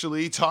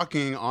actually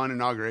talking on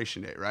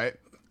Inauguration Day, right?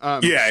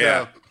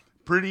 Yeah.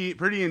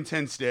 Pretty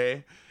intense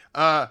day.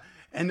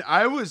 And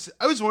I was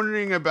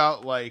wondering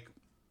about like,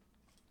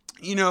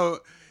 you know,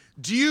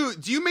 do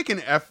you make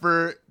an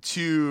effort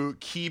to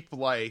keep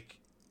like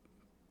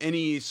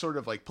any sort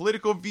of like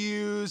political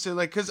views and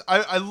like, cause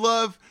I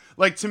love,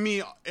 like, to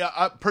me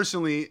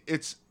personally,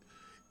 it's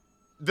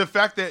the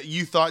fact that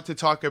you thought to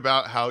talk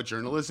about how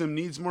journalism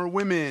needs more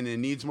women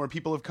and needs more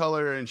people of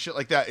color and shit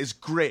like that is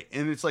great.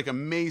 And it's like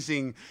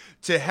amazing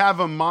to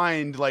have a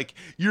mind, like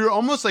you're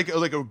almost like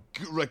a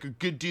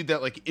good dude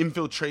that like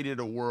infiltrated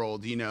a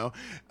world, you know?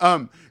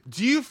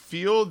 Do you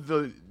feel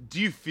the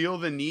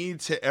need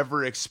to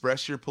ever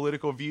express your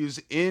political views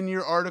in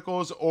your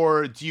articles,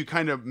 or do you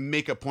kind of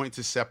make a point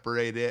to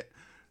separate it?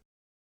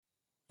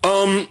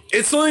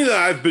 It's something that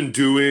I've been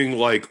doing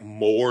like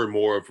more and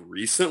more of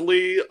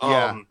recently.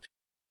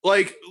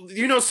 Like,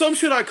 you know, some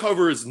shit I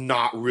cover is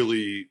not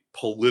really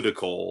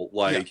political.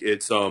 Like,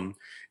 it's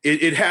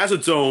it has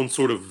its own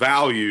sort of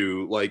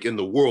value, like in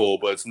the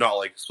world, but it's not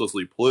like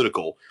explicitly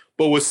political.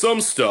 But with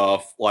some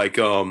stuff, like,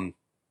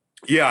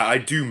 I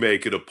do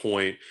make it a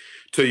point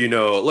to, you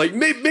know, like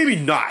maybe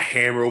not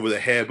hammer over the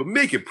head, but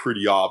make it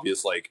pretty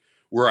obvious, like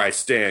where I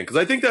stand, because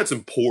I think that's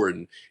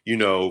important. You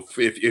know,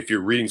 if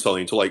you're reading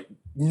something, to like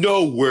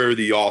know where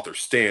the author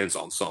stands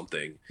on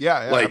something.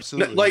 Yeah, like,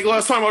 absolutely. Like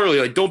last time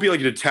earlier, like don't be like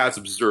a detached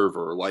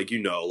observer. Like,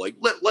 you know, like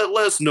let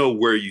us know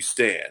where you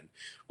stand.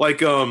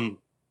 Like I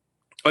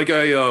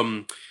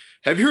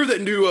have you heard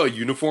that new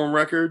Uniform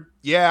record?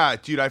 Yeah,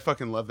 dude, I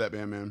fucking love that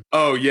band, man.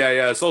 Oh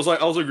yeah. So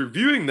I was like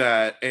reviewing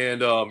that,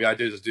 and I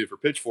did it for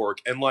Pitchfork,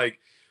 and like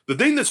the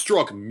thing that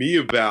struck me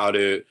about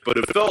it, but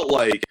it felt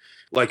like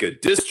a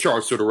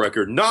Discharge sort of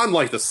record, not in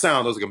like the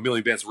sound. There was like a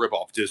million bands rip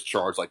off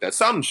Discharge, like that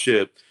sound and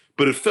shit.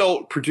 But it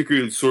felt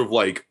particularly sort of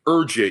like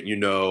urgent, you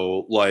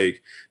know,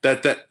 like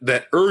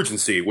that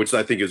urgency, which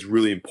I think is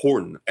really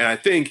important. And I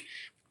think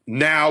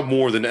now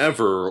more than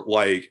ever,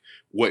 like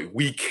what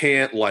we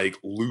can't like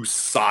lose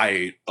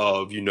sight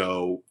of, you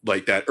know,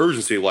 like that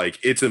urgency. Like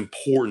it's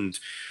important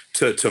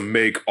to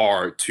make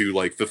art, to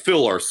like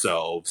fulfill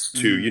ourselves,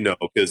 to, you know,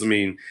 because I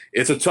mean,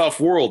 it's a tough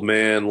world,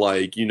 man.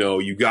 Like, you know,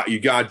 you got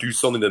to do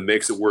something that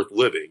makes it worth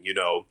living, you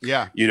know.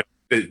 Yeah. You know,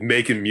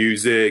 making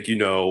music, you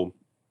know,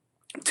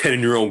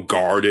 tending your own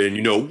garden,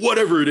 you know,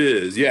 whatever it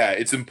is. Yeah,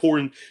 it's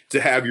important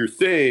to have your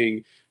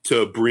thing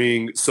to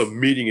bring some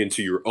meaning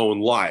into your own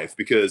life,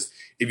 because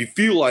if you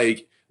feel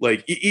like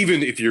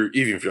even if you're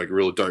like a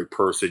really dark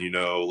person, you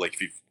know, like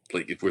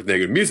if with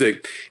negative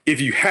music, if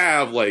you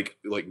have like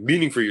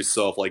meaning for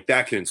yourself, like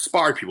that can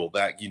inspire people,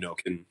 that, you know,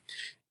 can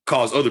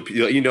cause other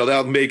people, you know,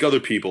 that'll make other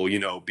people, you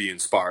know, be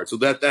inspired. So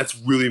that's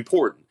really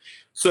important.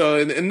 So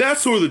and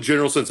that's sort of the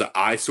general sense that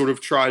I sort of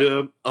try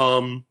to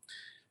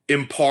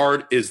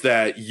impart, is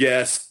that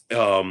yes,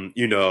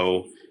 you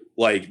know,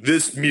 like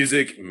this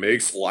music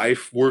makes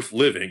life worth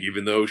living,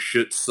 even though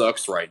shit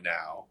sucks right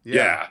now.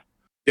 Yeah,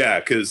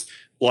 because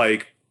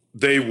like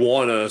they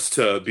want us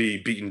to be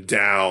beaten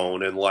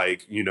down and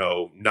like, you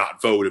know,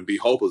 not vote and be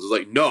hopeless. It's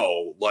like,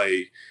 no,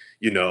 like,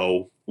 you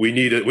know, we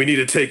need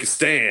to take a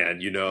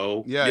stand, you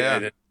know.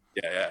 Yeah.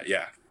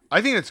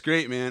 I think that's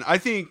great, man. I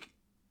think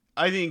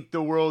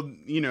the world,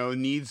 you know,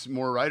 needs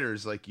more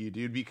writers like you,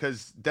 dude,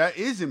 because that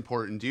is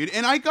important, dude.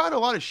 And I got a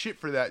lot of shit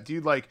for that,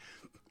 dude. Like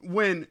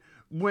when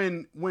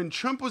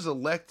Trump was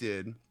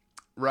elected,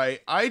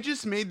 right, I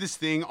just made this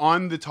thing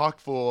on the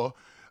Talkful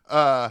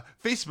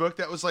Facebook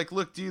that was like,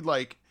 look, dude,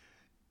 like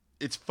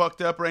it's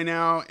fucked up right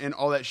now and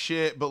all that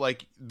shit, but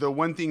like the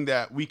one thing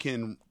that we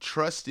can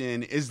trust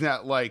in is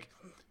that, like,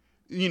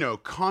 you know,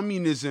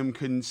 communism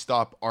couldn't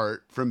stop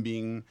art from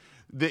being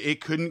it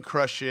couldn't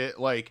crush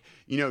it. Like,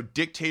 you know,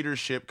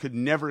 dictatorship could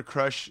never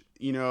crush,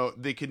 you know,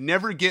 they could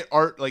never get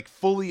art like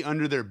fully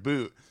under their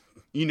boot,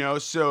 you know?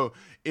 So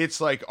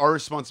it's like our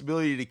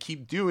responsibility to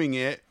keep doing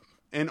it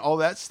and all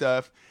that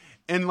stuff.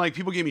 And like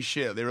people gave me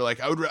shit. They were like,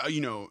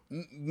 you know,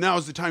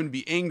 now's the time to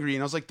be angry.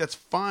 And I was like, that's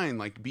fine.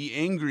 Like, be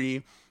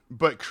angry,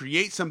 but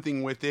create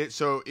something with it.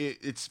 So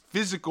it's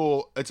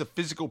physical. It's a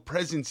physical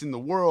presence in the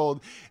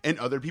world, and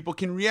other people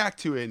can react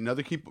to it, and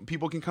other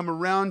people can come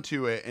around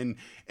to it,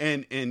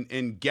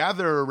 and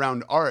gather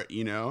around art,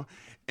 you know.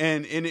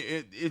 And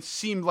it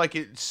seemed like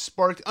it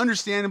sparked,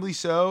 understandably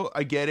so,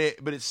 I get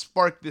it, but it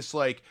sparked this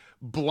like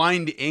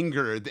blind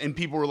anger, and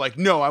people were like,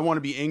 no, I want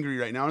to be angry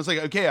right now. And it's like,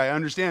 okay, I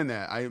understand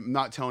that. I'm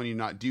not telling you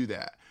not do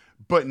that.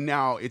 But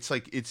now it's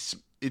like, it's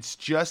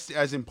just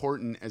as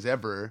important as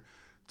ever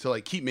to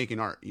like keep making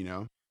art, you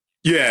know?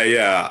 Yeah,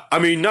 yeah. I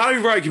mean, not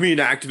everybody can be an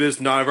activist,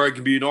 not everybody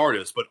can be an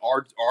artist, but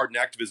art and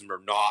activism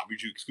are not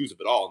mutually exclusive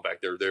at all. In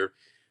fact, they're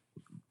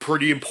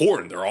pretty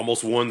important. They're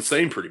almost one and the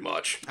same pretty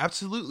much.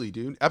 Absolutely,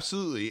 dude.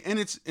 Absolutely. And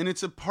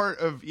it's a part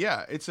of,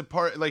 yeah, it's a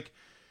part, like,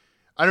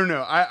 I don't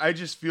know. I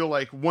just feel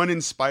like one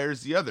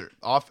inspires the other.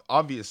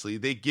 Obviously,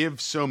 they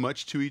give so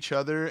much to each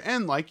other,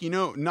 and like, you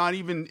know, not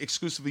even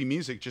exclusively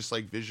music, just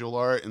like visual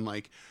art and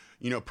like,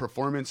 you know,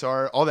 performance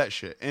art, all that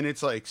shit. And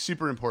it's like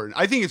super important.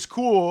 I think it's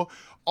cool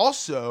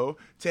also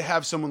to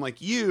have someone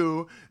like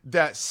you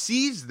that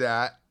sees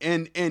that,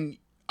 and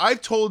I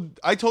told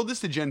this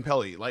to Jen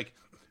Pelly, like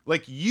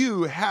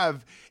you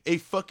have a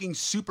fucking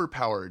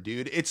superpower,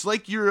 dude. It's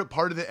like you're a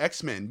part of the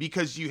X-Men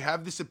because you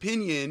have this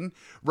opinion,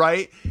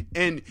 right?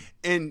 And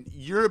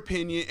your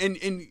opinion,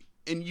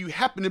 and you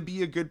happen to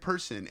be a good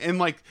person. And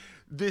like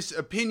this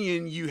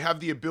opinion, you have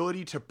the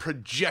ability to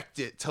project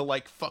it to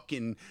like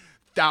fucking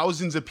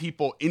thousands of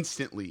people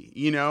instantly,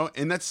 you know?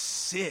 And that's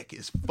sick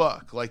as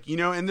fuck. Like, you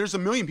know, and there's a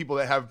million people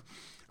that have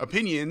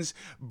opinions,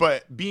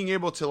 but being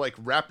able to like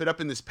wrap it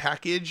up in this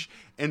package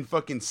and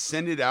fucking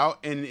send it out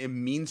and it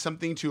means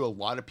something to a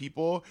lot of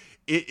people,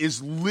 it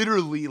is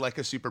literally like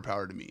a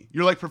superpower to me.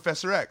 You're like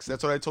Professor X.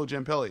 That's what I told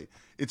Jen Pelly.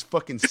 It's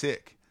fucking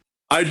sick.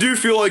 I do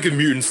feel like a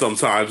mutant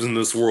sometimes in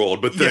this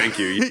world, but thank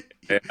you.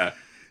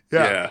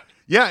 Yeah,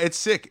 it's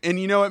sick. And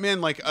you know what,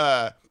 man? Like,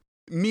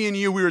 me and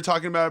you, we were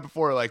talking about it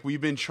before. Like,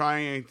 I've been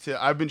trying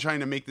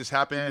to make this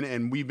happen,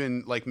 and we've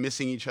been like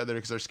missing each other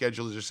because our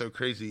schedules are so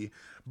crazy.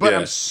 But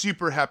I'm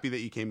super happy that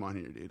you came on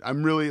here, dude.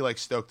 I'm really like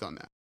stoked on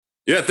that.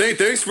 Yeah,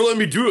 thanks for letting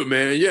me do it,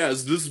 man. Yeah,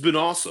 this has been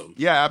awesome.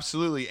 Yeah,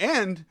 absolutely.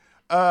 And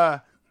I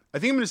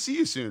think I'm going to see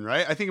you soon,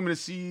 right? I think I'm going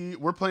to see.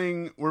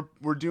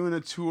 We're doing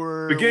a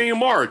tour beginning of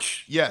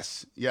March.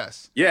 Yes.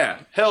 Yeah,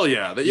 hell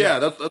yeah.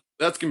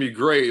 That's gonna be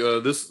great.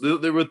 This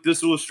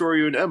will destroy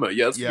you and Emma.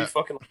 Yeah, that's gonna be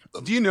fucking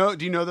awesome. Do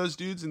you know those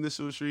dudes in This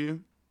Will Destroy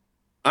You?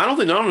 I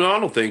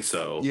don't think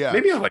so. Yeah.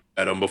 Maybe I've like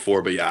met them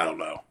before, but yeah, I don't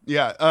know.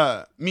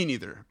 Yeah, me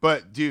neither.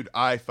 But dude,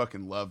 I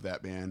fucking love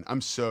that band.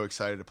 I'm so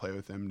excited to play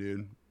with them,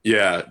 dude.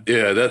 Yeah,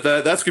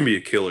 that's gonna be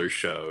a killer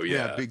show.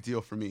 Yeah, big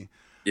deal for me.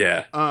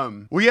 Yeah.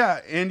 Well,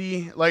 yeah,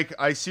 Andy, like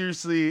I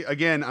seriously,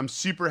 again, I'm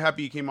super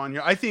happy you came on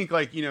here. I think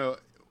like, you know,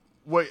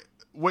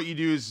 what you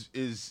do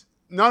is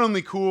not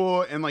only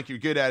cool and like you're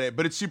good at it,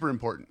 but it's super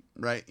important,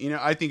 right? You know,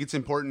 I think it's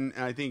important,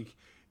 and I think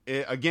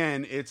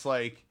it's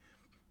like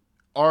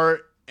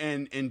art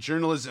and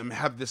journalism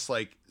have this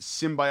like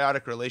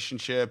symbiotic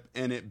relationship,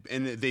 and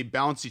they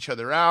balance each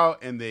other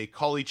out, and they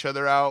call each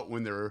other out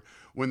when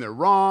they're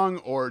wrong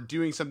or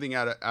doing something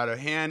out of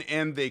hand,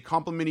 and they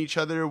compliment each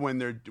other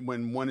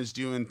when one is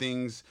doing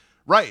things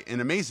right and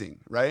amazing,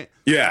 right?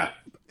 Yeah.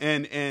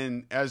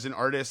 And as an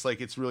artist, like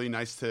it's really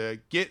nice to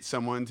get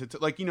someone to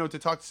like, you know, to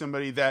talk to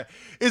somebody that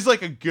is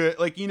like a good,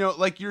 like, you know,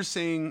 like you were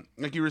saying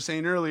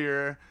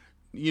earlier,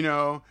 you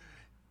know,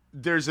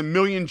 there's a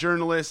million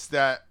journalists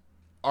that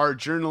are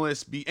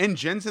journalists, and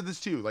Jen said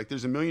this too, like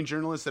there's a million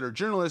journalists that are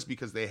journalists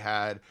because they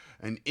had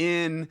an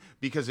in,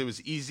 because it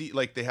was easy,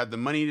 like they had the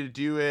money to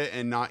do it,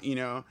 and not, you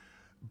know,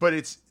 but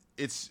it's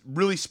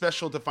really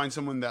special to find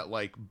someone that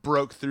like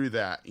broke through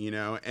that, you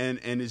know, and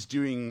is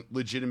doing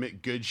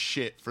legitimate good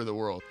shit for the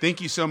world. Thank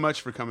you so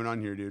much for coming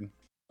on here, dude.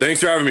 Thanks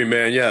for having me,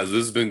 man. Yeah,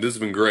 this has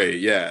been great.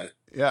 Yeah.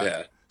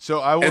 So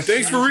I will. And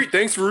thanks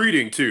for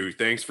reading too.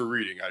 Thanks for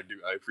reading.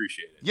 I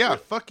appreciate it. Yeah,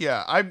 fuck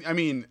yeah. I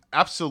mean,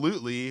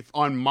 absolutely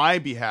on my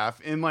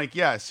behalf. And like,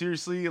 yeah,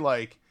 seriously,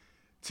 like,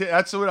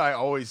 that's what I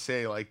always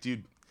say. Like,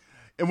 dude,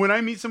 and when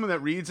I meet someone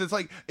that reads, it's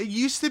like, it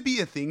used to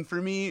be a thing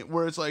for me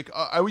where it's like,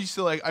 I used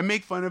to like, I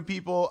make fun of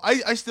people.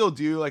 I still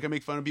do. Like, I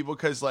make fun of people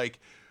because like,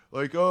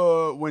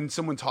 oh, when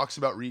someone talks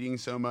about reading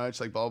so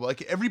much, like blah, blah,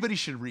 like everybody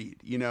should read,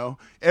 you know,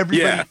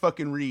 everybody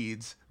fucking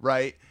reads,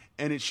 right?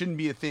 And it shouldn't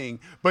be a thing.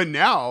 But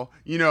now,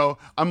 you know,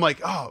 I'm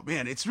like, oh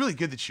man, it's really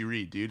good that you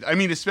read, dude. I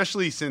mean,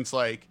 especially since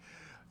like,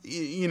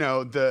 you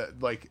know, the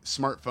like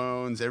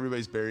smartphones,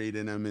 everybody's buried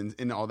in them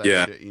and all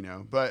that shit, you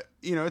know. But,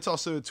 you know, it's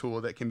also a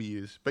tool that can be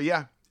used. But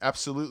yeah,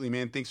 absolutely,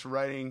 man. Thanks for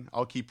writing.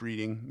 I'll keep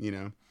reading, you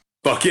know.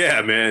 Fuck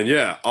yeah, man.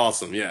 Yeah.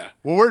 Awesome. Yeah.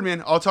 Well, word,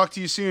 man. I'll talk to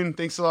you soon.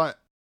 Thanks a lot.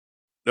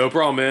 No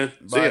problem, man.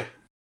 Bye. See ya.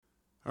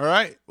 All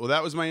right. Well,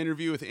 that was my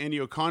interview with Andy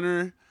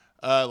Oconnor.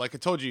 Like I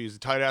told you, he's a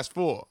tight ass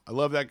fool. I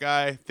love that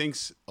guy.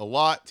 Thanks a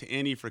lot to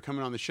Andy for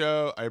coming on the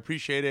show. I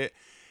appreciate it.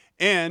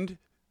 And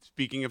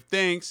speaking of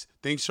thanks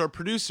to our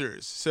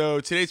producers. So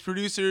today's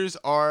producers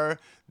are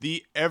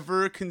the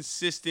ever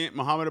consistent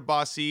Muhammad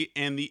Abbasi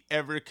and the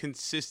ever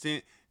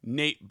consistent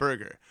Nate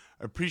Berger.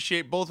 I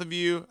appreciate both of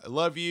you. I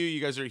love you.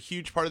 You guys are a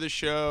huge part of the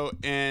show,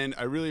 and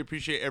I really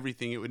appreciate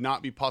everything. It would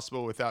not be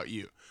possible without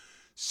you.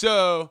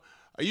 So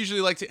I usually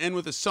like to end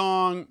with a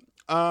song,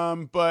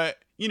 but,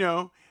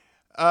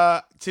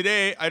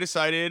 today I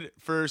decided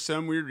for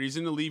some weird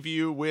reason to leave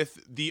you with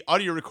the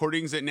audio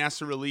recordings that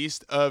NASA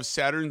released of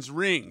Saturn's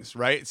rings,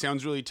 right? It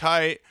sounds really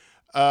tight.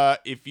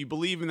 If you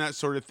believe in that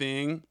sort of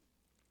thing,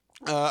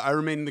 I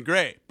remain in the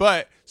gray.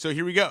 But, so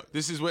here we go.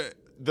 This is what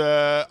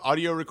the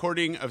audio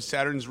recording of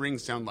Saturn's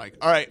rings sound like.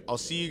 All right, I'll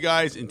see you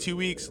guys in 2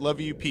 weeks.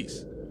 Love you.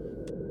 Peace.